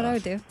what I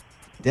would do.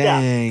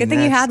 Dang. Good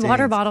thing you that had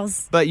water stinks.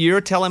 bottles. But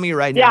you're telling me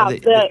right now Yeah,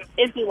 that,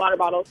 the empty water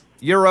bottles.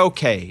 you're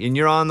okay and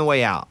you're on the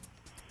way out.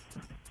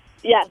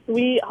 Yes,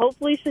 we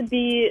hopefully should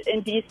be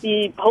in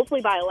DC,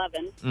 hopefully by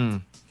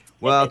 11.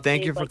 Well, it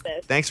thank stays you for like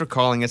this. thanks for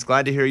calling us.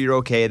 Glad to hear you're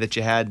okay. That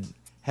you had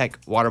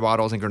water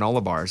bottles and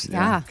granola bars.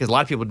 Yeah. Because a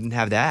lot of people didn't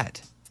have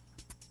that.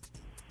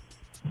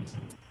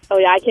 Oh,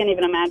 yeah, I can't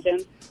even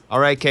imagine. All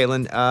right,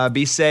 Caitlin.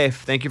 Be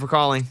safe. Thank you for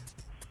calling.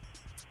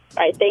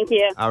 All right, thank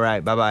you. All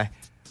right. Bye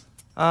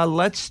bye.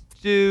 Let's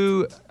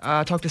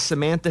talk to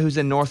Samantha, who's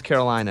in North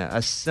Carolina.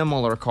 A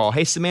similar call.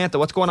 Hey, Samantha,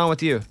 what's going on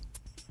with you?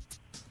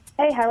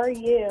 Hey, how are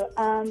you?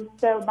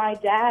 So my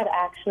dad,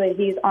 actually,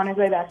 he's on his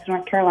way back to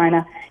North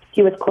Carolina.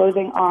 He was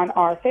closing on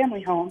our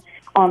family home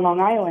on Long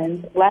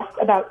Island, left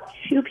about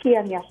 2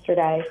 p.m.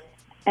 yesterday,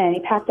 and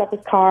he packed up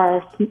his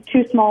car,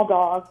 2 small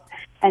dogs,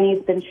 and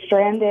he's been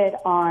stranded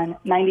on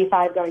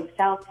 95 going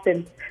south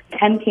since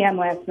 10 p.m.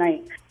 last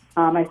night.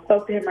 I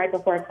spoke to him right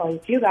before I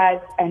called you guys,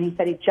 and he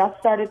said he just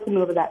started to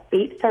move about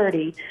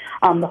 8:30.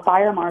 The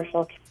fire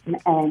marshal came,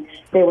 and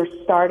they were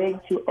starting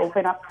to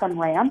open up some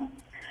ramps,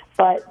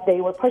 but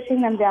they were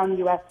pushing them down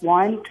US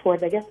 1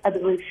 towards, I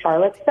believe,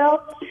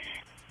 Charlottesville,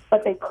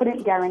 but they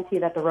couldn't guarantee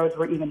that the roads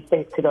were even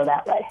safe to go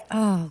that way.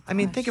 Oh, I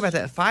mean, think about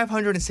that.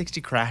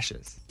 560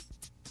 crashes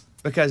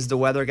because the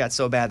weather got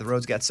so bad, the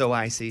roads got so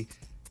icy.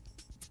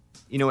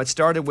 You know, it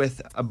started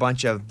with a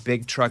bunch of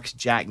big trucks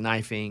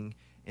jackknifing,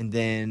 and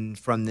then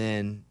from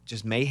then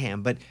just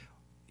mayhem. But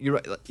you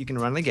can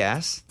run the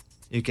gas.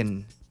 You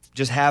can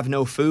just have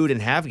no food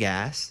and have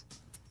gas.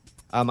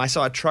 I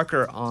saw a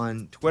trucker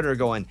on Twitter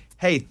going,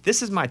 hey,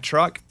 this is my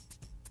truck.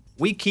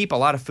 We keep a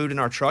lot of food in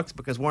our trucks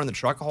because we're in the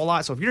truck a whole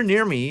lot. So if you're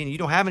near me and you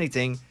don't have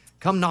anything,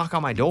 come knock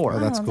on my door. Oh,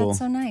 that's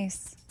so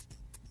nice.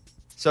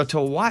 So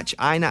to watch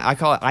I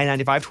call it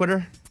I-95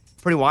 Twitter,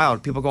 pretty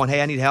wild. People going,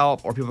 hey, I need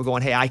help, or people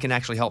going, hey, I can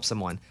actually help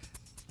someone.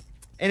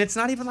 And it's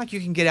not even like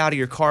you can get out of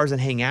your cars and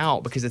hang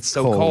out because it's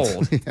so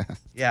cold.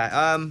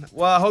 Yeah.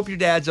 Well, I hope your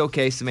dad's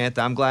okay,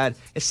 Samantha. I'm glad.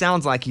 It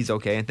sounds like he's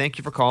okay. And thank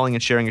you for calling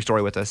and sharing your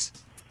story with us.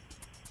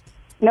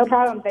 No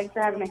problem. Thanks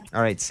for having me.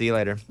 All right. See you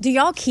later. Do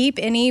y'all keep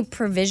any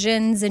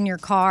provisions in your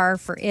car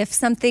for if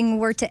something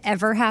were to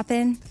ever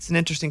happen? It's an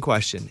interesting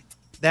question.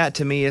 That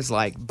to me is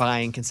like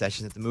buying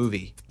concessions at the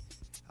movie.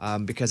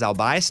 Because I'll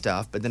buy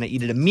stuff, but then I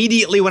eat it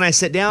immediately when I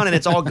sit down and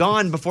it's all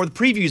gone before the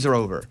previews are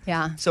over.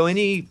 Yeah. So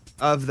any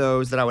of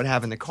those that I would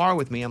have in the car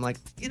with me, I'm like,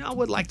 I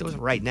would like those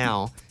right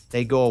now.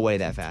 They go away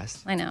that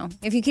fast. I know.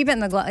 If you keep it in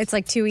the glove, it's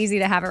like too easy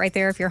to have it right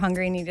there if you're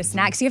hungry and need a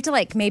snack. So you have to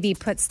like maybe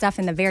put stuff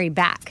in the very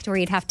back to where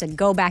you'd have to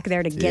go back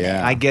there to get it.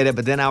 I get it,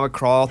 but then I would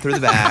crawl through the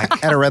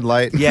back. At a red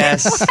light.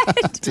 Yes.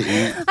 To eat.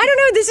 I don't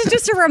know. This is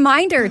just a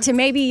reminder to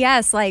maybe,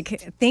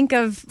 like think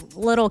of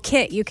little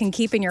kit you can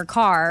keep in your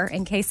car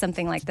in case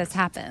something like this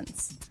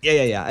happens.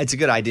 Yeah. It's a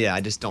good idea.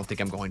 I just don't think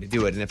I'm going to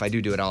do it. And if I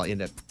do it, I'll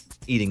end up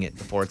eating it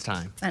before it's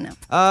time. I know.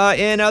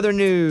 In other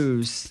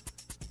news,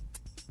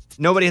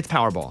 nobody hit the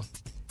Powerball.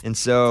 And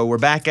so we're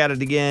back at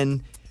it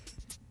again.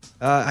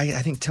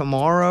 I think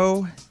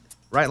tomorrow,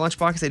 right,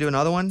 Lunchbox, they do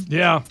another one?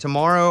 Yeah.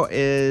 Tomorrow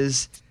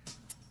is,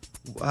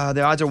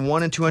 the odds are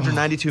 1 in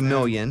 292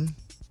 million.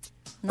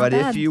 But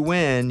bad. if you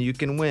win, you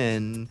can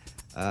win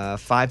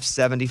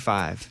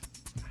 $575.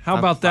 How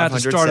about that to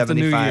start at the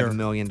new year? $575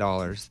 million.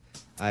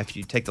 If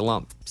you take the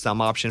lump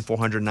sum option,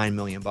 $409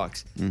 million.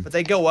 But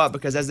they go up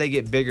because as they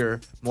get bigger,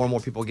 more and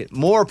more people get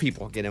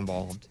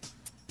involved.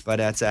 But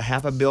it's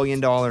 $500 million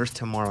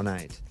tomorrow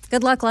night.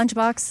 Good luck,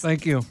 Lunchbox.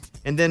 Thank you.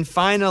 And then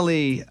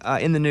finally,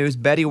 in the news,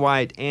 Betty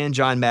White and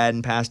John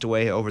Madden passed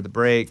away over the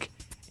break.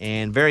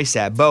 And very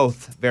sad.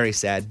 Both very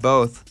sad.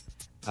 Both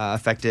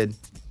affected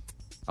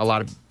a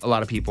lot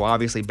of people.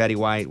 Obviously, Betty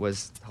White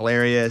was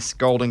hilarious.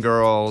 Golden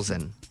Girls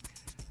and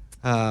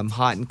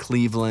Hot in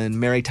Cleveland,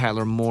 Mary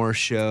Tyler Moore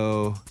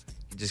Show.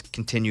 You just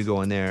continue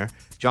going there.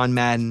 John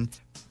Madden,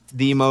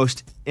 the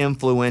most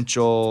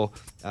influential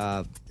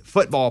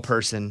football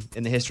person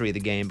in the history of the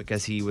game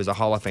because he was a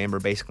Hall of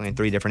Famer basically in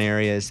 3 different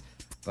areas.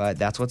 But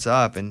that's what's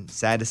up, and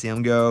sad to see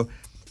him go.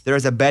 There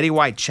is a Betty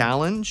White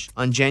challenge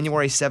on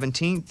January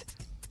 17th.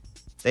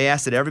 They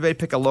asked that everybody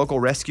pick a local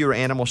rescue or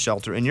animal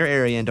shelter in your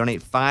area and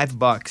donate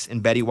 $5 in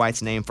Betty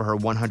White's name for her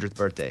 100th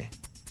birthday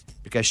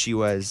because she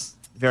was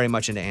very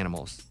much into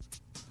animals.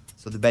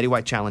 So the Betty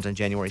White challenge on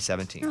January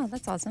 17th. Oh,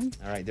 that's awesome.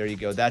 All right, there you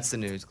go. That's the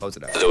news. Close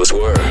it up. Those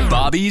were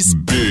Bobby's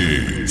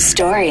Big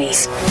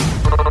Stories.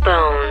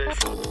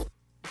 Let's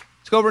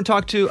go over and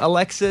talk to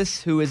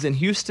Alexis, who is in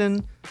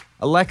Houston.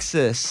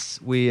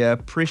 Alexis, we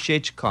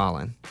appreciate you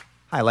calling.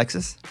 Hi,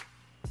 Alexis.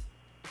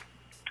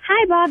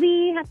 Hi,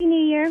 Bobby. Happy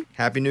New Year.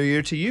 Happy New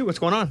Year to you. What's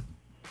going on?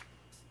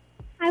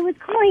 I was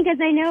calling because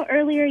I know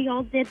earlier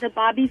y'all did the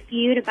Bobby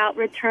feud about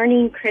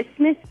returning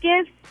Christmas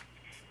gifts,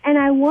 and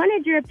I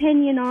wanted your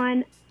opinion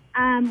on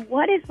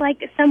what if,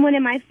 like, someone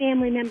in my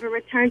family member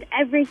returned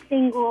every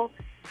single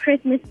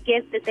Christmas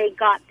gift that they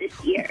got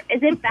this year?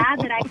 Is it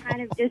bad that I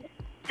kind of just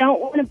don't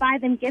want to buy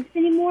them gifts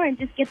anymore and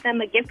just get them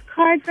a gift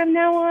card from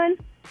now on?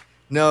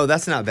 No,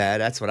 that's not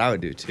bad. That's what I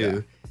would do,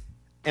 too.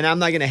 And I'm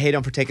not going to hate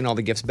them for taking all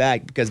the gifts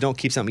back because don't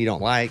keep something you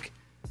don't like.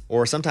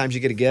 Or sometimes you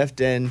get a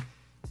gift and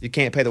you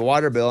can't pay the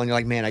water bill and you're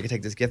like, man, I could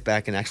take this gift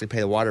back and actually pay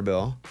the water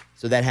bill.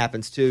 So that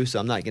happens too. So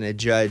I'm not going to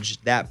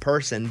judge that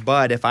person.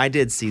 But if I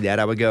did see that,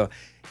 I would go,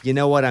 you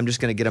know what? I'm just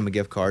going to get them a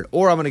gift card.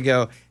 Or I'm going to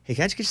go, hey,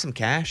 can I just get you some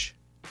cash?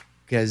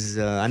 Because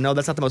I know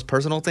that's not the most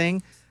personal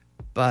thing,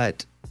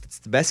 but it's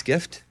the best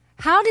gift.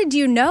 How did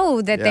you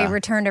know that they Yeah.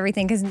 returned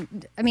everything? Because,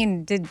 I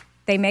mean, did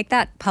they make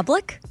that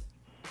public?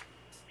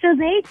 So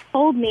they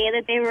told me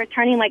that they were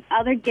returning like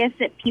other gifts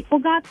that people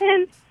got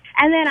them.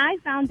 And then I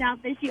found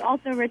out that she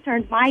also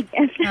returned my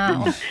gift.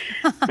 Oh.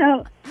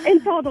 So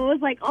in total, it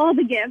was like all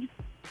the gifts.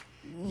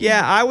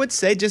 Yeah, I would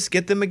say just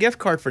get them a gift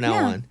card for now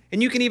Yeah. on.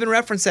 And you can even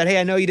reference that, hey,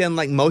 I know you didn't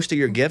like most of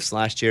your gifts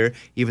last year,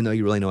 even though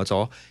you really know it's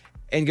all.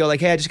 And go like,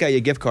 hey, I just got you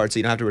a gift card so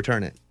you don't have to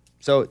return it.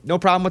 So no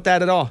problem with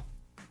that at all.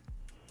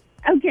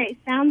 Okay,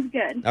 sounds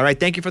good. All right,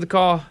 thank you for the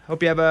call.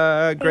 Hope you have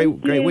a great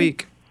you.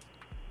 week.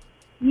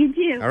 You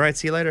too. All right,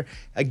 see you later.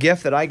 A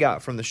gift that I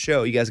got from the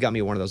show, you guys got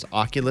me one of those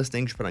Oculus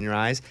things you put on your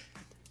eyes.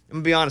 I'm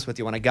going to be honest with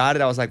you. When I got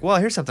it, I was like, well,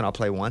 here's something I'll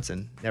play once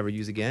and never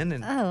use again.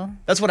 And Oh.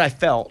 that's what I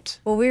felt.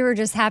 Well, we were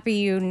just happy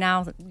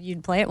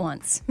you'd play it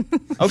once.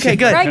 Okay,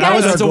 good. Right,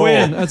 guys? That's a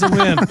win. That's a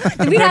win.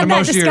 We had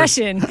that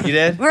discussion. You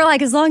did? We're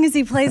like, as long as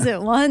he plays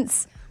it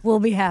once, we'll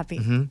be happy.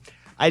 Mm-hmm.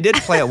 I did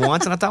play it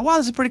once, and I thought, wow,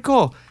 this is pretty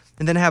cool.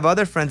 And then I have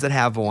other friends that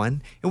have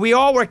one. And we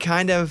all were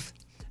kind of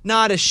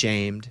not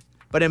ashamed,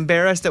 but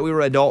embarrassed that we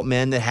were adult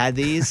men that had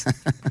these.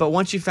 But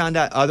once you found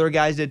out other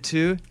guys did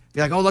too,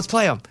 you're like, oh, let's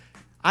play them.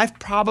 I've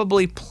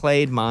probably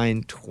played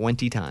mine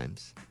 20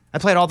 times. I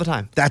play it all the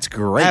time. That's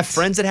great. I have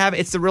friends that have it.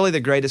 It's really the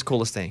greatest,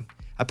 coolest thing.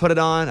 I put it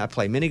on. I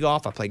play mini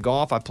golf. I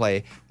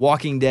play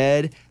Walking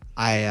Dead.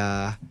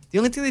 The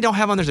only thing they don't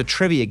have on there's a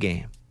trivia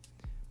game.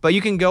 But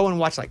you can go and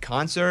watch like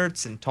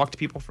concerts and talk to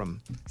people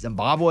from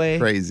Zimbabwe.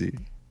 Crazy.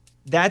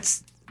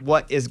 That's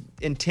what is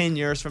in 10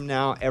 years from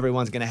now,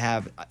 everyone's going to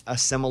have a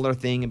similar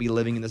thing and be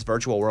living in this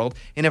virtual world.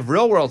 And if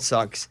real world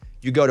sucks,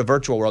 you go to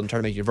virtual world and try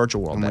to make your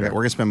virtual world better. We're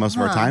going to spend most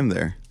of our time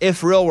there.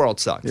 If real world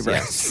sucks, Yeah, right.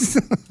 yes.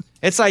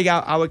 It's like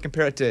I would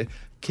compare it to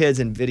kids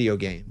in video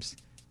games,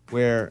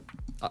 where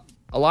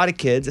a lot of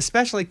kids,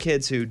 especially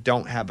kids who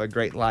don't have a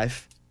great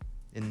life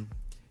in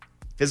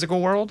physical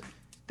world,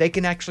 they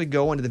can actually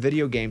go into the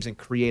video games and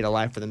create a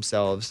life for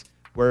themselves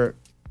where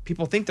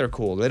people think they're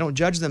cool. They don't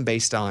judge them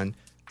based on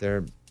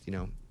their,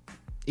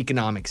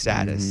 economic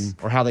status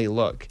or how they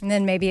look. And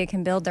then maybe it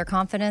can build their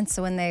confidence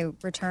so when they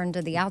return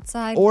to the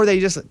outside. Or they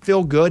just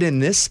feel good in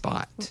this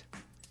spot.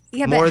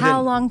 Yeah, more but how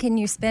than- long can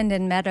you spend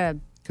in meta?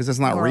 Because it's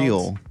not world?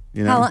 real.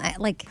 You How know? long,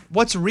 like,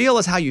 What's real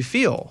is how you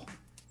feel.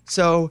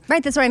 So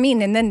right, that's what I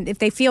mean. And then if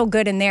they feel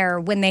good in there,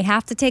 when they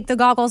have to take the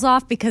goggles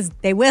off, because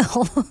they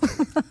will,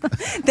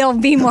 they'll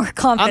be more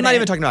confident. I'm not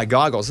even talking about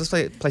goggles. Let's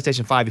play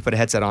PlayStation 5. You put a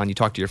headset on, you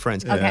talk to your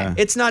friends. Okay. Yeah.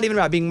 It's not even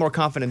about being more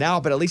confident now,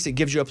 but at least it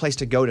gives you a place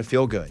to go to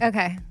feel good.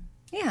 Okay.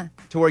 Yeah.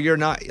 To where you're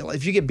not,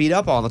 if you get beat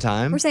up all the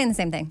time We're saying the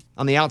same thing.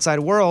 on the outside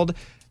world,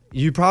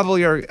 you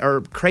probably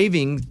are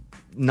craving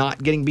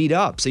not getting beat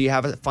up. So you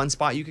have a fun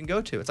spot you can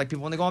go to. It's like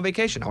people when they go on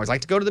vacation. I always like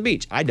to go to the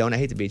beach. I don't. I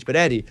hate the beach. But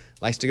Eddie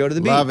likes to go to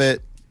the beach. Love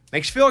it.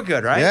 Makes you feel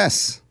good, right?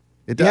 Yes,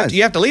 it You have, does.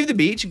 you have to leave the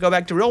beach and go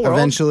back to real world.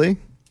 Eventually.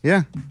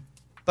 Yeah.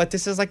 But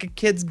this is like a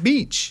kid's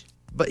beach.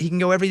 But he can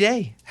go every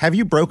day. Have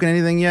you broken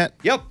anything yet?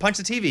 Yep, punch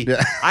the TV.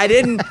 I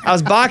didn't. I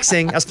was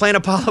boxing. I was playing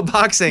Apollo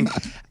boxing.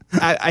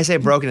 I say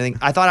broken anything.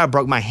 I thought I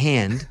broke my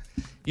hand.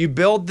 You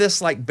build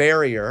this like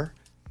barrier,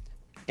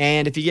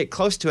 and if you get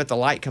close to it, the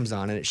light comes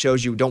on and it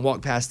shows you don't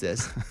walk past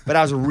this. But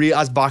I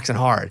was boxing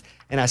hard,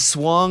 and I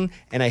swung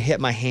and I hit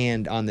my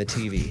hand on the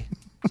TV.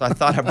 So I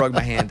thought I broke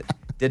my hand.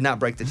 Did not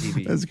break the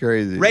TV. That's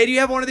crazy. Ray, do you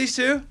have one of these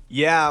too?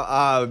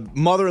 Yeah,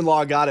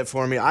 mother-in-law got it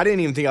for me. I didn't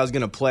even think I was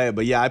going to play it,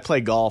 but yeah, I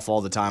play golf all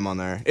the time on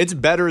there. It's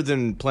better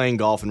than playing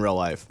golf in real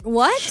life.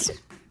 What?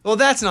 Well,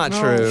 that's not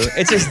true.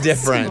 It's just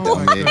different. Oh,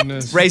 my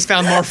goodness. Ray's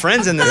found more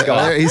friends in this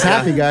golf. He's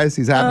happy, guys.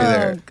 He's happy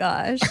there. Oh,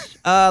 gosh.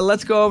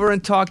 Let's go over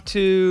and talk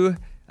to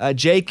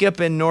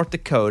Jacob in North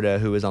Dakota,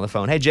 who is on the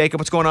phone. Hey, Jacob,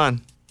 what's going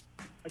on?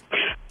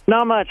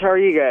 Not much. How are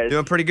you guys?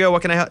 Doing pretty good.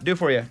 What can I do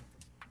for you?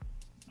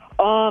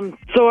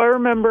 So I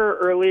remember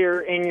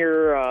earlier in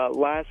your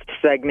last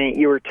segment,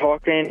 you were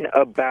talking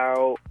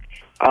about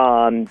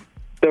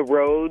the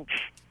roads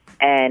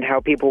and how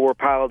people were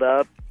piled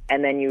up,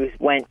 and then you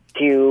went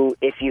to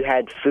if you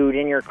had food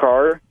in your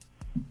car,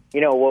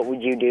 what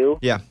would you do?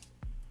 Yeah.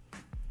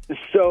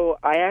 So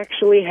I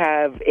actually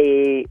have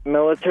a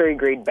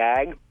military-grade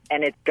bag,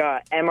 and it's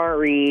got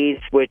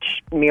MREs, which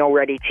meal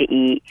ready to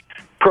eat,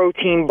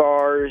 protein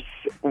bars,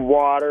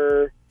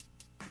 water,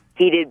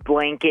 heated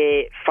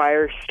blanket,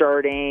 fire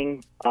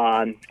starting,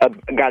 got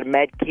a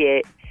med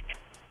kit.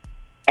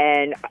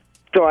 And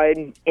so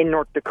I'm in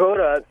North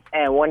Dakota,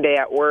 and one day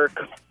at work,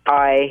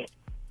 I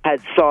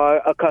had saw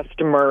a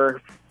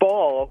customer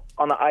fall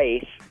on the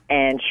ice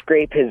and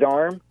scrape his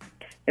arm.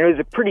 And it was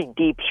a pretty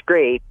deep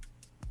scrape.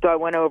 So I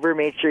went over,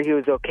 made sure he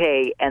was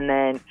okay, and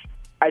then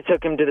I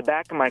took him to the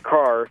back of my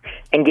car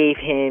and gave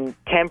him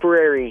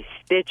temporary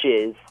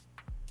stitches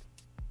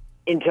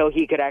until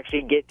he could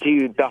actually get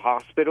to the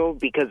hospital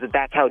because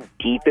that's how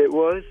deep it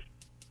was.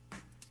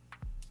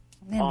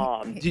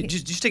 Did you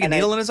just stick a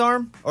needle in his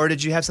arm? Or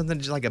did you have something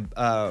just like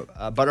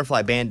a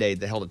butterfly Band-Aid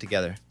that held it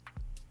together?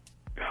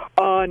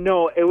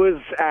 No, it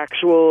was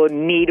actual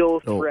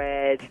needle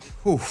thread.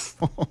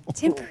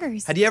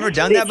 Timbers. Had you ever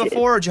done that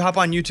before, or did you hop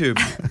on YouTube?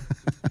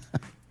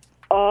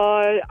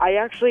 I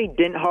actually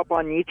didn't hop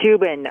on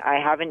YouTube, and I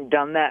haven't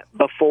done that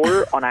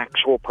before on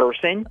actual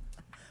person.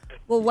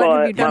 Well, what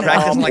have you done?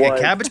 Practicing like a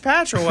Cabbage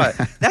Patch or what?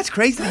 That's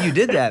crazy that you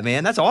did that,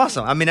 man. That's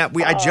awesome. I mean,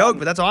 I joke,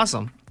 but that's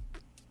awesome.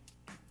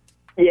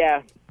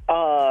 Yeah.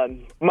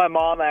 My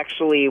mom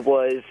actually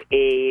was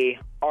a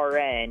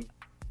RN,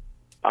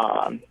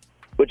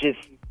 which is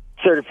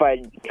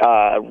certified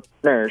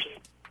nurse.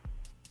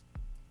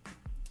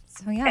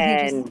 So yeah,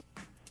 and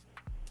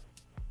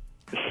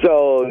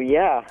so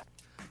yeah.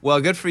 Well,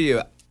 good for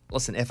you.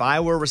 Listen, if I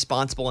were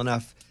responsible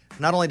enough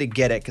not only to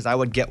get it, because I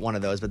would get one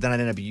of those, but then I'd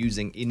end up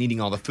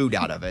eating all the food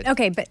out of it.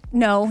 Okay, but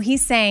no,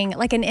 he's saying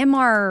like an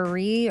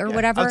MRE or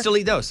whatever. I'd still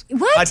eat those.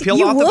 What? I'd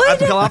peel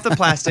off the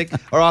plastic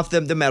or off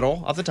the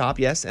metal off the top,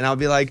 yes, and I would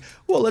be like,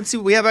 well, let's see,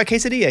 we have a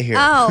quesadilla here.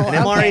 Oh, an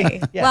MRE.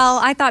 okay. Yes. Well,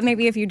 I thought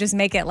maybe if you just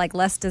make it like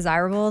less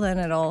desirable, then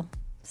it'll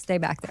stay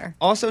back there.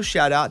 Also,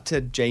 shout out to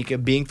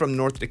Jacob. Being from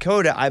North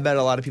Dakota, I bet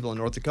a lot of people in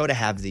North Dakota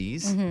have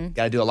these. Mhm.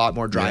 Got to do a lot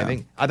more driving.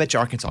 Yeah. I bet you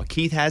Arkansas.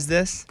 Keith has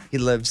this. He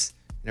lives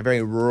in a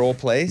very rural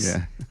place.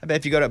 Yeah. I bet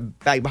if you go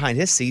back behind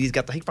his seat, he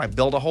could probably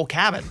build a whole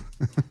cabin.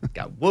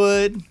 Got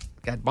wood.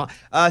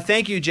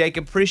 Thank you,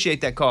 Jacob.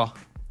 Appreciate that call.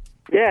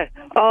 Yeah.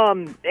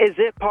 Is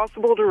it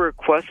possible to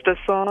request a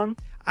song?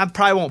 I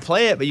probably won't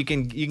play it, but you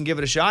can give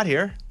it a shot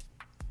here.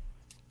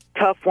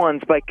 Tough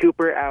Ones by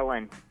Cooper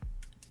Allen.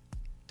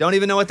 Don't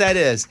even know what that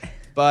is,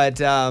 but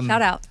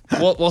shout out.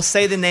 We'll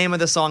say the name of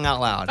the song out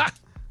loud.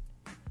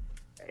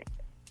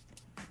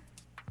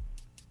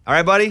 All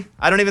right, buddy.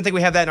 I don't even think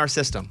we have that in our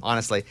system,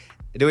 honestly.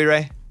 Do we,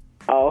 Ray?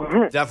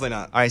 Oh, definitely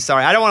not. All right,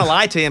 sorry. I don't want to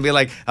lie to you and be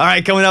like, all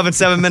right, coming up in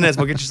 7 minutes,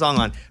 we'll get your song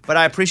on. But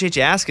I appreciate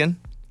you asking.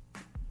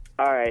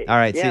 All right. All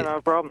right. Yeah,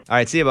 no problem. All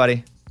right, see you,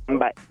 buddy.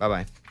 Bye.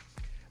 Bye-bye.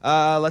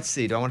 Let's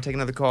see. Do I want to take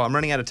another call? I'm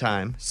running out of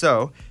time.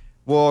 So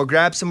we'll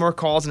grab some more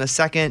calls in a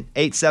second.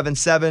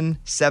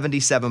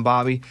 877-77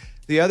 Bobby.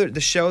 The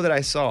show that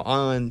I saw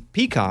on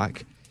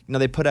Peacock,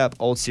 they put up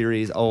old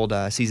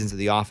seasons of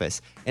The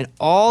Office. And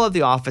all of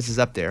The Office is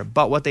up there.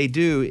 But what they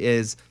do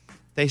is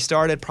they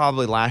started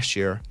probably last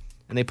year,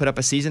 and they put up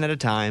a season at a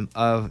time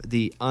of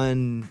the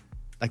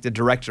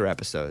director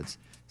episodes.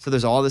 So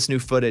there's all this new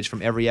footage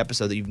from every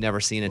episode that you've never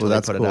seen until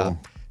they put it up.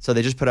 So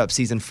they just put up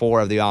season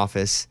 4 of The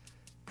Office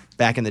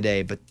back in the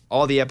day. But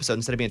all the episodes,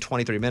 instead of being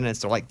 23 minutes,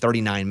 they're like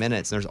 39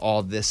 minutes. And there's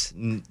all this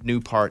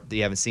new part that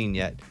you haven't seen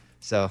yet.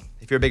 So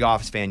if you're a big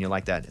Office fan, you'll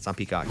like that. It's on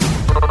Peacock.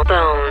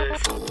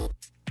 Let's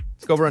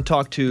go over and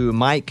talk to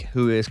Mike,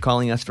 who is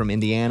calling us from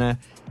Indiana.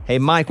 Hey,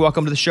 Mike,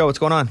 welcome to the show. What's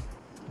going on?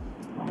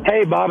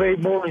 Hey, Bobby.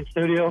 Morning,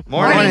 studio.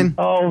 Morning.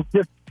 Oh,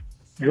 just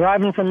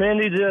driving from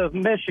Indy to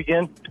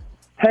Michigan.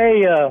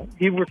 Hey,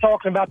 you were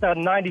talking about that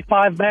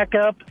 95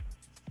 backup?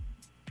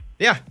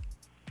 Yeah.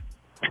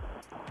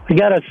 I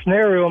got a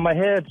scenario in my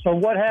head. So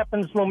what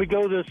happens when we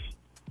go this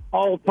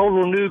all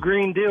total new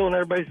Green Deal and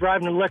everybody's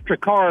driving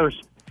electric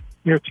cars?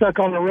 You're stuck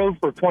on the road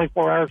for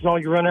 24 hours and all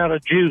you run out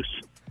of juice.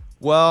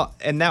 Well,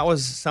 and that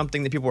was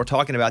something that people were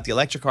talking about. The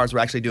electric cars were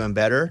actually doing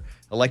better,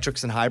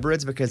 electrics and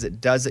hybrids, because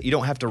you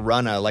don't have to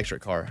run an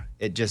electric car.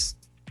 It just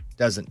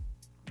doesn't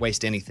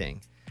waste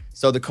anything.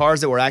 So the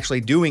cars that were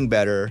actually doing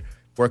better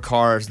were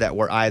cars that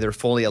were either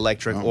fully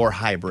electric or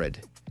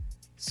hybrid.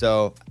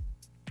 So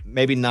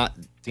maybe not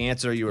the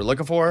answer you were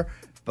looking for,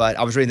 but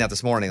I was reading that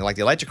this morning. Like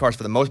the electric cars,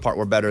 for the most part,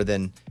 were better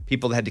than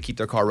people that had to keep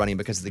their car running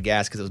because of the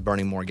gas, because it was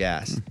burning more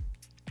gas.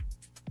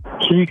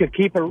 So you could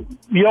keep it.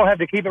 You don't have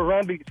to keep it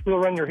run, but you can still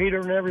run your heater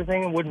and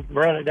everything, and wouldn't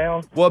run it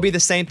down. Well, it'd be the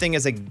same thing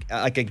as a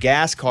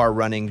gas car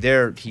running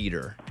their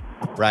heater,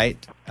 right?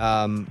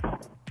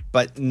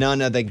 But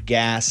none of the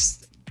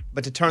gas.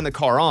 But to turn the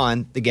car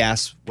on, the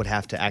gas would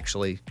have to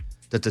actually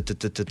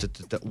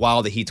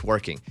while the heat's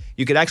working.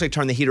 You could actually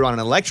turn the heater on an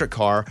electric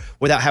car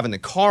without having the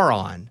car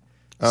on.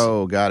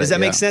 Oh, got it. Does that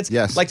make sense?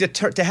 Yes. Like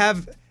to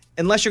have,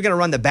 unless you're going to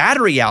run the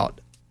battery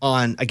out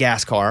on a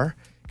gas car.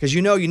 Because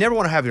you never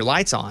want to have your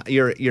lights on,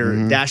 your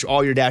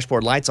all your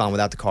dashboard lights on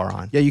without the car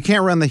on. Yeah, you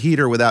can't run the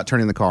heater without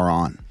turning the car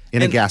on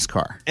in a gas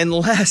car.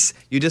 Unless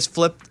you just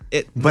flip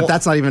it. But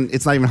it's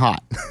not even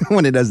hot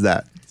when it does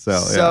that.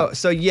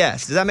 So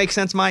yes. Does that make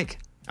sense, Mike?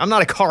 I'm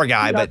not a car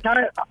guy, but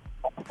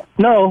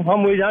no,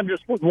 I'm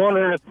just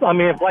wondering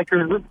if like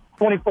you're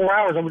 24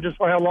 hours, I would just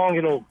wonder how long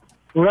it'll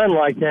run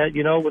like that,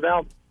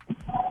 without.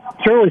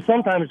 Surely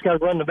sometimes it's got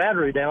to run the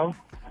battery down.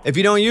 If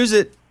you don't use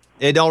it,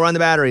 it don't run the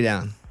battery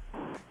down.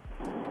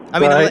 I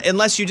mean, right.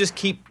 Unless you just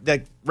keep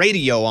the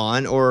radio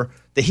on or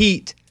the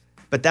heat,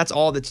 but that's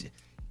all that.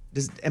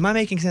 Am I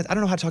making sense? I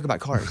don't know how to talk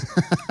about cars.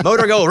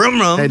 Motor go rum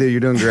rum. Hey, dude,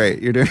 you're doing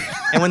great. You're doing.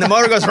 And when the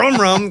motor goes rum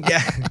rum,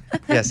 yeah,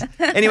 yes.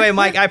 Anyway,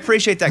 Mike, I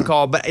appreciate that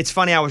call, but it's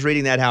funny. I was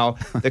reading that how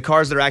the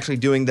cars that are actually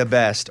doing the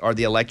best are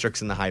the electrics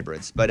and the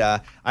hybrids. But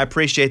I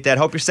appreciate that.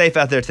 Hope you're safe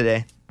out there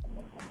today.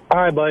 All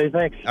right, buddy.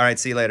 Thanks. All right,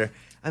 see you later.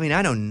 I mean,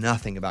 I know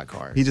nothing about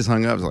cars. He just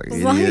hung up. Like,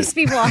 As long as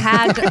people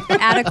had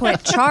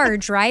adequate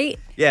charge, right?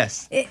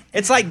 Yes.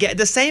 It's like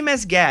the same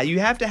as gas. You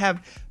have to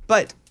have,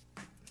 but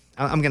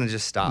I'm going to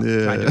just stop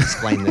trying to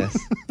explain this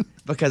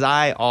because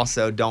I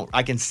also don't,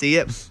 I can see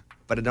it,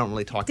 but I don't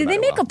really talk Did about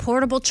it. they make a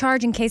portable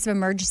charge in case of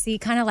emergency,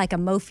 kind of like a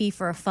Mophie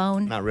for a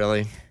phone? Not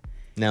really.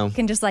 No. You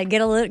can just like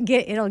it'll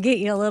get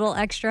you a little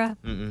extra.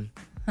 Mm-mm.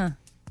 Huh.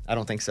 I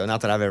don't think so. Not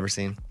that I've ever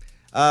seen.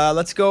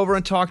 Let's go over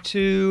and talk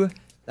to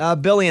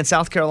Billy in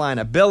South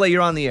Carolina. Billy,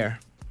 you're on the air.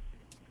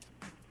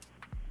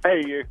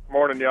 Hey,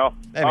 morning, y'all.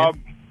 Hey,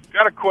 man.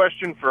 Got a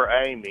question for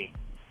Amy.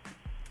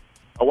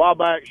 A while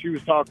back, she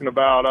was talking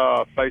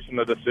about facing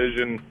a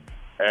decision,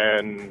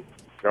 and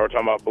they were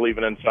talking about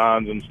believing in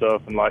signs and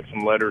stuff, and like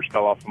some letters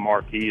fell off a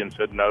marquee and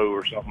said no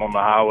or something on the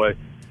highway.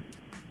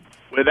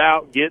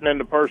 Without getting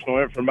into personal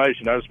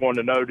information, I just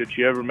wanted to know, did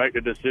she ever make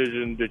the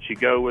decision? Did she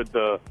go with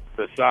the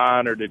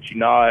sign or did she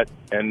not?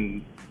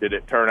 And did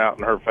it turn out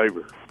in her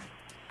favor?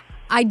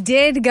 I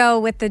did go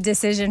with the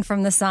decision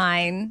from the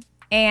sign,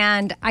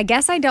 and I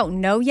guess I don't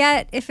know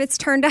yet if it's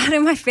turned out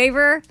in my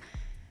favor.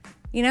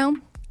 You know,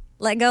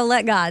 let go,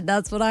 let God.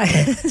 That's what I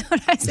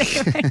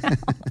say right now.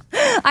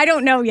 I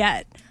don't know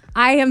yet.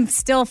 I am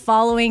still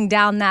following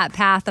down that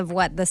path of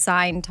what the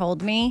sign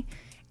told me.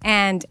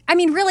 And I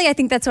mean, really, I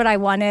think that's what I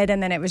wanted.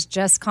 And then it was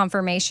just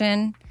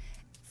confirmation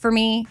for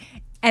me.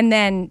 And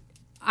then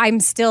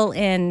I'm still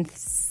in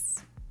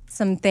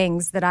some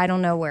things that I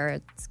don't know where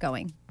it's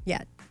going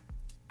yet.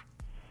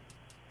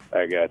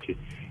 I got you.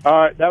 All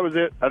right, that was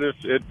it.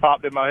 It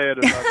popped in my head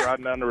as I was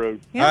riding down the road.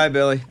 All right,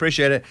 Billy.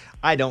 Appreciate it.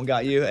 I don't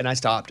got you, and I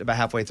stopped about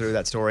halfway through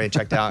that story and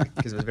checked out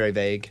because it was very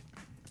vague.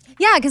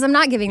 Yeah, because I'm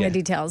not giving the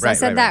details. I Right,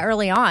 said right, that right.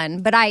 early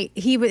on, but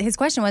his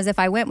question was if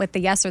I went with the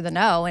yes or the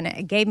no, and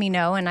it gave me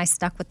no, and I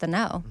stuck with the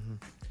no,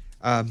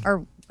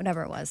 or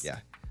whatever it was. Yeah.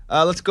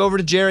 Let's go over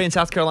to Jerry in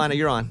South Carolina.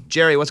 You're on.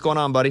 Jerry, what's going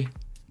on, buddy?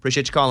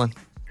 Appreciate you calling.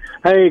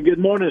 Hey, good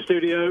morning,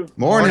 studio.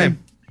 Morning.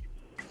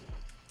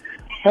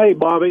 Hey,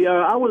 Bobby.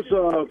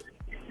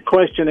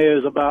 Question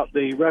is about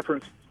the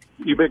reference.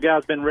 You big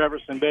guys been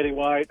referencing Betty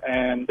White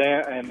and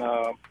Dan and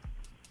the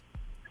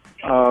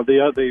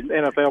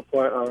NFL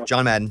player,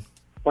 John Madden.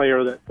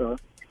 player that.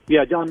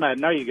 John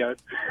Madden. There you go.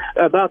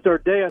 About their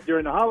death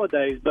during the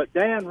holidays, but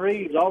Dan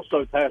Reeves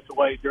also passed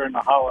away during the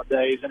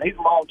holidays, and he's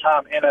a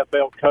longtime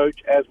NFL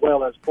coach as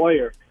well as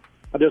player.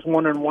 I'm just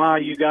wondering why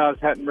you guys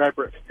hadn't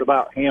referenced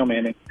about him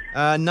any.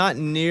 Not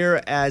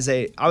near as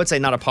I would say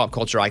not a pop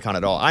culture icon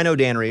at all. I know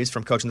Dan Reeves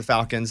from coaching the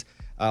Falcons,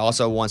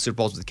 also won Super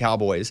Bowls with the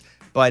Cowboys.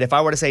 But if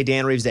I were to say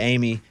Dan Reeves to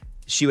Amy,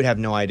 she would have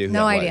no idea who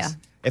No that idea. was.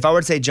 If I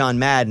were to say John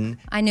Madden,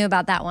 I knew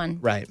about that one.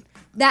 right.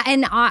 That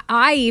and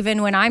I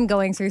even when I'm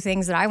going through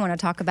things that I want to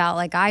talk about,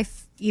 like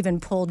even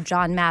pulled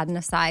John Madden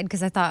aside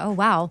because I thought, oh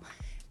wow,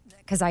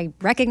 because I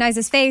recognize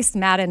his face,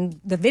 Madden,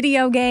 the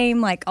video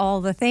game, like all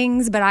the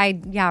things. But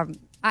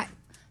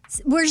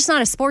we're just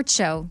not a sports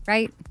show,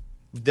 right?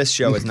 This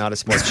show is not a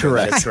sports show.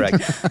 That is correct.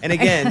 And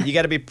again, you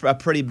got to be a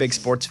pretty big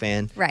sports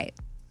fan. Right.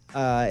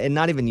 And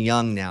not even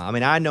young now. I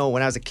mean, I know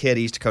when I was a kid,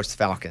 I used to coach the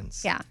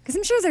Falcons. Yeah, because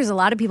I'm sure there's a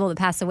lot of people that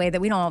pass away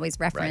that we don't always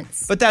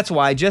reference. But that's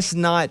why, just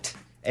not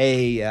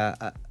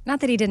Not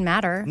that he didn't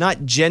matter.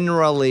 not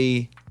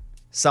generally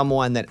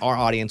someone that our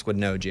audience would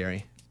know,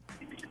 Jerry.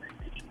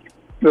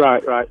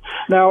 Right.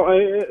 Now,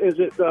 is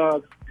it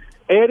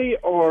Eddie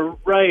or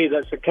Ray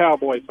that's a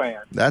Cowboy fan?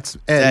 That's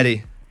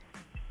Eddie.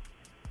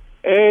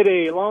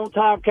 Eddie,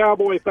 longtime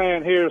Cowboy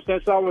fan here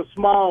since I was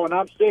small, and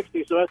I'm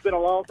 60, so that's been a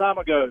long time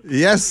ago.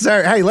 Yes,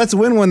 sir. Hey, let's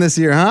win one this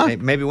year, huh?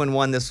 Maybe win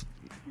one this.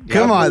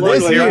 Come on,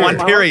 this this year, year. one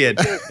period.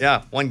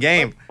 Yeah, one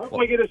game. Hope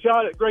we get a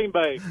shot at Green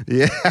Bay.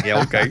 Yeah.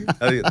 Yeah, okay.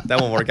 That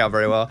won't work out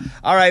very well.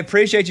 All right,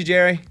 appreciate you,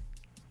 Jerry.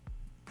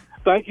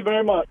 Thank you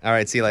very much. All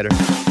right, see you later.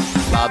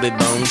 Bobby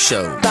Bone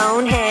Show.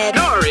 Bonehead.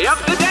 Story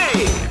of the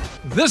day.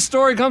 This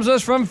story comes to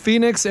us from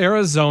Phoenix,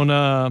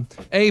 Arizona.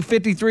 A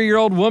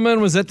 53-year-old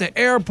woman was at the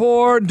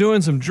airport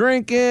doing some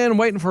drinking,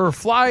 waiting for her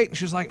flight.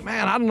 She's like,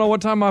 man, I don't know what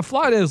time my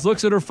flight is.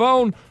 Looks at her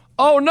phone.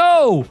 Oh,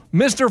 no.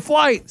 Mr.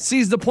 Flight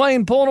sees the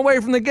plane pulling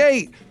away from the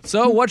gate.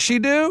 So what'd she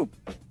do?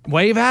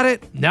 Wave at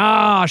it?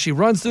 Nah, she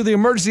runs through the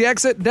emergency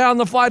exit, down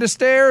the flight of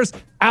stairs,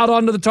 out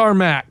onto the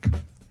tarmac.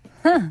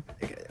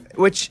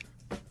 Which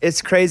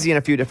is crazy in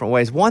a few different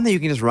ways. One, that you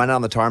can just run out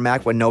on the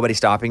tarmac when nobody's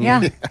stopping you.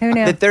 Yeah, who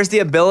knew? That there's the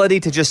ability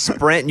to just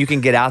sprint and you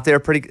can get out there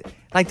pretty.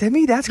 Like, to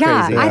me, that's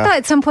Yeah, crazy. I thought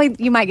at some point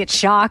you might get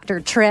shocked or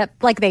trip,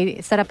 like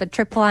they set up a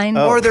trip line.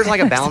 Or there's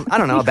like a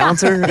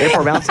bouncer,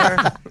 airport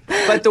bouncer.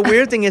 But the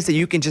weird thing is that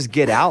you can just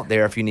get out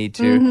there if you need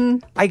to.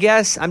 Mhm. I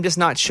guess I'm just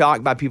not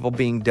shocked by people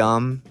being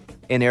dumb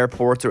in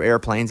airports or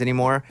airplanes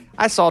anymore.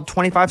 I saw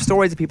 25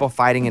 stories of people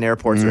fighting in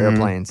airports or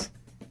airplanes.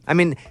 I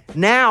mean,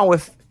 now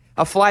if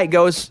a flight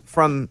goes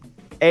from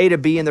A to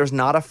B and there's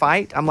not a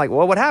fight, I'm like,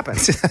 well, what happened?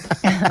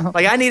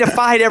 Like, I need a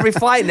fight every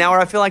flight now or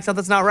I feel like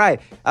something's not right.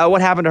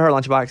 What happened to her,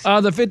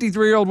 Lunchbox? The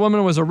 53-year-old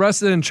woman was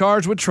arrested and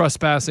charged with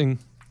trespassing.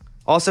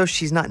 Also,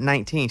 she's not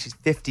 19. She's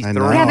 53.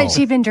 Yeah, but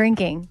she'd been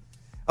drinking.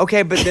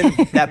 Okay, but then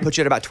that puts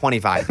you at about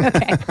 25.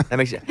 Okay. That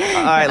makes you. All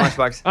right,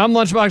 Lunchbox. I'm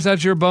Lunchbox.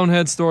 That's your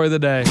bonehead story of the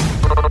day.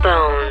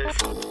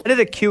 I did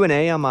a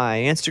Q&A on my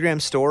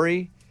Instagram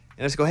story.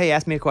 And I just go, hey,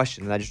 ask me a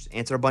question. And I just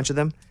answer a bunch of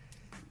them.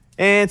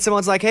 And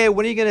someone's like, hey,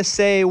 when are you going to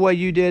say what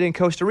you did in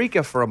Costa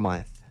Rica for a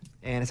month?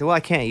 And I said, well, I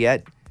can't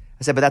yet.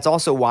 I said, but that's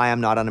also why I'm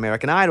not on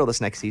American Idol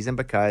this next season,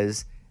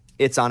 because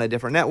it's on a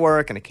different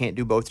network and I can't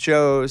do both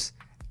shows.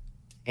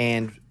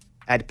 And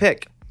I had to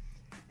pick.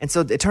 And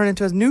so it turned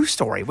into a news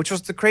story, which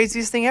was the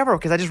craziest thing ever,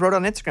 because I just wrote it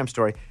on an Instagram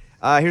story.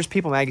 Here's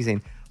People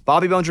Magazine.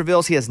 Bobby Bones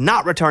reveals he is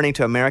not returning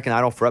to American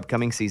Idol for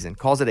upcoming season.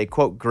 Calls it a,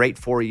 quote, great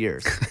 4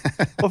 years.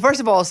 Well, first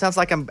of all, it sounds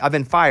like I've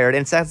been fired,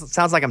 and it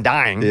sounds like I'm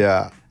dying.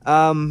 Yeah.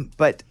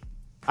 But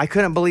I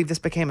couldn't believe this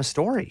became a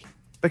story,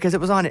 because it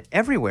was on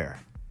everywhere.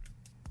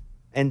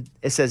 And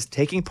it says,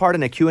 taking part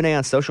in a Q&A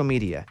on social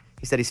media.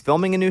 He said he's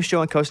filming a new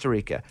show in Costa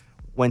Rica.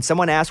 When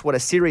someone asked what a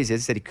series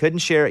is, he said he couldn't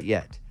share it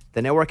yet.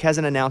 The network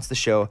hasn't announced the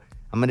show.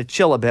 I'm going to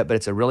chill a bit, but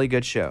it's a really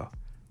good show.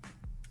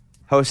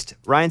 Host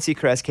Ryan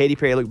Seacrest, Katy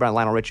Perry, Luke Bryan,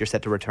 Lionel Richie are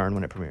set to return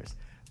when it premieres.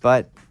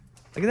 But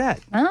look at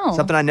that. Oh.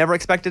 Something I never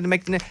expected to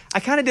make the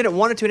I kind of didn't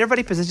want it to, and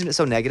everybody positioned it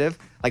so negative.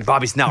 Like,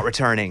 Bobby's not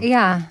returning.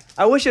 Yeah.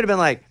 I wish it would have been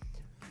like,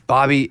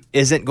 Bobby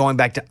isn't going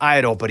back to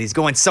Idol, but he's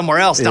going somewhere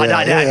else. Come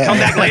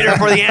back later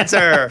for the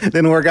answer.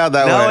 Didn't work out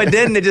that way. No, it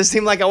didn't. It just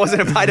seemed like I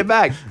wasn't invited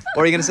back.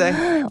 What are you going to say?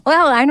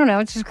 Well, I don't know.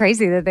 It's just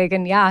crazy that they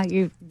can,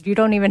 you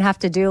don't even have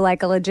to do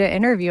like a legit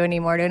interview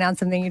anymore to announce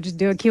something. You just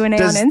do a Q&A on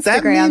Instagram. Does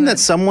that mean that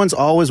someone's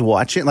always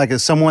watching? Like,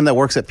 is someone that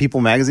works at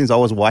People Magazine is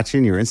always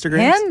watching your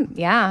Instagrams? Him?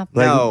 Yeah.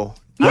 Like, no.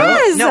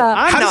 Yes. No,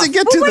 I'm How not. does it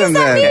get Well, to what them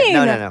does that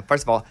then? mean? No.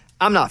 First of all,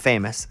 I'm not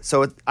famous,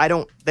 so they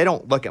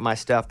don't look at my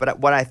stuff. But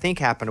what I think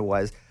happened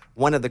was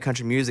one of the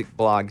country music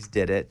blogs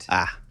did it.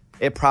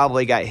 It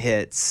probably got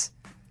hits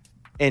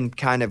and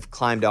kind of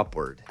climbed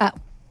upward. Oh.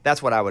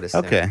 That's what I would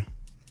assume. Okay.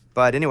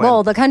 But anyway.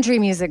 Well, the country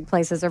music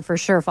places are for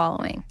sure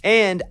following.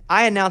 And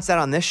I announced that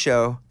on this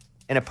show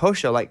in a post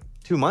show like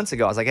 2 months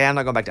ago. I was like, hey, I'm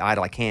not going back to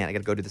Idol. I can't. I got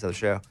to go do this other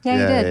show. Yeah,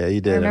 you did. Yeah,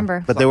 you did. I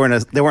remember. But they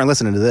weren't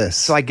listening to this.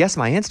 So I guess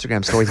my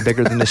Instagram story is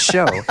bigger than this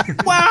show.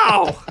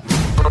 Wow.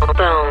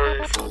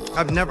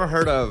 I've never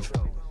heard of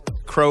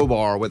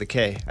Crowbar with a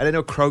K. I didn't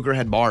know Kroger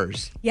had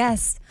bars.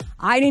 Yes.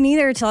 I didn't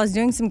either until I was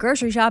doing some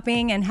grocery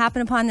shopping and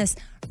happened upon this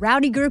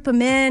rowdy group of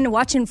men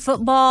watching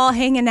football,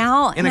 hanging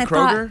out. In and a I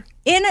thought, Kroger?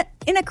 In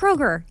a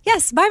Kroger.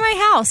 Yes, by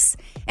my house.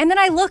 And then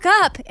I look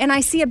up and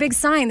I see a big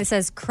sign that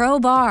says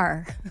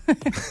Crowbar.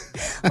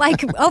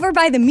 Like over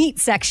by the meat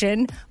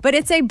section, but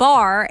it's a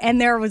bar and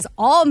there was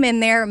all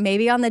men there.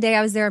 Maybe on the day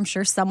I was there, I'm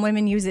sure some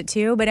women use it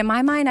too. But in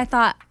my mind, I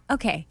thought,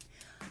 okay,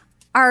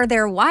 are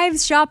their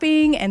wives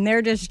shopping and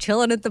they're just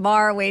chilling at the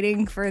bar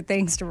waiting for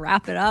things to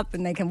wrap it up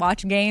and they can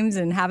watch games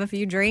and have a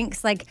few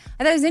drinks? Like,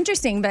 I thought it was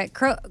interesting, but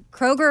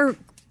Crowbar,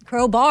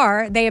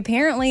 they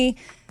apparently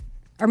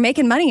are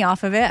making money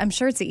off of it. I'm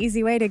sure it's an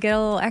easy way to get a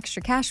little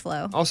extra cash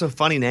flow. Also,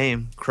 funny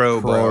name,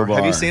 Crowbar.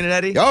 Have you seen it,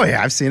 Eddie? Oh,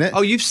 yeah, I've seen it.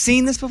 Oh, you've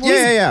seen this before?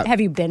 Yeah.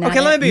 Have you been at Okay,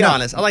 it? let me be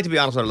honest. I like to be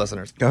honest with our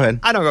listeners. Go ahead.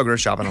 I don't go grocery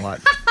shopping a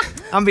lot. I'm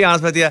gonna be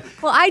honest with you.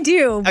 Well, I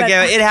do. But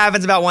Okay, it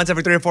happens about once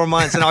every 3 or 4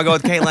 months, and I'll go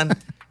with Caitlin.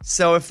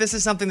 So if this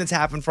is something that's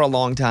happened for a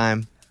long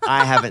time,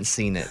 I haven't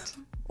seen it.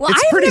 well,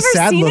 It's I've pretty never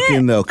sad seen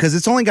looking, it. though, because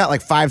it's only got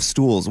like 5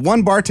 stools.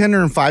 One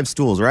bartender and 5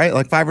 stools, right?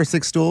 Like 5 or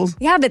 6 stools?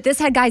 Yeah, but this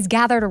had guys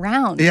gathered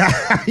around.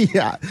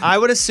 Yeah. I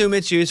would assume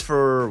it's used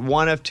for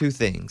one of two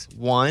things.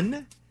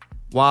 One,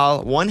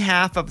 while one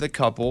half of the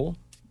couple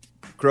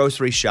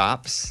grocery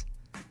shops,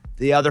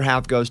 the other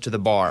half goes to the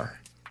bar.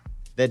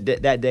 That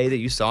day that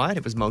you saw it,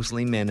 it was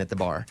mostly men at the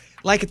bar.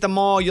 Like at the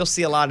mall, you'll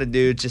see a lot of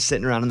dudes just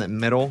sitting around in the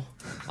middle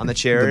on the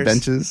chairs.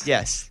 benches?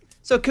 Yes.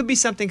 So it could be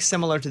something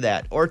similar to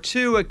that. Or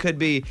two, it could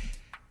be,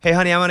 hey,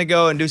 honey, I'm going to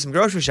go and do some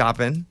grocery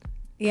shopping.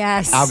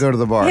 Yes. I'll go to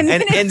the bar. And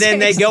And then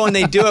they go and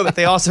they do it, but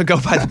they also go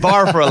by the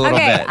bar for a little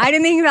Okay, bit. I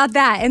didn't think about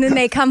that. And then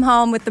they come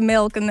home with the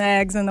milk and the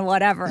eggs and the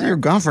whatever. You're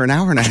gone for an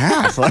hour and a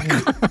half. Like,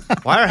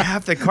 Why are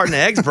half the carton of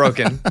eggs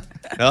broken?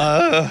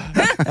 Yeah,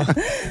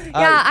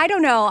 I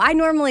don't know. I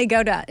normally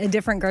go to a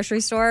different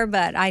grocery store,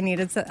 but I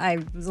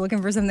was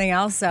looking for something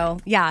else. So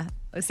yeah,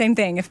 same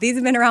thing. If these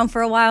have been around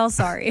for a while,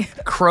 sorry.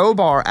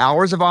 Crowbar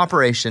hours of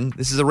operation.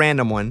 This is a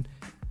random one.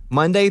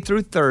 Monday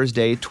through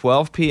Thursday,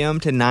 12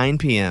 p.m. to 9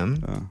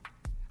 p.m.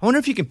 I wonder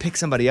if you can pick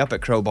somebody up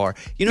at Crowbar.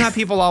 You know how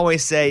people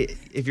always say,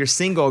 if you're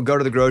single, go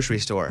to the grocery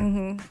store.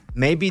 Mm-hmm.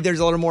 Maybe there's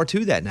a little more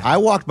to that now. I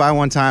walked by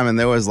one time and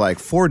there was like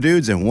 4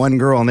 dudes and 1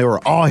 girl, and they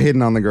were all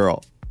hitting on the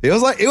girl. It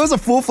was a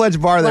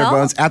full-fledged bar there, Well,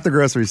 Bones, at the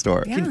grocery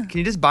store. Yeah. Can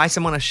you just buy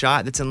someone a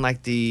shot that's in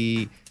like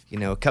the,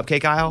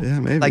 cupcake aisle?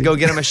 Yeah, maybe. Like go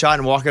get them a shot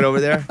and walk it over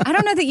there. I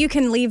don't know that you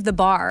can leave the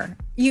bar.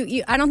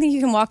 I don't think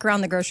you can walk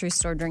around the grocery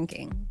store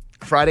drinking.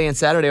 Friday and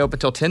Saturday open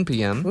till 10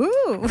 p.m.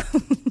 Ooh.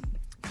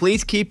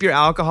 Please keep your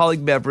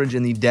alcoholic beverage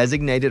in the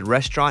designated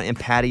restaurant and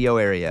patio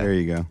area. There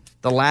you go.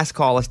 The last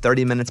call is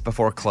 30 minutes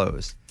before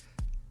close.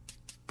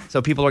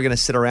 So people are going to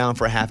sit around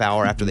for a half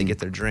hour after they get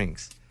their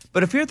drinks.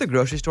 But if you're at the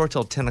grocery store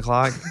till 10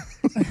 o'clock,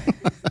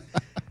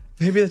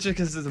 Maybe that's just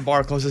because it's the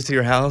bar closest to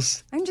your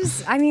house.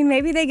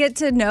 Maybe they get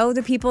to know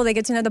the people. They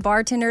get to know the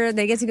bartender.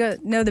 They get to go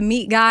know the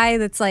meat guy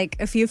that's like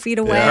a few feet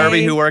away.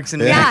 Herbie who works in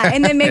meat. Yeah,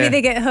 and then maybe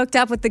they get hooked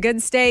up with the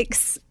good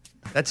steaks.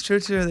 That's true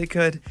too. They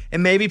could,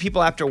 and maybe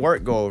people after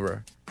work go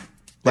over.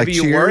 Like Maybe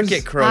you Cheers? work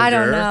at Kroger. I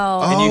don't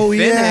know. And you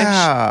finish,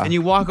 yeah. and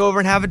you walk over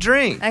and have a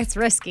drink. That's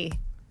risky.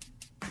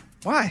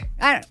 Why?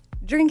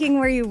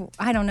 Drinking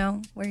I don't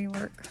know where you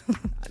work.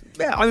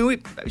 Yeah, I mean,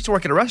 we used to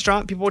work at a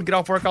restaurant. People would get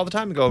off work all the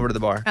time and go over to the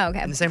bar. Oh,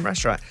 okay. In the same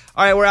restaurant.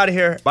 All right, we're out of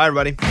here. Bye,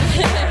 everybody.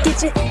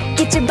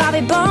 Get your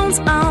Bobby Bones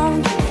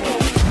on.